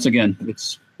 once again,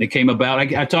 it came about.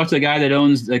 I talked to the guy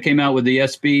that came out with the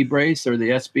SB brace or the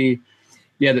SB,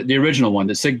 the original one,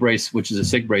 the SIG brace, which is a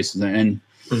SIG brace, and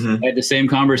I had the same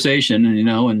conversation, and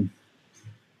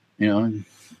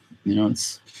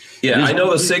it's. Yeah, I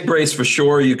know the SIG brace for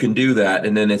sure. You can do that,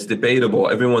 and then it's debatable.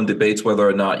 Everyone debates whether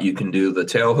or not you can do the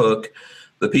tail hook.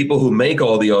 The people who make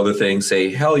all the other things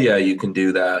say, hell yeah, you can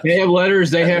do that. They have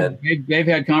letters. They've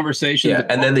had conversations. Yeah,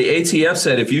 and then the ATF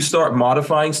said if you start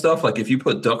modifying stuff, like if you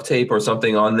put duct tape or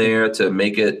something on there to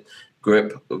make it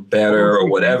grip better or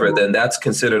whatever, then that's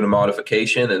considered a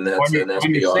modification, and that's an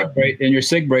SBR. In your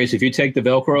SIG brace, if you take the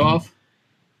Velcro off.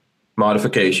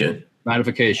 Modification,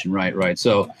 right.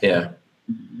 So yeah.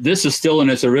 This is still in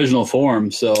its original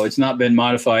form, so it's not been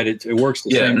modified. It works the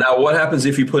same. Now, what happens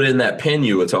if you put in that pin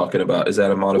you were talking about? Is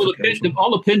that a modification?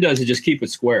 All the pin does is just keep it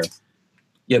square.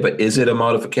 Yeah, but is it a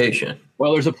modification?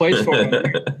 Well, there's a place for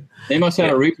it. They must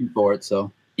have a reason for it.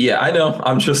 So. Yeah, I know.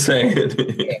 I'm just saying.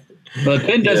 But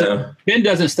the pin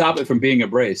doesn't stop it from being a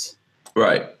brace.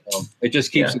 Right. So it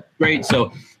just keeps it straight,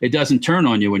 so it doesn't turn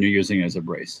on you when you're using it as a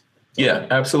brace. So. Yeah,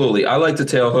 absolutely. I like the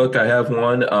tail hook. I have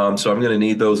one, so I'm going to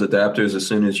need those adapters as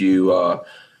soon as you know.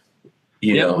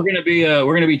 We're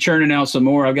going to be churning out some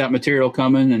more. I've got material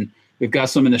coming, and we've got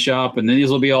some in the shop, and then these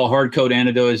will be all hard coat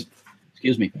anodized.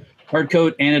 Hard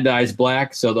coat anodized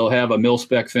black, so they'll have a mil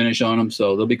spec finish on them,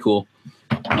 so they'll be cool.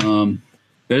 But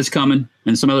it's coming,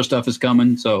 and some other stuff is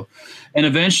coming. So, and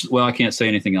eventually, well, I can't say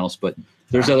anything else, but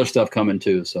there's other stuff coming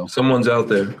too. So someone's out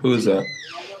there. Who is that?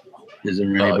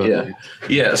 Isn't anybody?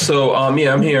 Yeah. So I'm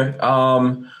here.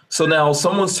 So now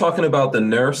someone's talking about the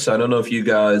nurse. I don't know if you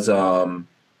guys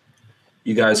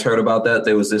heard about that.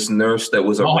 There was this nurse that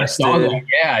was arrested. I saw that.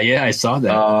 Yeah, I saw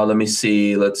that. Let me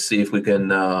see. Let's see if we can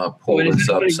pull this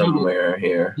up somewhere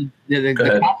here.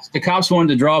 The cops wanted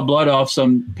to draw blood off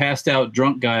some passed out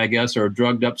drunk guy, I guess, or a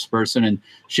drugged up person, and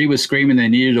she was screaming they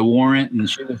needed a warrant, and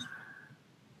she was.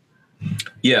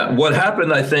 Yeah, what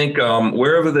happened? I think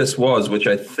wherever this was, which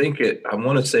I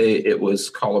want to say it was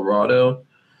Colorado,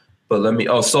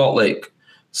 but Salt Lake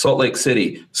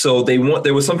City. So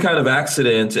there was some kind of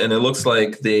accident, and it looks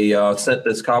like they sent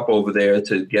this cop over there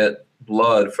to get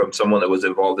blood from someone that was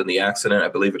involved in the accident. I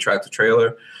believe a tractor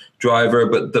trailer driver.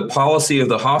 But the policy of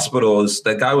the hospital is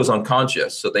that guy was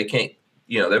unconscious, so they can't.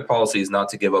 Their policy is not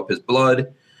to give up his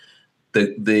blood.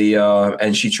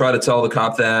 And she tried to tell the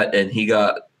cop that, and he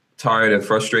got tired and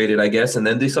frustrated, I guess, and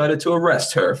then decided to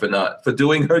arrest her for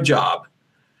doing her job.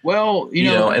 Well,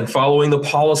 and following the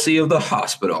policy of the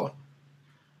hospital.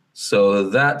 So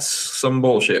that's some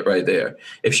bullshit right there.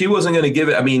 If she wasn't going to give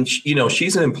it,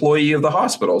 she's an employee of the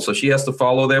hospital, so she has to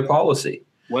follow their policy.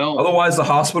 Well, otherwise the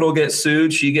hospital gets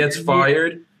sued, she gets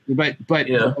fired. But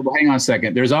hang on a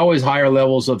second. There's always higher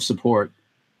levels of support.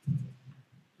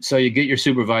 So you get your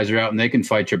supervisor out and they can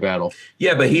fight your battle.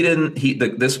 Yeah, but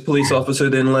this police officer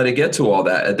didn't let it get to all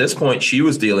that. At this point, she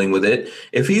was dealing with it.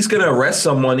 If he's going to arrest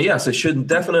someone, yes, it should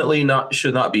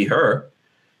not be her.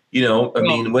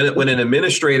 When an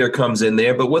administrator comes in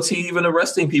there, but what's he even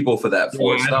arresting people for that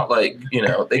for? It's not like, I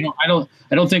don't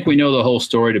think we know the whole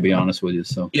story, to be honest with you.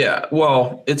 So yeah,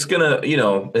 well, it's gonna,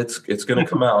 it's gonna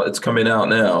come out. It's coming out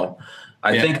now.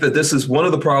 I think that this is one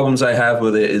of the problems I have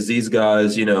with it is these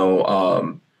guys,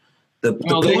 the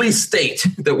police state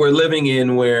that we're living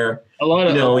in, where a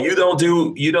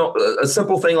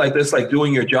simple thing like this, like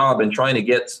doing your job and trying to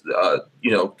get,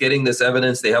 getting this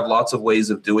evidence. They have lots of ways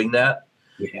of doing that.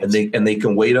 And they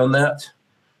can wait on that,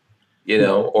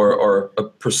 or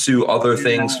pursue other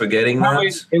things for getting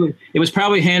that. It was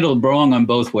probably handled wrong on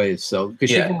both ways. So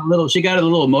because she got a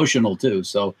little emotional too.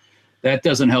 So that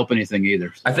doesn't help anything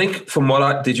either. I think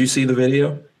did you see the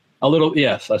video? A little,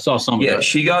 yes, I saw some. Yeah,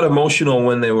 she got emotional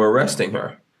when they were arresting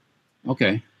her.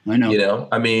 Okay, I know.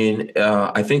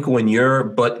 I think when your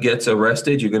butt gets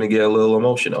arrested, you're going to get a little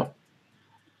emotional.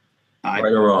 Right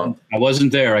or wrong? I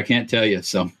wasn't there. I can't tell you.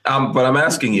 So, but I'm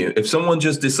asking you, if someone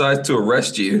just decides to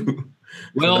arrest you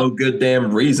for no good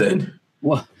damn reason,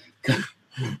 well,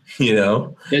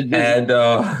 and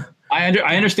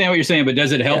I understand what you're saying, but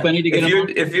does it help any to get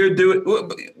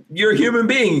you're a human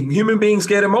being. Human beings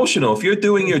get emotional. If you're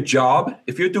doing your job,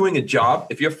 if you're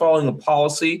following a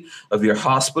policy of your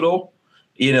hospital,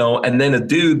 and then a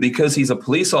dude, because he's a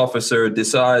police officer,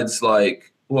 decides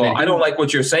like, well, I don't like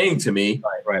what you're saying to me.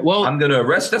 Right. Well, I'm going to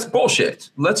arrest. That's bullshit.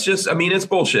 It's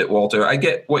bullshit, Walter. I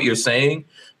get what you're saying,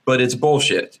 but it's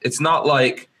bullshit. It's not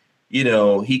like,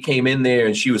 he came in there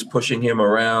and she was pushing him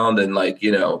around and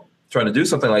trying to do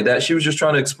something like that. She was just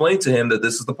trying to explain to him that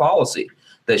this is the policy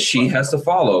that she has to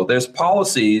follow. There's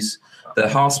policies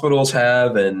that hospitals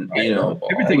have and,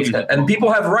 everything. And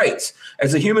people have rights.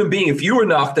 As a human being, if you were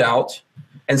knocked out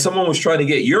and someone was trying to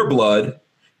get your blood,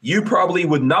 you probably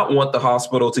would not want the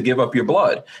hospital to give up your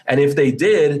blood. And if they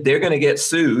did, they're going to get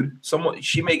sued.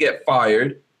 She may get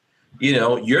fired.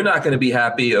 You're not going to be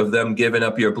happy of them giving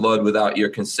up your blood without your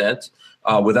consent,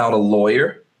 without a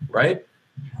lawyer, right?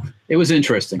 It was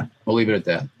interesting. We'll leave it at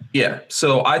that. Yeah.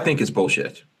 So I think it's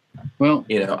bullshit. Well,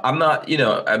 I'm not,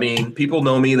 people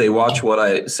know me. They watch what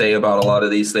I say about a lot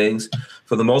of these things.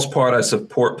 For the most part, I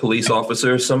support police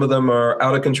officers. Some of them are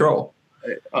out of control.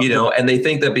 And they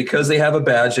think that because they have a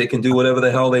badge, they can do whatever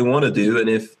the hell they want to do.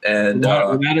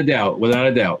 Without a doubt,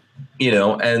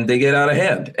 and they get out of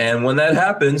hand. And when that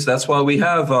happens, that's why we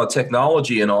have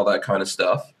technology and all that kind of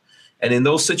stuff. And in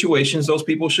those situations, those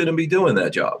people shouldn't be doing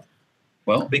that job.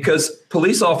 Well, because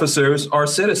police officers are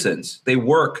citizens. They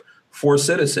work for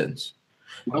citizens.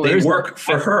 they work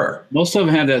for her. Most of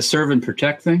them have that serve and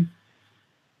protect thing.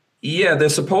 Yeah, they're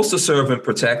supposed to serve and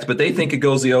protect, but they think it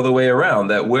goes the other way around,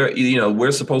 that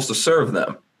we're supposed to serve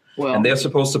them. Well, and they're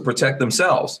supposed to protect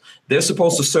themselves. They're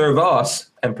supposed to serve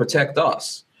us and protect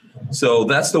us. So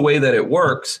that's the way that it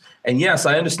works. And yes,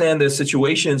 I understand there's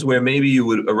situations where maybe you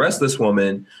would arrest this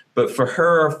woman, but for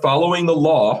her following the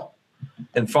law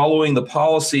and following the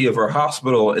policy of her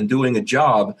hospital and doing a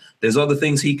job, there's other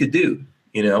things he could do,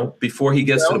 before he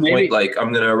gets to the point like,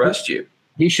 I'm going to arrest you.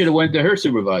 He should have went to her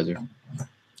supervisor.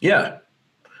 Yeah.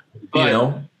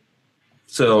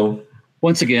 So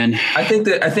once again, I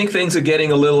think things are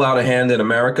getting a little out of hand in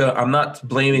America. I'm not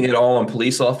blaming it all on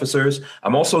police officers.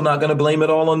 I'm also not going to blame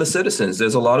it all on the citizens.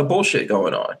 There's a lot of bullshit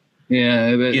going on.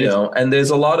 Yeah. And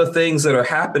there's a lot of things that are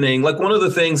happening. Like one of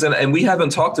the things, and we haven't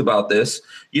talked about this,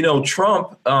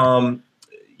 Trump, something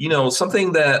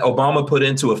that Obama put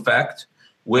into effect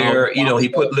where, he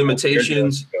put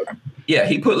limitations. Yeah,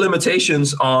 he put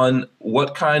limitations on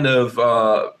what kind of,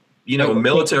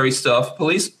 military stuff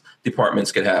police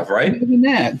departments could have, right? Imagine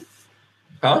that.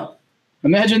 Huh?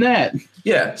 Imagine that.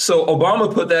 Yeah. So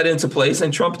Obama put that into place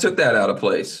and Trump took that out of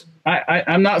place.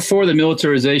 I'm not for the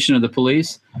militarization of the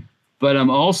police, but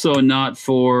I'm also not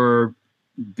for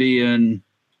being,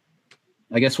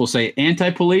 I guess we'll say,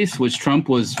 anti-police, which Trump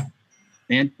was,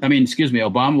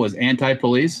 Obama was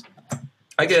anti-police.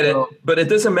 I get it, but it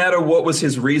doesn't matter what was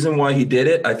his reason why he did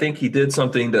it. I think he did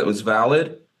something that was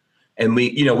valid. And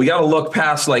we got to look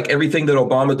past like everything that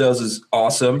Obama does is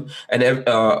awesome and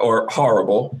or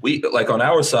horrible. We like on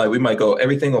our side, we might go,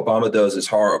 everything Obama does is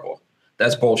horrible.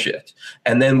 That's bullshit.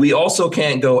 And then we also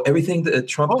can't go, everything that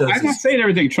Trump does I'm not saying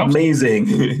everything Trump's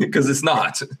amazing because it's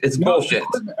not. It's bullshit.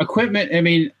 Equipment. I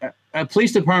mean, a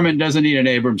police department doesn't need an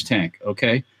Abrams tank.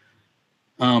 OK.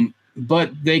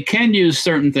 But they can use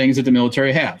certain things that the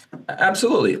military have.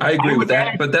 Absolutely, I agree with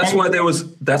that. But that's why there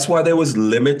was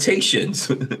limitations.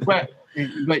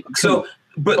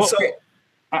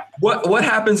 What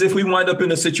happens if we wind up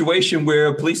in a situation where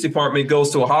a police department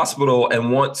goes to a hospital and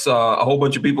wants a whole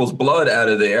bunch of people's blood out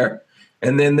of there,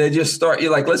 and then they just start?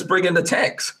 You're like, let's bring in the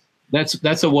tanks.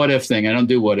 That's a what if thing. I don't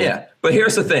do what if. Yeah, but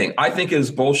here's the thing. I think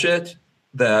it's bullshit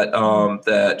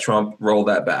that Trump rolled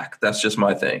that back. That's just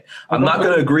my thing. I'm not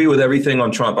going to agree with everything on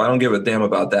Trump. I don't give a damn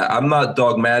about that. I'm not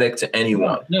dogmatic to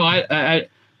anyone. No, I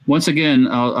once again,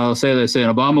 I'll say that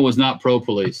Obama was not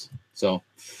pro-police. So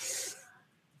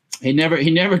he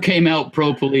never came out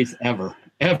pro-police ever.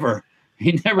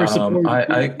 He never supported.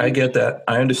 I get that.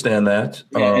 I understand that.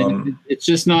 And it's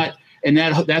just not, and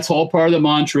that's all part of the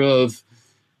mantra of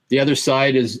the other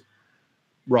side is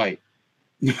right.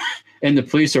 And the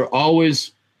police are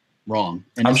always wrong.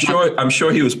 And I'm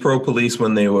sure he was pro-police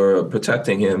when they were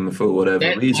protecting him for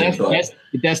whatever reason.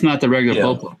 That's not the regular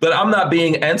public. But I'm not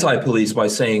being anti-police by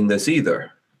saying this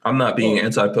either. I'm not being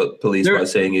anti-police by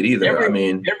saying it either.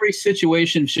 Every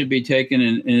situation should be taken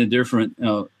in a different.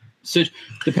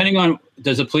 Depending on,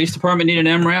 does a police department need an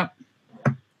MRAP?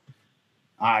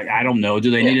 I don't know. Do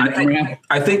they need an MRAP?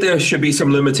 I think there should be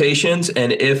some limitations,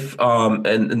 and if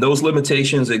and those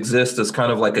limitations exist as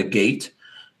kind of like a gate,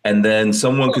 and then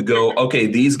someone could go, okay,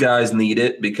 these guys need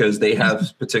it because they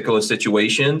have particular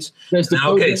situations.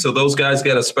 So those guys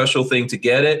get a special thing to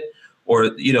get it, or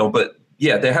but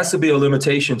yeah, there has to be a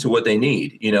limitation to what they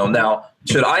need. Now,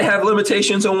 should I have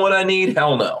limitations on what I need?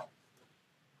 Hell no.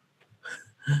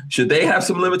 Should they have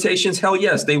some limitations? Hell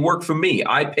yes. They work for me.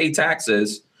 I pay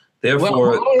taxes.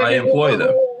 Therefore, I employ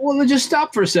them. Well, just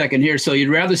stop for a second here. So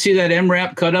you'd rather see that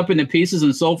MRAP cut up into pieces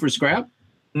and sold for scrap?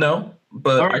 No,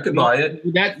 but I could buy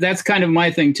it. That's kind of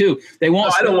my thing too. They won't.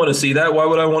 No, I don't want to see that. Why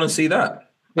would I want to see that?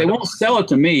 They won't sell it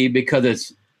to me because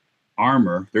it's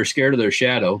armor. They're scared of their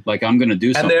shadow. Like I'm going to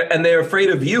do something. And they're afraid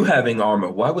of you having armor.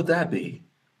 Why would that be?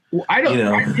 Well, I don't. You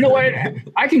know what?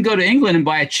 I can go to England and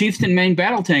buy a Chieftain main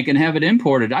battle tank and have it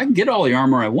imported. I can get all the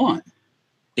armor I want.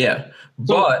 Yeah.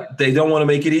 But they don't want to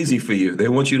make it easy for you. They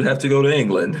want you to have to go to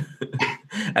England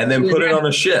and then put it on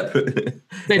a ship.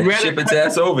 They'd ship its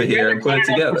ass over here and put it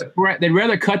together. They'd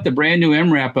rather cut the brand new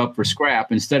MRAP up for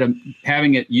scrap instead of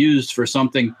having it used for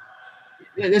something.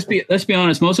 Let's be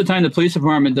honest. Most of the time, the police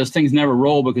department does things never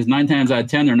roll because 9 times out of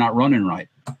 10 they're not running right.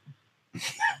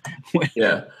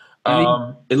 Yeah.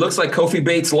 It looks like Kofi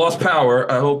Bates lost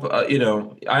power. I hope,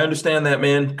 I understand that,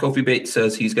 man. Kofi Bates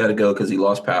says he's got to go because he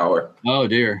lost power. Oh,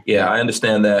 dear. Yeah, I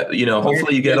understand that.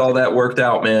 Hopefully you get all that worked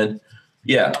out, man.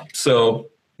 Yeah. So.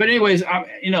 But anyways,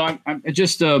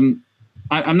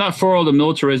 I'm not for all the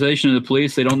militarization of the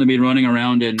police. They don't need to be running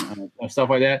around and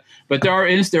stuff like that. But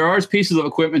there are pieces of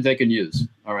equipment they can use.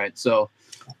 All right. So.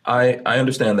 I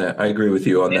understand that. I agree with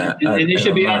you on that. And it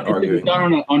should be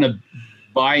done on a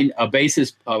by a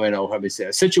basis, how do we say,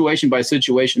 a situation by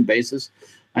situation basis.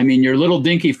 I mean, your little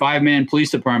dinky 5-man police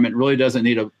department really doesn't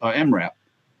need a MRAP.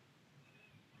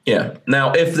 Yeah.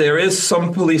 Now, if there is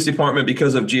some police department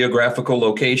because of geographical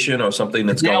location or something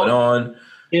that's going on.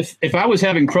 If I was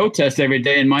having protests every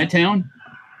day in my town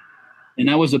and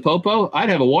I was a popo, I'd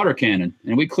have a water cannon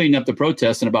and we'd clean up the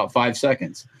protests in about 5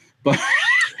 seconds. But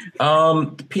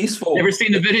peaceful. Ever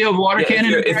seen the video of water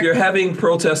cannon? If you're having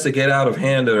protests that get out of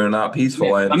hand that are not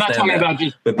peaceful, I understand. I'm not talking about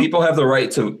just. But people have the right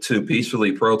to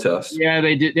peacefully protest. Yeah,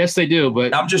 they do. Yes, they do.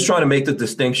 But I'm just trying to make the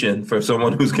distinction for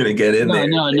someone who's going to get in there.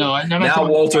 No. Now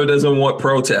Walter doesn't want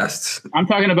protests. I'm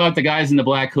talking about the guys in the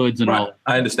black hoods and all.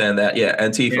 I understand that. Yeah,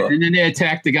 Antifa. Yeah, and then they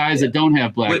attack the guys that don't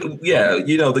have black. Yeah,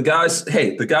 the guys.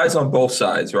 Hey, the guys on both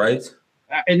sides, right?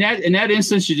 In that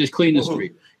instance, you just clean the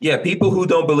street. Yeah, people who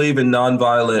don't believe in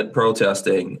nonviolent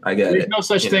protesting, I get it. There's no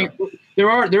such thing.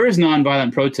 There is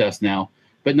nonviolent protest now,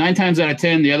 but 9 times out of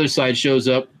 10, the other side shows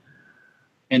up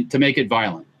and to make it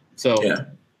violent. So,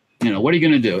 what are you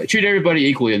going to do? Treat everybody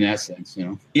equally in that sense,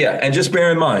 Yeah, and just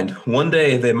bear in mind, one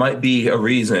day there might be a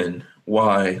reason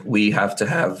why we have to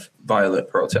have violent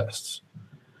protests.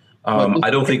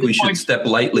 I don't think we should step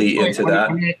lightly into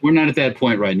that. We're not at that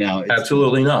point right now.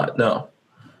 Absolutely not. No.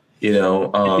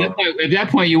 At that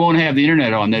point, you won't have the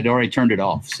internet on. They'd already turned it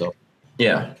off. So,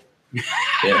 yeah.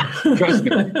 Trust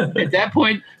me. At that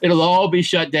point, it'll all be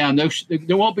shut down. There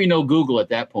won't be no Google at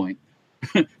that point.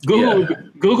 Google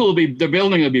will be, the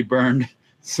building will be burned.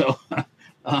 So,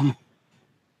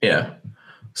 yeah.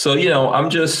 So, I'm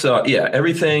just,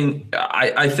 everything.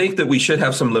 I think that we should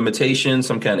have some limitations,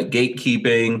 some kind of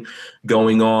gatekeeping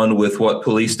going on with what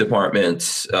police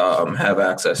departments have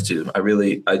access to.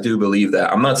 I do believe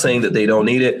that. I'm not saying that they don't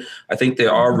need it. I think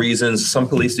there are reasons, some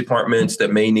police departments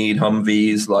that may need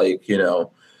Humvees, like,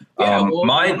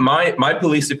 my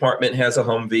police department has a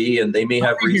Humvee and they may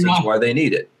have reasons why they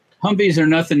need it. Humvees are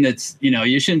nothing that's,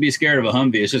 you shouldn't be scared of a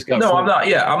Humvee. It's just got. No, I'm not.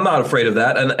 Yeah, I'm not afraid of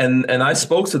that. And I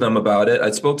spoke to them about it. I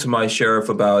spoke to my sheriff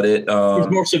about it. There's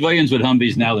more civilians with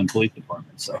Humvees now than police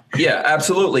departments. So. Yeah,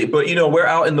 absolutely. But, we're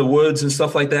out in the woods and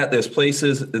stuff like that. There's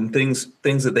places and things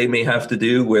that they may have to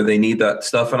do where they need that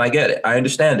stuff. And I get it. I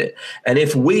understand it. And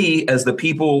if we, as the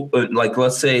people, like,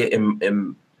 let's say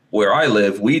in where I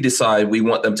live, we decide we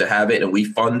want them to have it and we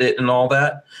fund it and all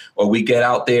that, or we get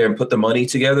out there and put the money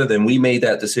together, then we made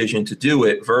that decision to do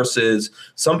it, versus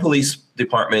some police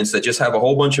departments that just have a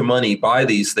whole bunch of money, buy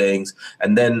these things.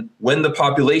 And then when the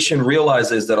population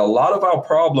realizes that a lot of our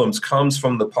problems comes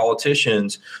from the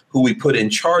politicians who we put in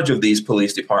charge of these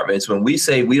police departments, when we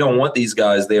say we don't want these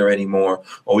guys there anymore,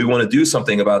 or we want to do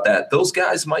something about that, those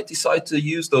guys might decide to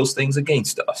use those things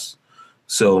against us.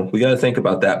 So we got to think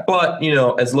about that. But,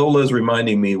 as Lola is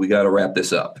reminding me, we got to wrap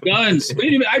this up. Guns. Wait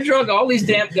a minute. I drug all these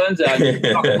damn guns out.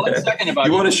 Talk 1 second about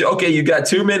you want to show? Okay, you got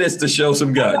 2 minutes to show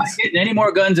some guns. I'm not getting any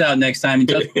more guns out next time.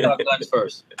 Just talk guns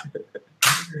first.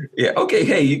 Yeah. Okay.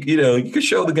 Hey, you can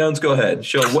show the guns. Go ahead.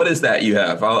 Show. What is that you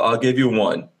have? I'll give you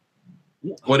one.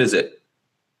 What is it?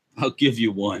 I'll give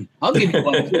you one. I'll give you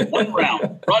one. 1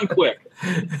 round. Run quick.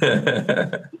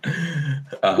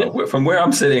 From where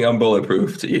I'm sitting, I'm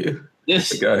bulletproof to you.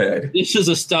 Go ahead. This is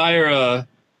a Steyr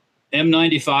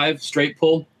M95 straight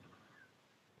pull.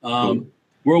 World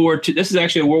War II. This is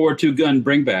actually a World War II gun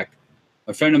bring back.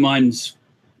 A friend of mine's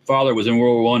father was in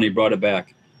World War I. He brought it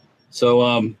back.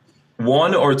 So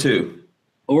 1 or 2?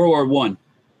 World War I.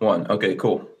 1. Okay,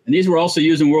 cool. And these were also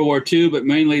used in World War II, but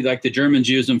mainly like the Germans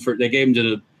used them they gave them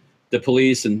to the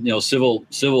police and civil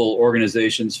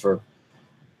organizations for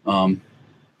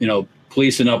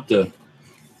policing up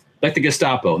like the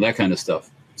Gestapo, that kind of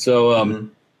stuff. So,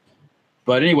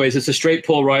 but anyways, it's a straight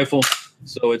pull rifle,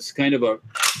 so it's kind of a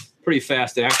pretty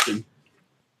fast action.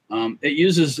 It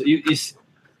uses a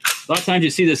lot of times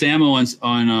you see this ammo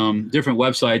on different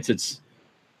websites.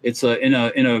 It's in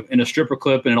a stripper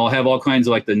clip, and it'll have all kinds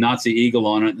of like the Nazi eagle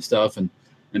on it and stuff, and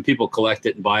people collect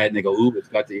it and buy it, and they go, "Ooh, it's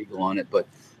got the eagle on it." But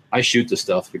I shoot the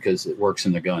stuff because it works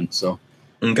in the gun. So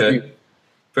okay,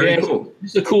 very cool.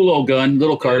 It's a cool old gun,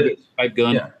 little carbine type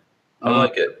gun. Yeah. I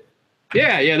like it.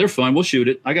 Yeah, they're fun. We'll shoot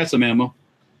it. I got some ammo.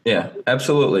 Yeah,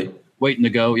 absolutely. Waiting to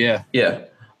go. Yeah. Yeah.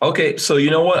 Okay, so you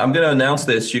know what? I'm going to announce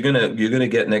this. You're gonna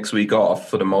get next week off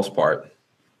for the most part,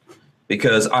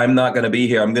 because I'm not going to be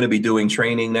here. I'm going to be doing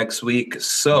training next week,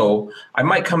 so I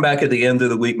might come back at the end of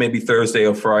the week, maybe Thursday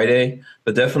or Friday,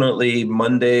 but definitely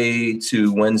Monday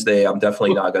to Wednesday. I'm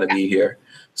definitely not going to be here.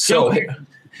 So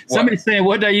somebody's saying,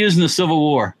 what did I use in the Civil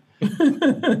War?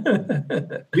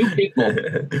 You people.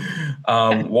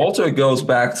 Walter goes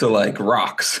back to like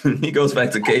rocks. He goes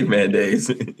back to caveman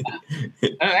days.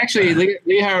 Actually,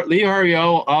 Lee Harvey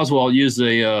Oswald used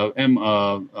the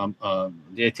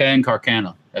Italian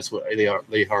Carcano. That's what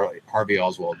Lee Harvey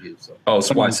Oswald used. So. Oh,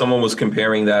 so why someone was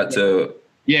comparing that to?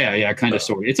 Yeah, kind of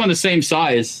sort of. It's on the same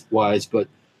size wise, but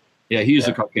yeah, he used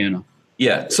the Carcano.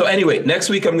 Yeah. So anyway, next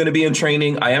week I'm going to be in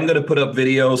training. I am going to put up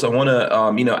videos. I want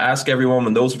to, ask everyone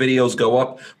when those videos go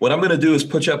up. What I'm going to do is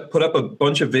put up a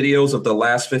bunch of videos of the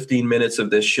last 15 minutes of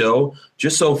this show,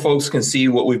 just so folks can see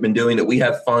what we've been doing, that we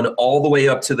have fun all the way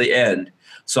up to the end.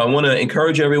 So I want to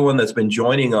encourage everyone that's been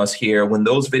joining us here. When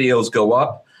those videos go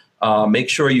up, make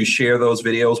sure you share those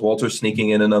videos. Walter's sneaking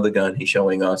in another gun he's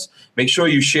showing us. Make sure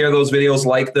you share those videos,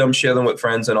 like them, share them with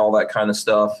friends and all that kind of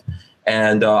stuff.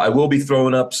 And I will be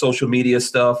throwing up social media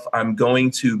stuff. I'm going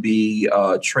to be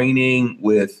training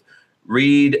with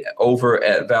Reed over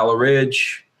at Valor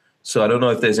Ridge. So I don't know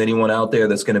if there's anyone out there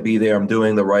that's going to be there. I'm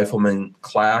doing the rifleman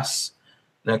class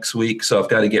next week. So I've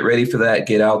got to get ready for that,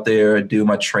 get out there, do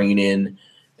my training,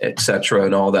 etc.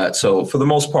 and all that. So for the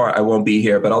most part, I won't be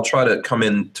here, but I'll try to come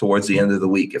in towards the end of the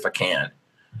week if I can.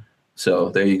 So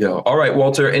there you go. All right,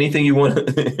 Walter, anything you want?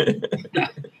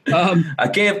 I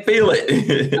can't feel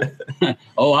it.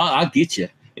 Oh, I'll get you.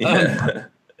 Yeah.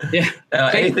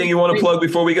 Anything you want to plug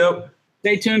before we go?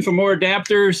 Stay tuned for more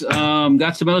adapters.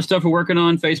 Got some other stuff we're working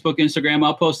on, Facebook, Instagram.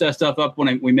 I'll post that stuff up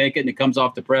when we make it and it comes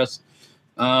off the press.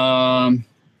 Yeah,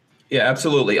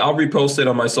 absolutely. I'll repost it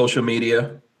on my social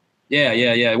media.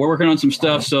 Yeah. We're working on some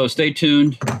stuff, so stay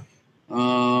tuned.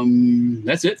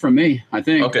 That's it from me, I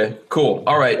think. Okay, cool.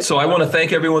 All right. So I want to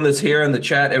thank everyone that's here in the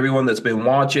chat, everyone that's been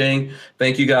watching.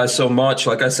 Thank you guys so much.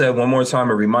 Like I said, one more time,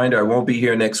 a reminder, I won't be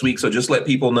here next week. So just let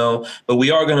people know, but we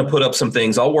are going to put up some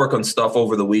things. I'll work on stuff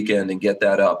over the weekend and get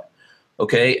that up.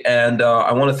 Okay. And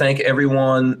I want to thank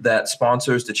everyone that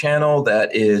sponsors the channel.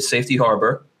 That is Safety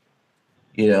Harbor.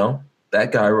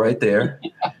 That guy right there.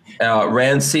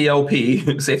 Rand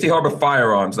CLP, Safety Harbor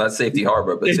Firearms, not Safety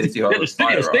Harbor, but Safety Harbor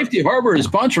Firearms. Safety Harbor is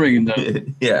sponsoring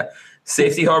them. Yeah.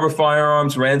 Safety Harbor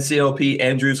Firearms, Rand CLP,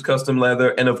 Andrews Custom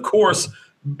Leather, and of course,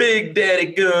 Big Daddy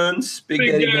Guns. Big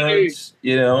Daddy Guns,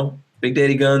 Big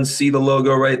Daddy Guns. See the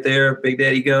logo right there. Big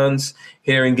Daddy Guns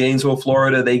here in Gainesville,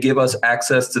 Florida. They give us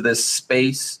access to this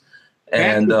space.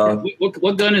 And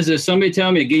what gun is this? Somebody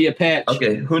tell me. Give you a patch.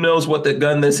 Okay, who knows what the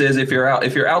gun this is? If you're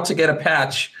out to get a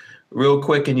patch real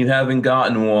quick and you haven't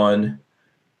gotten one,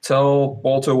 tell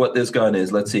Walter what this gun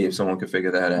is. Let's see if someone can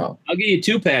figure that out. I'll give you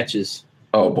 2 patches.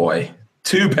 Oh boy,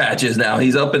 2 patches now.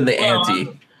 He's up in the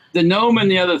ante. The gnome and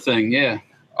the other thing, yeah.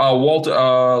 Walter.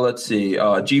 Let's see.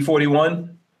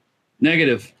 G41.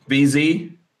 Negative.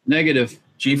 VZ. Negative.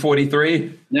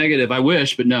 G43. Negative. I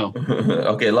wish, but no.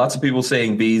 Okay, lots of people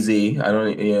saying BZ. I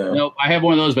don't. Yeah. No, I have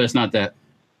one of those, but it's not that.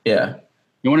 Yeah.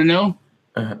 You want to know?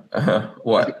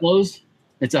 What? Close.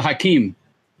 It's a Hakim.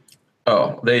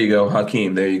 Oh, there you go,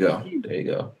 Hakim. There you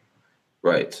go.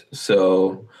 Right.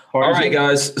 So, all right,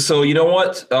 guys. So you know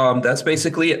what? That's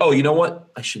basically it. Oh, you know what?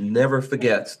 I should never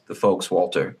forget the folks,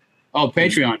 Walter. Oh,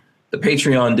 Patreon. The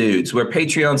Patreon dudes. We're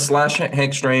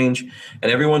Patreon/Hank Strange, and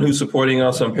everyone who's supporting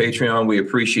us on Patreon, we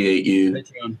appreciate you.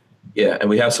 Patreon. Yeah, and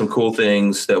we have some cool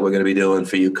things that we're going to be doing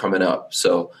for you coming up.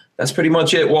 So that's pretty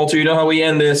much it, Walter. You know how we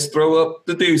end this. Throw up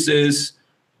the deuces.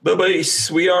 The base.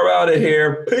 We are out of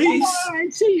here. Peace. Bye.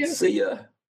 See ya. See ya.